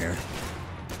center here.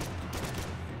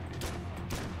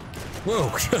 Whoa!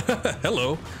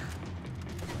 Hello!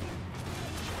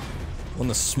 Wasn't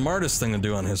the smartest thing to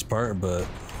do on his part, but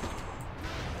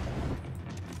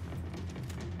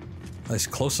nice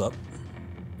close-up.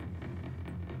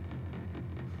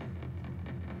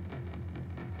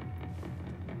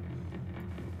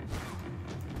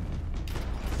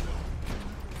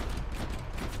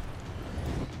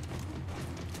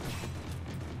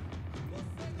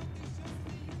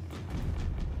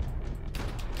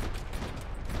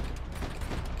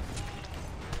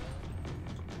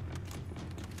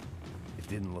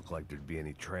 Didn't look like there'd be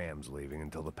any trams leaving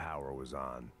until the power was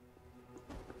on.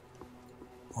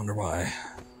 Wonder why.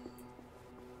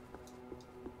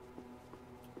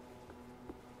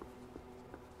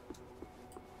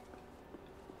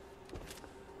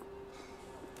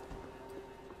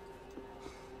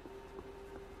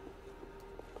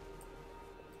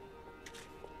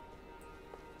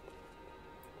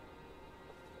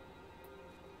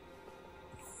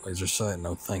 Laser sight,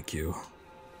 no thank you.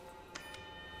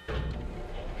 It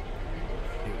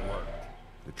worked.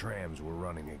 The trams were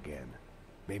running again.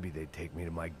 Maybe they'd take me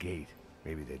to my gate.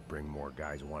 Maybe they'd bring more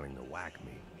guys wanting to whack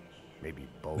me. Maybe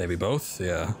both. Maybe both,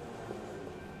 yeah.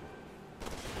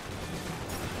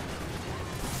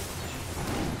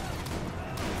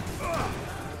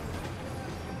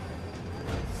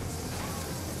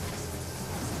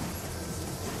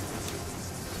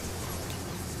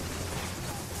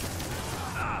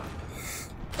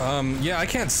 Yeah, I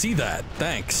can't see that.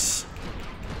 Thanks.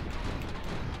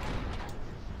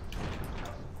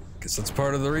 Guess that's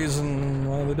part of the reason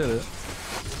why they did it.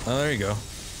 Oh, there you go.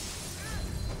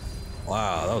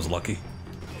 Wow, that was lucky.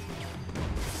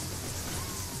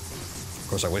 Of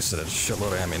course, I wasted a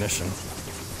shitload of ammunition.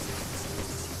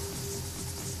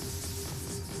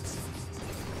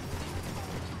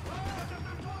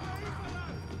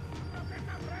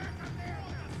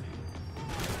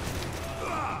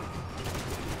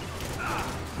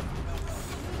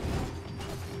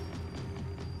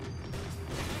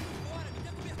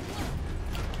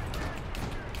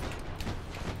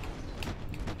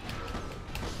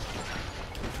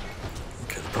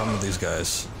 These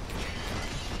guys.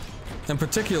 In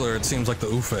particular, it seems like the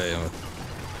Ufe,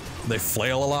 they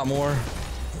flail a lot more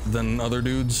than other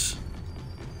dudes.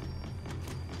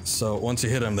 So once you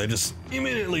hit them, they just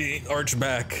immediately arch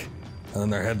back, and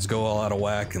then their heads go all out of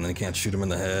whack, and then you can't shoot them in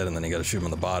the head, and then you gotta shoot them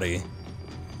in the body.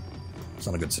 It's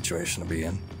not a good situation to be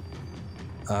in.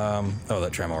 Oh,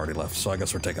 that tram already left, so I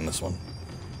guess we're taking this one.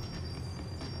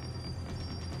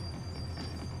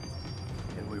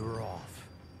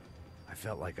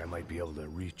 Felt like I might be able to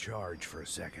recharge for a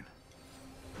second.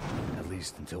 At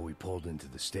least until we pulled into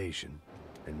the station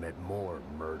and met more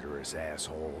murderous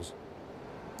assholes.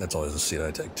 That's always the seat I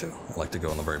take too. I like to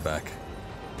go in the very back.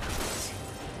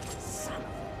 Son of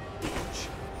a bitch.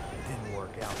 It didn't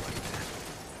work out like that.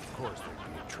 Of course there'd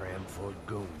be a tram full of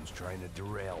goons trying to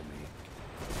derail me.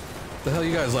 What the hell are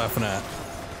you guys laughing at?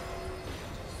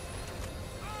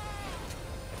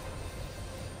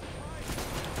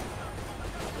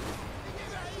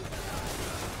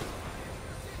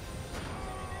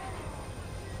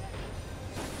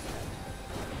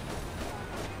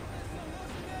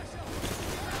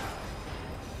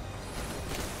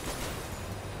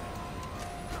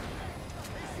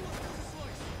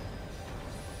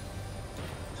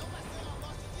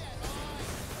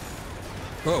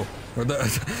 Whoa, where'd that?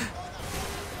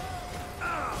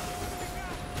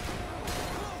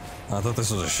 I thought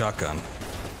this was a shotgun.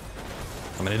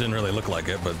 I mean, it didn't really look like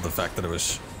it, but the fact that it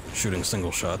was shooting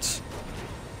single shots.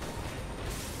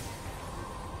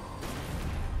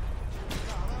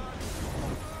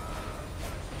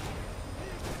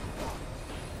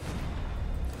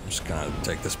 I'm just gonna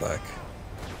take this back.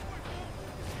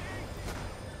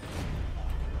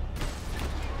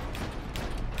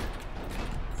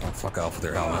 Fuck off with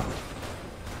your helmet.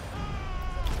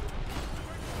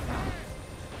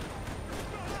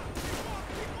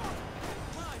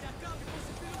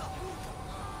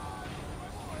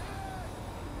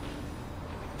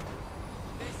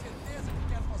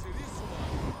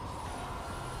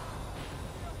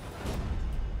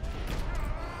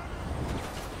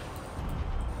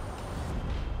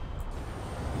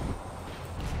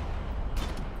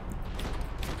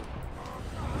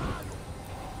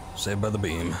 Saved by the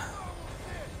beam.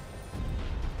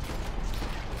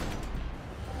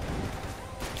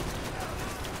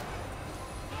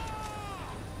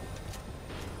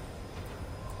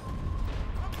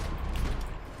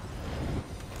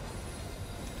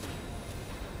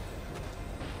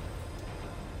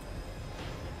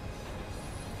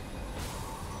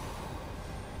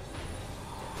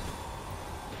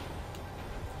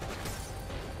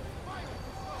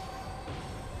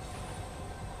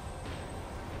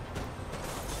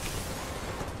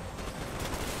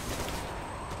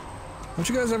 Don't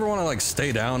you guys ever want to, like,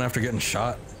 stay down after getting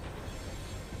shot?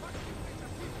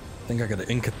 I think I could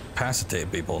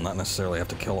incapacitate people, not necessarily have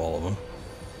to kill all of them.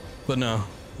 But no,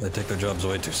 they take their jobs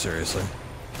way too seriously.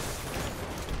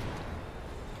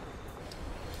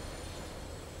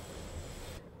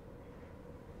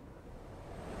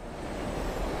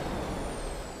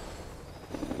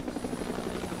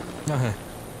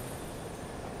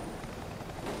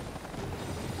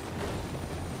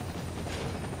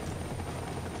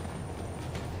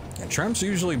 Tramps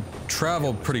usually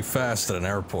travel pretty fast at an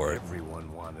airport.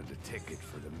 Everyone wanted a ticket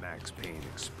for the Max Payne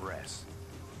Express.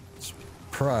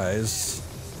 Surprise.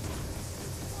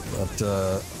 But,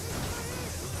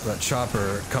 that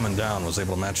chopper coming down was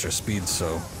able to match their speed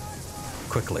so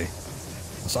quickly.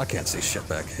 So I can't see shit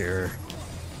back here.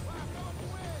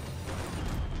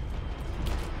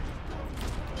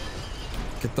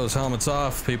 Get those helmets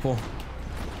off, people.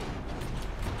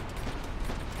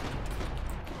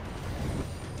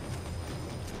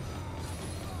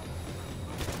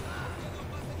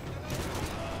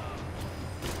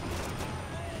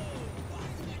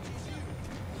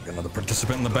 Got another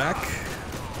participant in the back.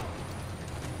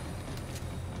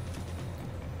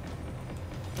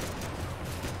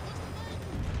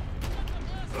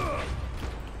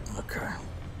 Okay.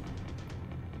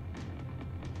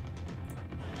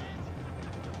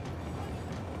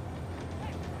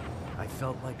 I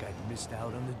felt like I'd missed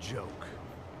out on the joke,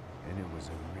 and it was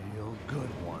a real good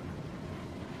one.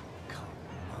 Come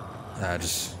on.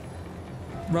 Just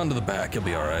run to the back, you'll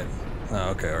be alright. Oh,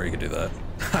 okay, or you could do that.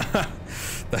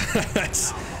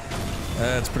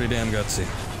 That's pretty damn gutsy.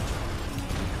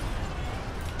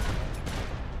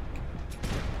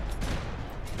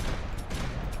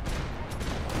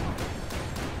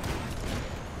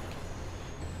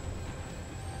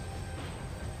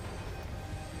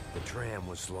 The tram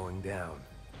was slowing down,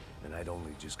 and I'd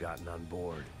only just gotten on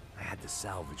board. I had to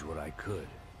salvage what I could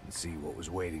and see what was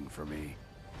waiting for me.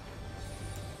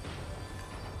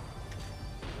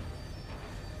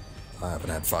 I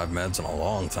haven't had 5 meds in a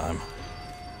long time.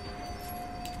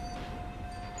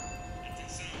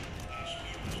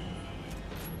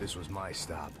 This was my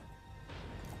stop.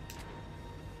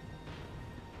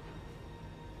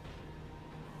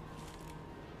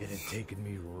 It had taken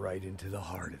me right into the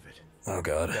heart of it. Oh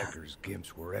god. Becker's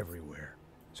gimps were everywhere,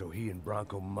 so he and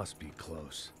Bronco must be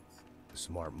close. The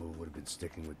smart move would have been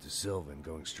sticking with De Silva and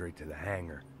going straight to the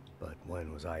hangar, but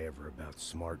when was I ever about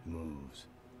smart moves?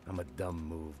 I'm a dumb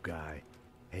move guy.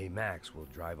 Hey Max, we'll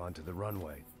drive onto the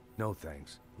runway. No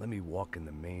thanks, let me walk in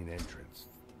the main entrance.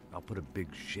 I'll put a big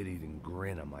shit-eating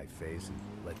grin on my face and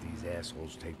let these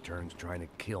assholes take turns trying to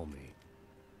kill me.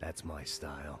 That's my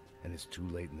style, and it's too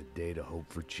late in the day to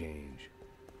hope for change.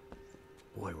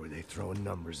 Boy, were they throwing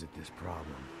numbers at this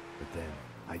problem. But then,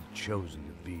 I'd chosen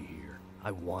to be here.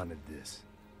 I wanted this.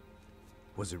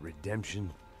 Was it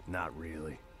redemption? Not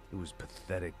really. It was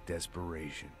pathetic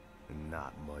desperation, and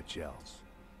not much else.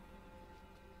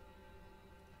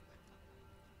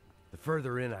 The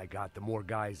further in I got, the more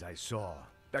guys I saw.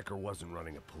 Becker wasn't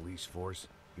running a police force.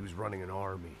 He was running an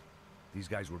army. These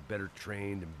guys were better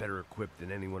trained and better equipped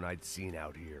than anyone I'd seen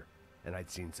out here. And I'd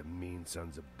seen some mean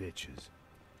sons of bitches.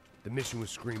 The mission was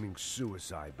screaming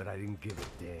suicide, but I didn't give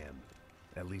a damn.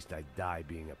 At least I'd die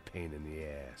being a pain in the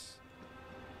ass.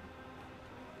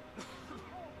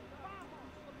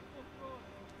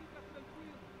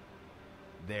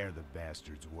 There the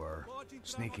bastards were,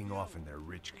 sneaking off in their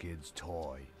rich kid's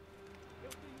toy.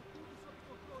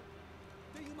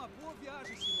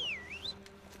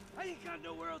 I ain't got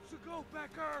nowhere else to go,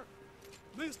 Becker!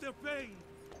 Mr. Payne,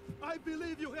 I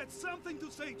believe you had something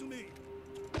to say to me.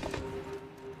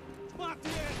 Mate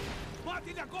ele! Mate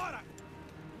ele agora!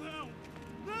 Não!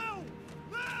 Não!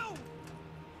 Não!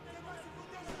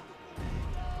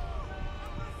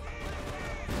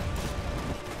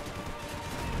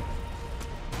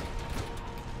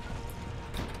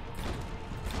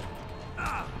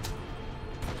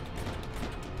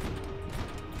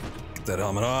 Get that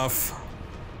helmet off.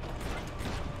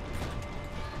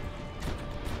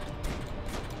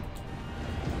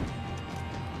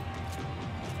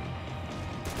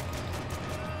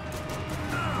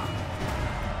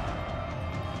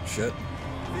 Shit.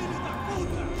 Filho da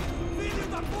puta! Filho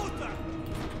da puta!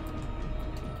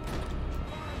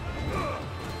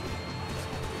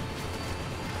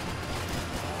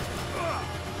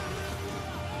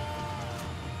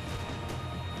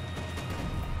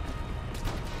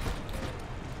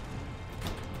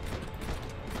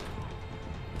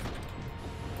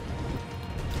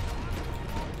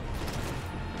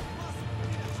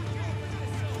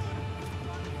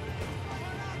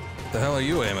 The hell are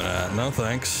you aiming at? No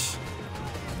thanks.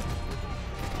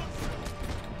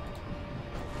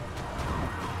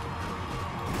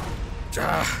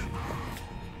 Ah.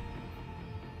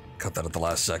 Cut that at the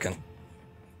last second.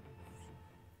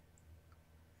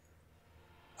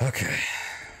 Okay.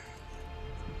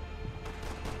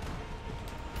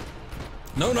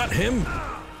 No, not him.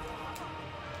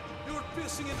 You're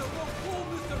pissing in the wrong pool,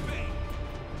 Mr. Payne!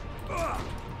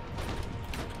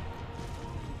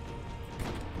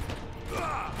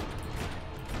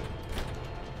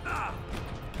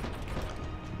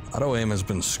 Auto aim has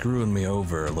been screwing me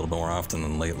over a little bit more often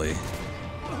than lately.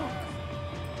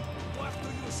 What do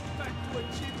you expect to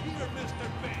achieve here, Mr.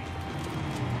 Payne?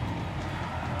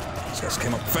 These guys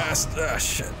came up fast. Ah,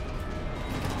 shit.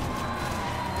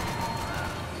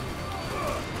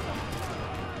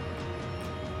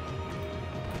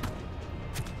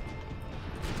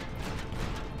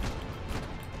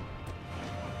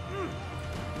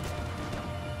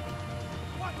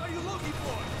 What are you looking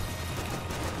for?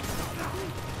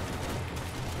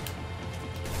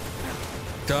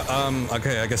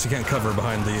 Okay, I guess you can't cover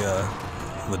behind the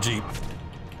Jeep.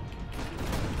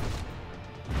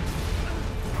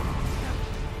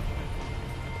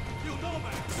 You know,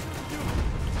 Max.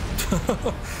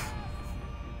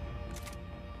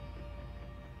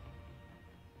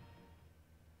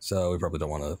 So we probably don't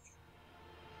want to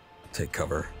take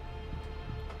cover.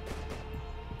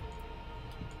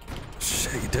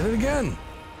 Shit, you did it again!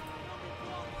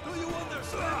 Do you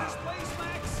understand this place,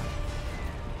 Max?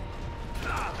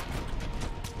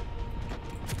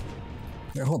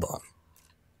 Yeah, hold on.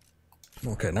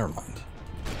 Okay, never mind.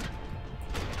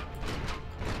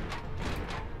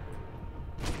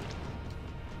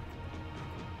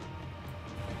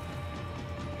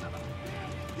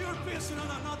 You're pissing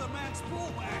on another man's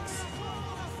pool, Max.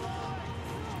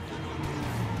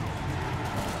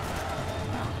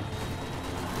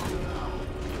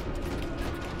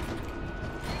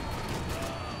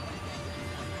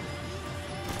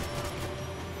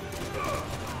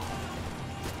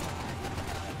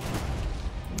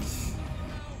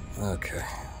 Okay.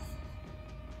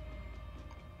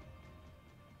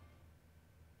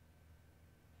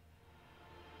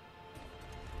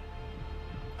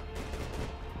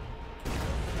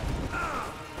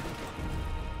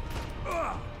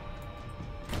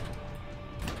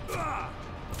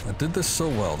 I did this so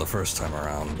well the first time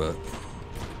around, but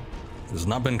it has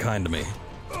not been kind to me.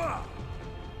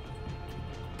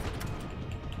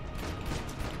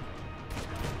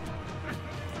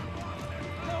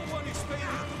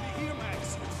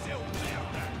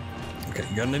 Okay,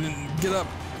 you gotta get up,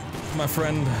 my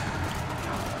friend.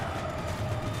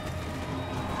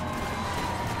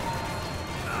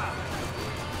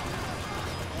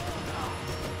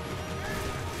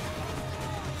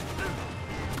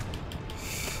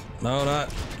 No,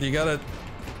 not. You got it.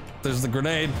 There's the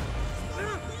grenade.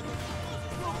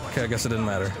 Okay, I guess it didn't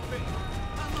matter.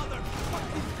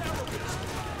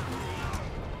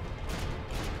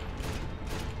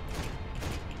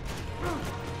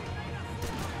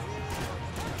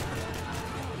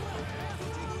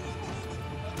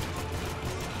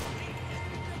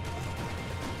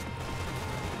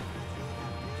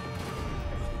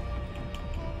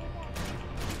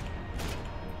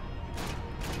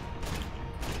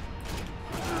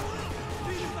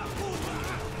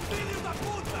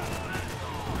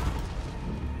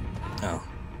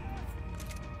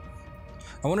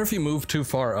 I wonder if you move too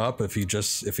far up if he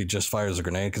just fires a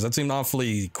grenade, because that seemed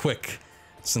awfully quick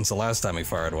since the last time he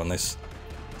fired one. They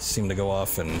seem to go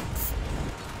off in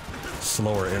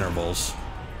slower intervals.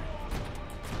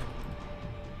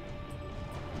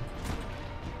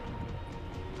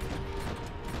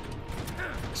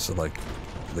 So like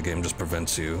the game just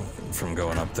prevents you from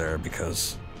going up there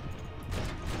because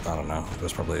I don't know,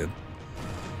 there's probably a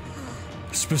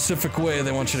specific way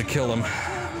they want you to kill him.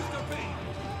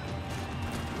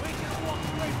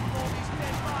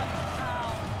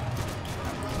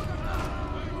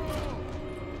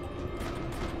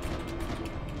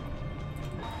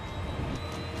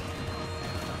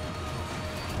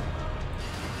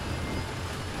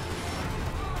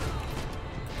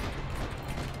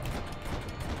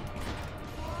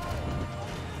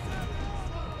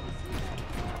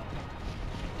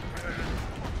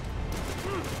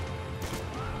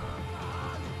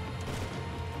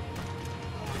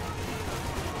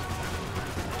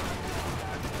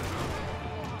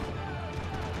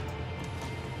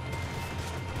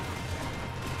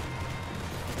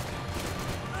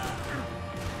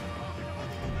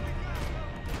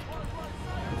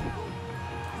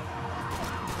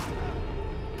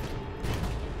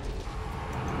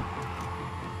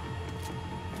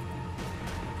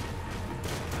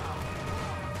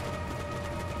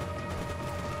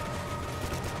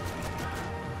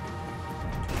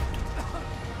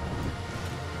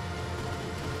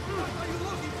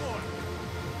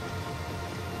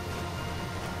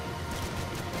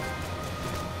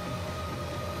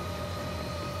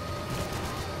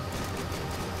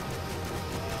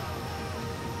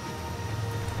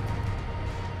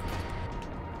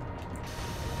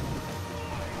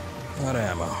 Not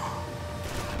ammo.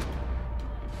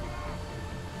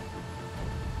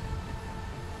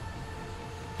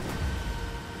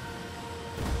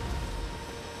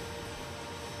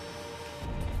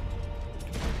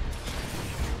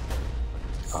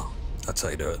 That's how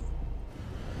you do it.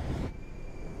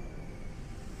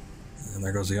 And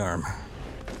there goes the arm.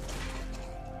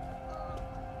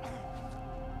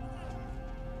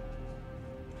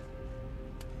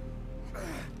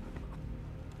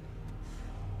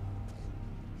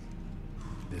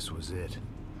 This was it.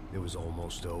 It was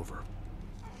almost over.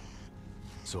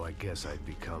 So I guess I'd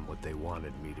become what they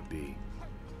wanted me to be.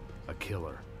 A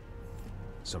killer.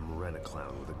 Some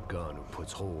rent-a-clown with a gun who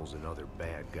puts holes in other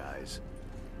bad guys.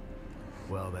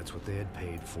 Well, that's what they had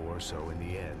paid for, so in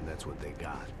the end, that's what they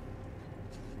got.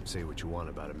 Say what you want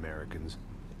about Americans,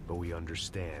 but we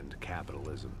understand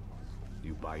capitalism.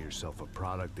 You buy yourself a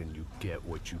product and you get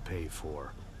what you pay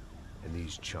for. And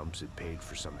these chumps had paid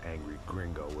for some angry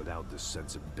gringo without the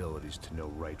sensibilities to know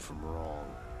right from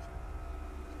wrong.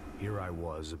 Here I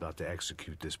was, about to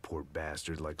execute this poor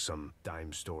bastard like some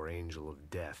dime store angel of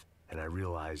death, and I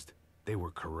realized they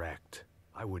were correct.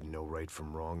 I wouldn't know right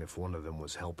from wrong if one of them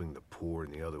was helping the poor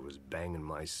and the other was banging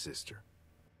my sister.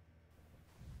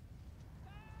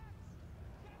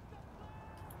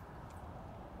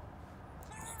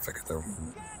 I figured there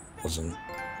wasn't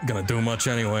gonna do much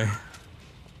anyway.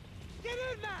 Get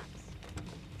in, Max!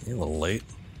 You're a little late.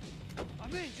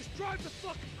 I'm in. Just drive the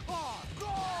fucking car. Go!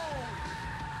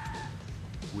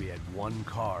 We had one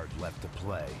card left to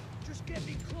play. Just get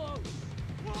me close.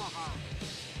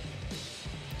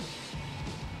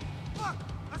 Look!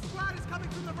 A squad is coming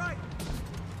from the right.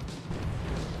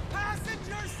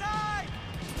 Passenger side!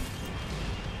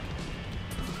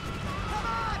 Come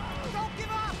on! Don't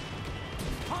give up!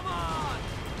 Come on!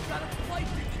 We got a flight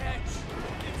to catch.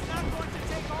 It's not going to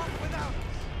take off without us.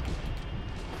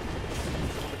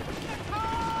 The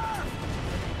car!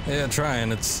 Yeah,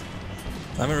 trying. I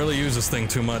haven't really used this thing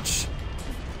too much.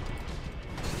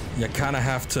 You kind of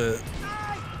have to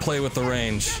play with the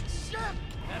range. That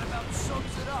about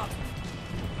sums it up.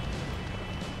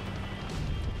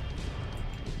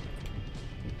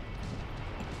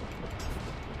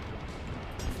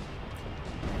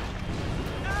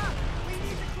 We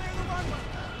need to clear the runway.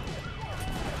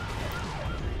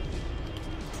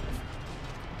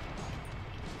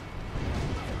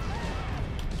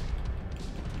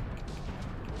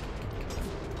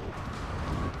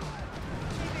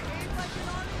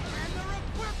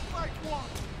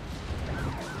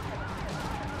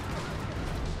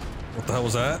 What the hell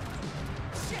was that?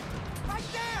 Shit! Right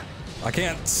there! I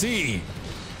can't see.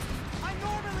 I'm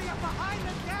normally a behind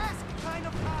the desk kind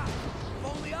of cop. If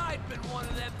only I'd been one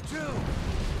of them too.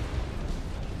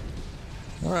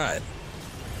 All right.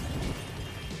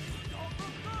 Don't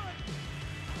look good.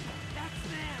 That's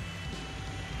them.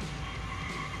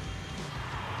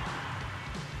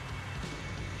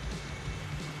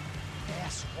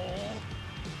 Asshole.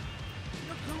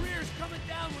 Your career's coming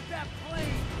down with that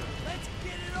plane. Let's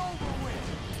get it over with.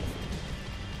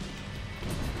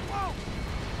 Whoa!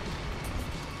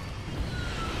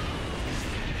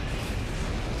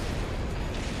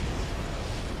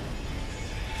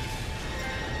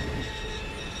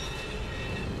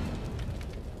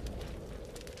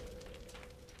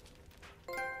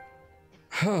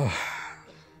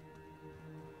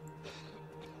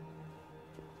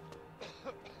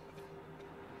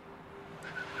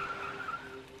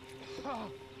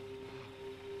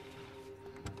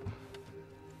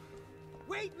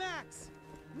 Wait, Max!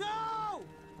 No!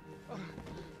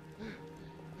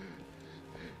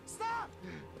 Stop!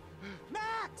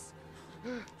 Max!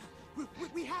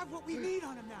 We have what we need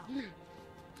on him now.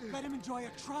 Let him enjoy a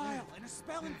trial and a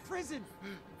spell in prison.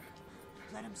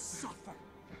 Let him suffer.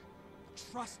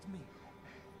 Trust me.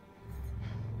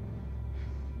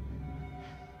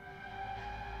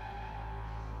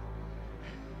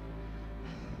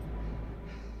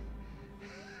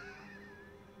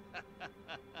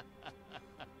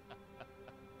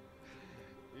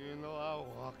 You know I'll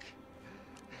walk.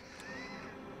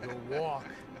 You'll walk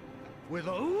with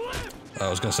a lift! I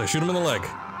was gonna say, shoot him in the leg.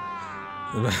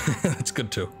 That's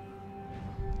good too.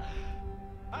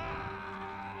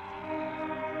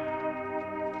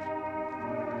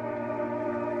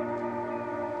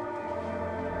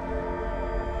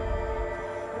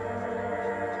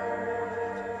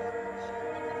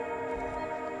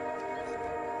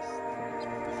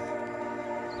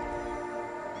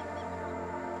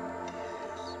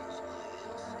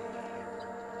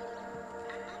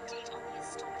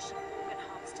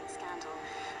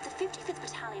 The 55th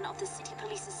Battalion of the City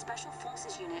Police's Special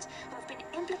Forces Unit, who have been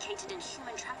implicated in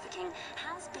human trafficking,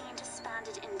 has been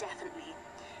disbanded indefinitely.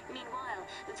 Meanwhile,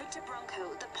 Victor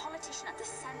Bronco, the politician at the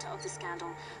center of the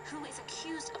scandal, who is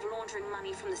accused of laundering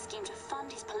money from the scheme to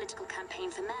fund his political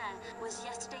campaign for mayor, was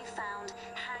yesterday found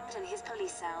hanged in his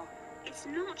police cell. It's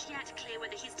not yet clear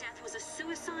whether his death was a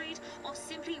suicide or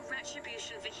simply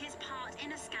retribution for his part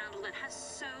in a scandal that has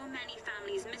so many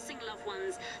families missing loved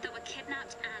ones that were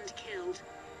kidnapped and killed.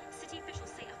 City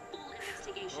officials say a full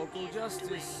investigation Local is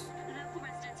justice. underway. Local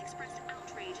residents expressed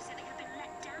outrage, say they have been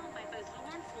let down by both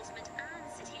law enforcement and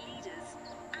city leaders.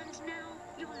 And now,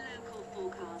 your local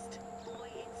forecast. Boy,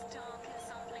 it's dark in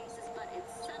some places, but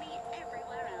it's sunny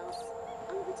everywhere else.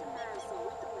 Over to Marisol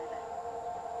with the weather.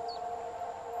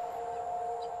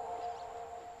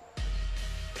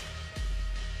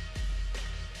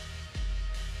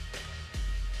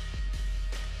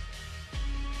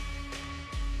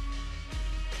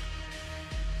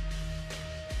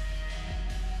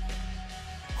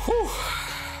 Whew.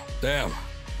 Damn.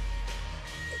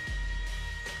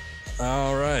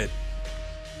 All right.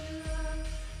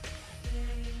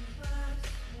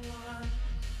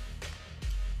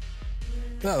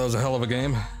 Yeah, that was a hell of a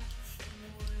game.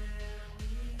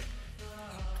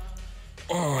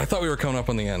 Oh, I thought we were coming up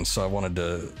on the end, so I wanted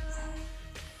to...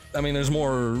 I mean, there's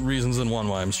more reasons than one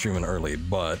why I'm streaming early,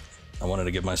 but I wanted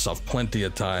to give myself plenty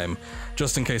of time,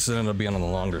 just in case it ended up being on the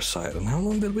longer side. And how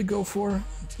long did we go for?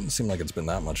 It doesn't seem like it's been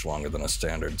that much longer than a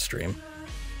standard stream.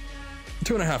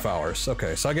 2.5 hours.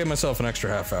 Okay, so I gave myself an extra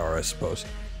half hour, I suppose.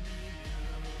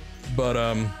 But,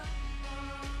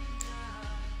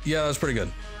 yeah, that was pretty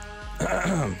good.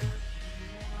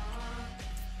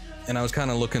 And I was kind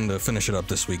of looking to finish it up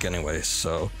this week anyway,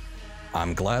 so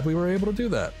I'm glad we were able to do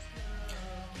that.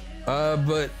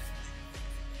 But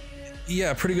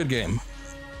yeah, pretty good game.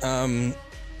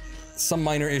 Some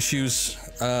minor issues,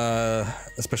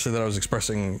 especially that I was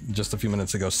expressing just a few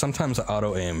minutes ago. Sometimes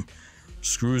auto aim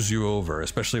screws you over,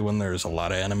 especially when there's a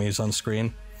lot of enemies on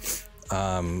screen.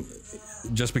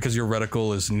 Just because your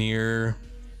reticle is near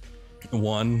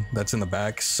one that's in the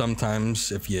back,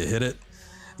 sometimes if you hit it,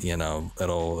 you know,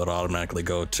 it'll automatically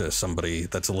go to somebody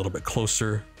that's a little bit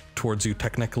closer towards you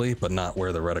technically, but not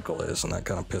where the reticle is, and that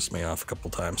kind of pissed me off a couple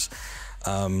times.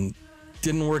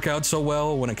 Didn't work out so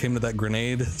well when it came to that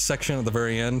grenade section at the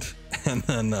very end, and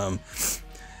then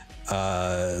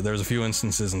there's a few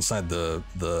instances inside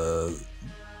the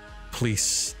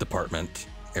police department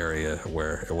area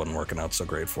where it wasn't working out so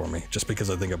great for me, just because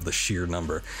I think of the sheer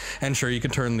number. And sure, you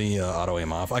can turn the auto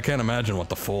aim off. I can't imagine what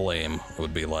the full aim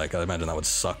would be like. I imagine that would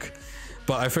suck.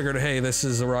 But I figured, hey, this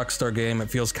is a Rockstar game. It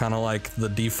feels kind of like the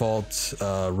default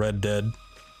Red Dead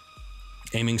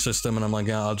aiming system, and I'm like,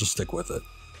 yeah, I'll just stick with it.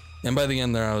 And by the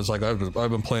end there, I was like, I've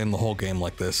been playing the whole game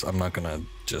like this. I'm not gonna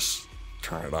just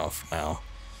turn it off now.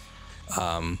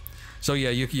 So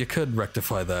yeah, you could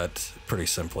rectify that pretty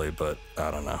simply, but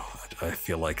I don't know. I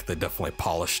feel like they definitely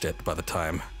polished it by the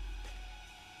time.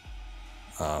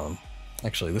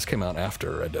 Actually, this came out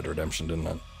after Red Dead Redemption, didn't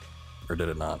it? Or did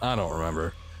it not? I don't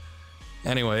remember.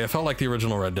 Anyway, it felt like the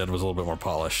original Red Dead was a little bit more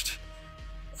polished.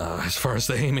 As far as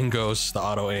the aiming goes, the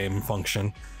auto aim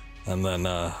function, and then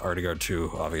Arty Guard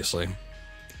 2, obviously.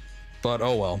 But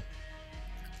oh well.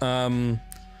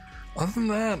 Other than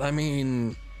that, I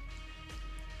mean,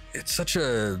 it's such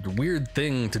a weird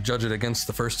thing to judge it against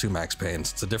the first two Max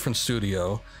Paynes. It's a different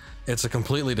studio. It's a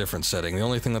completely different setting. The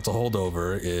only thing that's a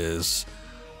holdover is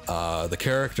the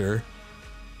character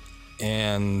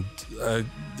and a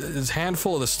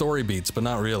handful of the story beats, but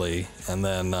not really. And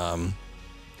then,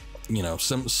 you know,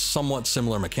 somewhat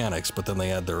similar mechanics, but then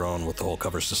they add their own with the whole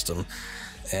cover system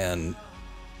and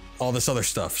all this other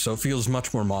stuff. So it feels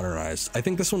much more modernized. I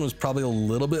think this one was probably a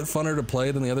little bit funner to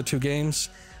play than the other two games.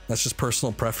 That's just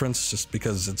personal preference, just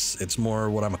because it's more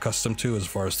what I'm accustomed to as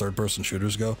far as third-person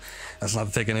shooters go. That's not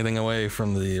to take anything away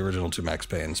from the original two Max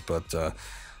Paynes, but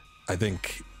I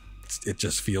think it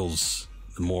just feels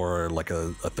more like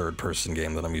a third-person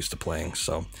game that I'm used to playing.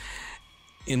 So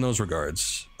in those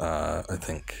regards, I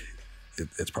think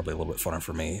it's probably a little bit funner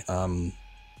for me.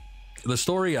 The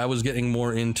story I was getting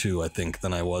more into, I think,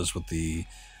 than I was with the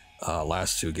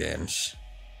last two games.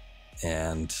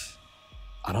 And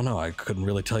I don't know, I couldn't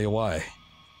really tell you why.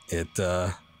 It,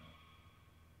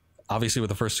 obviously with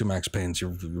the first two Max Paynes,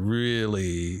 you're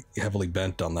really heavily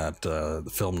bent on that the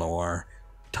film noir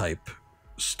type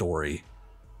story,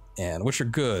 and which are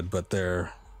good, but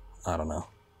they're, I don't know.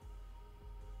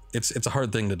 It's a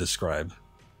hard thing to describe.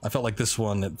 I felt like this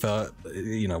one, it felt,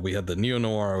 you know, we had the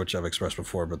neo-noir, which I've expressed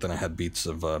before, but then I had beats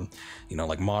of, you know,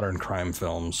 like modern crime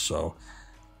films, so,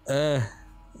 it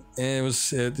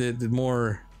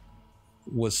more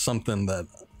was something that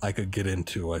I could get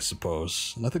into, I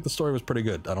suppose. And I think the story was pretty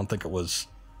good. I don't think it was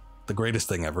the greatest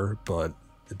thing ever, but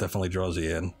it definitely draws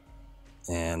you in.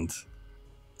 And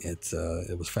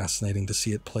it was fascinating to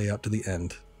see it play out to the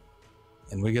end.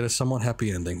 And we get a somewhat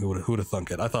happy ending. Who'd have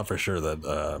thunk it? I thought for sure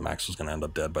that Max was going to end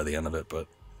up dead by the end of it, but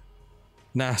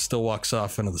nah, still walks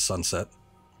off into the sunset.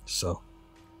 So,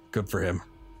 good for him.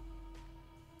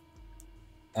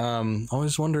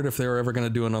 Always wondered if they were ever going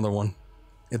to do another one.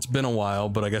 It's been a while,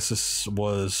 but I guess this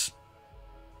was...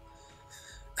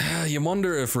 You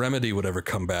wonder if Remedy would ever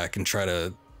come back and try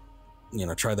to, you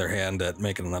know, try their hand at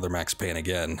making another Max Payne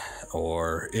again.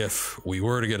 Or if we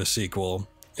were to get a sequel,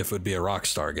 if it would be a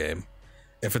Rockstar game.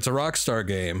 If it's a Rockstar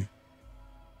game,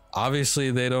 obviously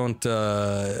they don't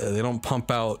pump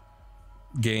out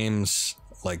games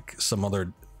like some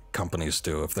other companies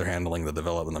do if they're handling the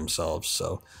development themselves.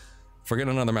 So if we're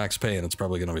getting another Max Payne, it's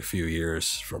probably going to be a few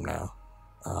years from now.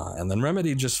 And then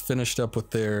Remedy just finished up with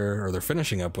their, or they're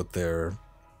finishing up with their,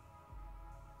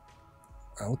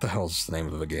 what the hell's the name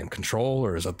of the game? Control,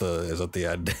 or is that the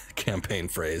ad campaign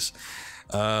phrase?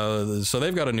 So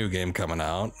they've got a new game coming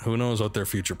out. Who knows what their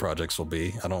future projects will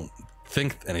be? I don't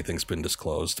think anything's been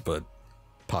disclosed, but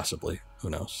possibly. Who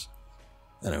knows?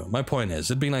 Anyway, my point is,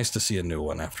 it'd be nice to see a new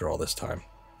one after all this time.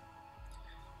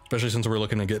 Especially since we're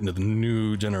looking to get into the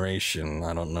new generation.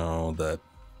 I don't know that,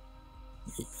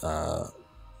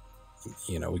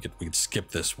 you know, we could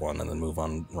skip this one and then move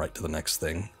on right to the next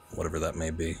thing, whatever that may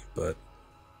be. But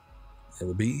it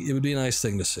would be a nice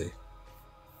thing to see.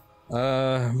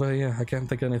 But yeah, I can't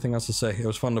think of anything else to say. It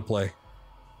was fun to play.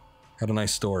 Had a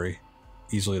nice story,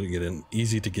 easy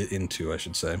to get into, I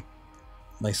should say.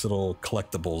 Nice little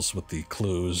collectibles with the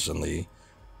clues and the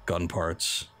gun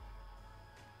parts.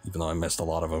 Even though I missed a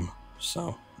lot of them,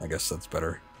 so I guess that's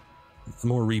better.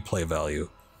 More replay value,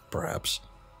 perhaps.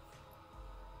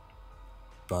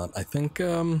 But I think,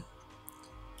 I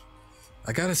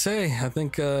gotta say, I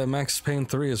think Max Payne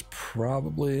 3 is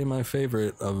probably my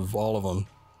favorite of all of them.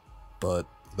 But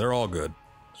they're all good,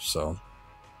 so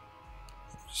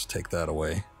just take that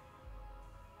away.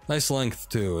 Nice length,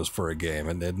 too, as for a game,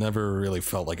 and it never really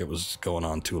felt like it was going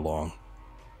on too long.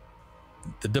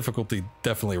 The difficulty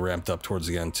definitely ramped up towards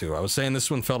the end, too. I was saying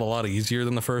this one felt a lot easier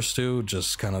than the first two,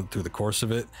 just kind of through the course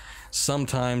of it.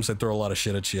 Sometimes I'd throw a lot of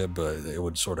shit at you, but it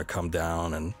would sort of come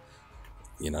down, and,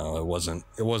 you know, it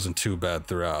wasn't too bad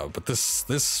throughout. But this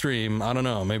stream, I don't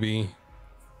know, maybe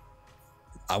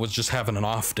I was just having an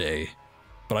off day,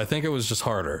 but I think it was just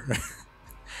harder.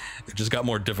 It just got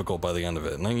more difficult by the end of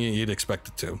it, and then you'd expect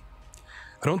it to.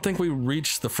 I don't think we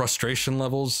reached the frustration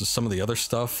levels of some of the other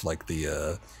stuff, like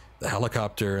the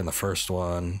helicopter in the first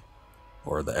one,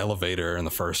 or the elevator in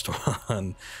the first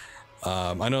one.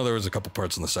 I know there was a couple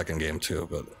parts in the second game too,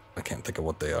 but I can't think of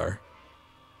what they are.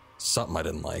 Something I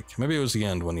didn't like. Maybe it was the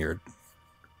end when you're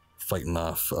fighting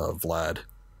off Vlad,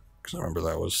 because I remember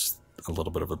that was a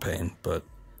little bit of a pain. But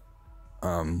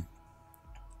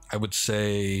I would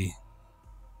say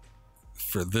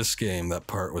for this game, that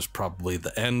part was probably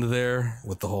the end there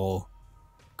with the whole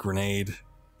grenade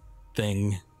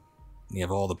thing. You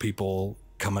have all the people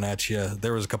coming at you.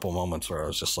 There was a couple moments where I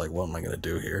was just like, what am I going to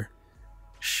do here?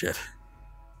 Shit.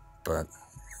 But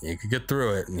you could get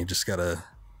through it, and you just gotta...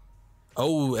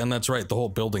 Oh, and that's right, the whole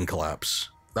building collapse.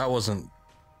 That wasn't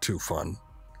too fun.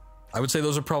 I would say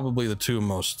those are probably the two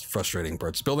most frustrating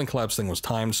parts. The building collapse thing was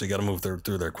timed, so you gotta move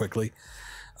through there quickly.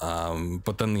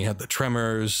 But then you had the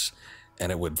tremors,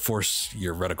 and it would force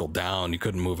your reticle down. You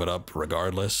couldn't move it up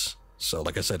regardless. So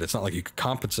like I said, it's not like you could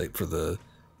compensate for the...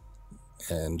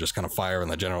 and just kind of fire in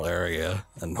the general area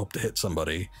and hope to hit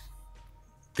somebody.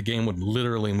 The game would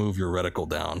literally move your reticle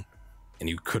down, and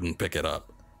you couldn't pick it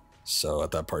up. So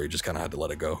at that part, you just kind of had to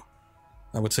let it go.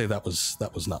 I would say that was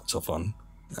not so fun.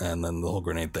 And then the whole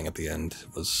grenade thing at the end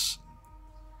was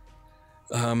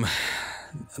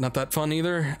not that fun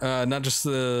either. Not just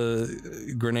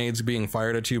the grenades being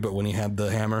fired at you, but when you had the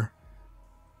hammer.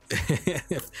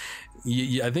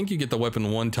 I think you get the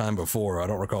weapon one time before. I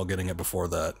don't recall getting it before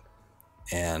that.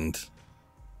 And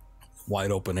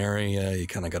wide open area, you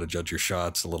kind of got to judge your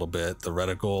shots a little bit. The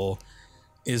reticle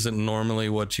isn't normally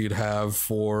what you'd have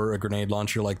for a grenade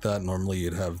launcher like that. Normally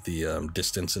you'd have the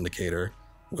distance indicator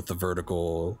with the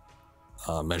vertical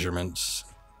measurements.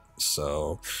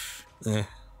 So,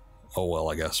 oh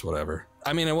well, I guess, whatever.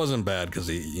 I mean, it wasn't bad because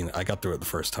I got through it the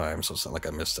first time, so it's not like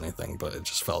I missed anything, but it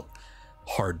just felt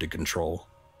hard to control.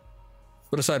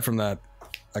 But aside from that,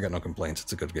 I got no complaints.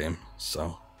 It's a good game,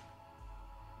 so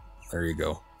there you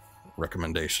go.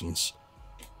 Recommendations.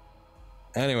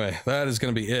 Anyway, that is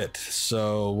going to be it.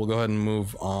 So we'll go ahead and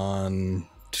move on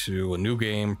to a new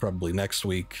game probably next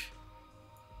week.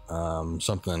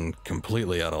 Something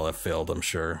completely out of left field, I'm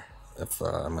sure, if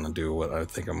I'm going to do what I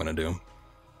think I'm going to do.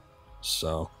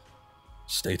 So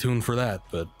stay tuned for that,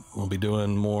 but we'll be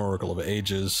doing more Oracle of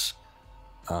Ages.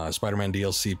 Spider-Man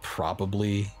DLC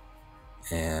probably,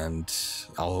 and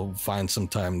I'll find some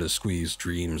time to squeeze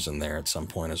Dreams in there at some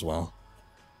point as well.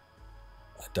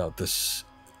 I doubt this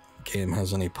game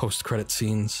has any post-credit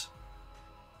scenes.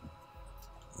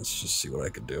 Let's just see what I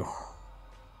could do.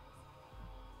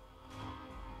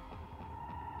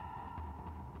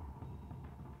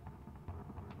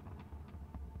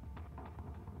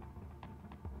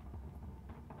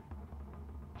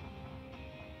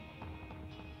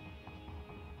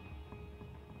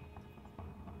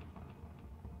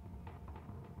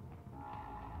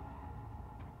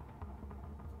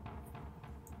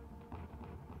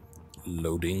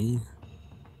 Loading.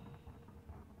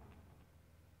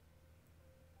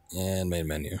 And main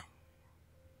menu.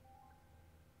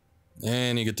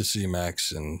 And you get to see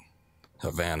Max in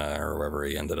Havana or wherever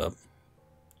he ended up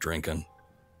drinking.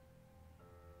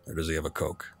 Or does he have a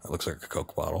Coke? That looks like a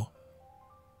Coke bottle.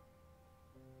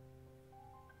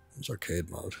 It's arcade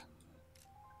mode.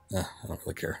 I don't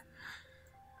really care.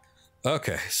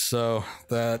 Okay, so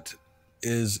that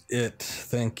is it.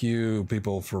 Thank you,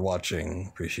 people, for watching.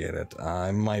 Appreciate it.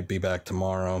 I might be back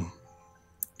tomorrow.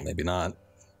 Maybe not.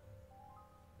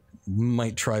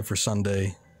 Might try for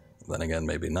Sunday. Then again,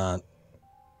 maybe not.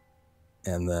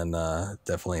 And then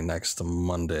definitely next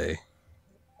Monday,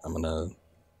 I'm going to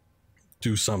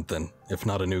do something. If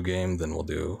not a new game, then we'll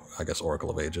do, I guess,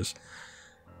 Oracle of Ages.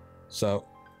 So,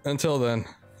 until then,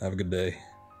 have a good day.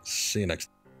 See you next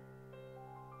time.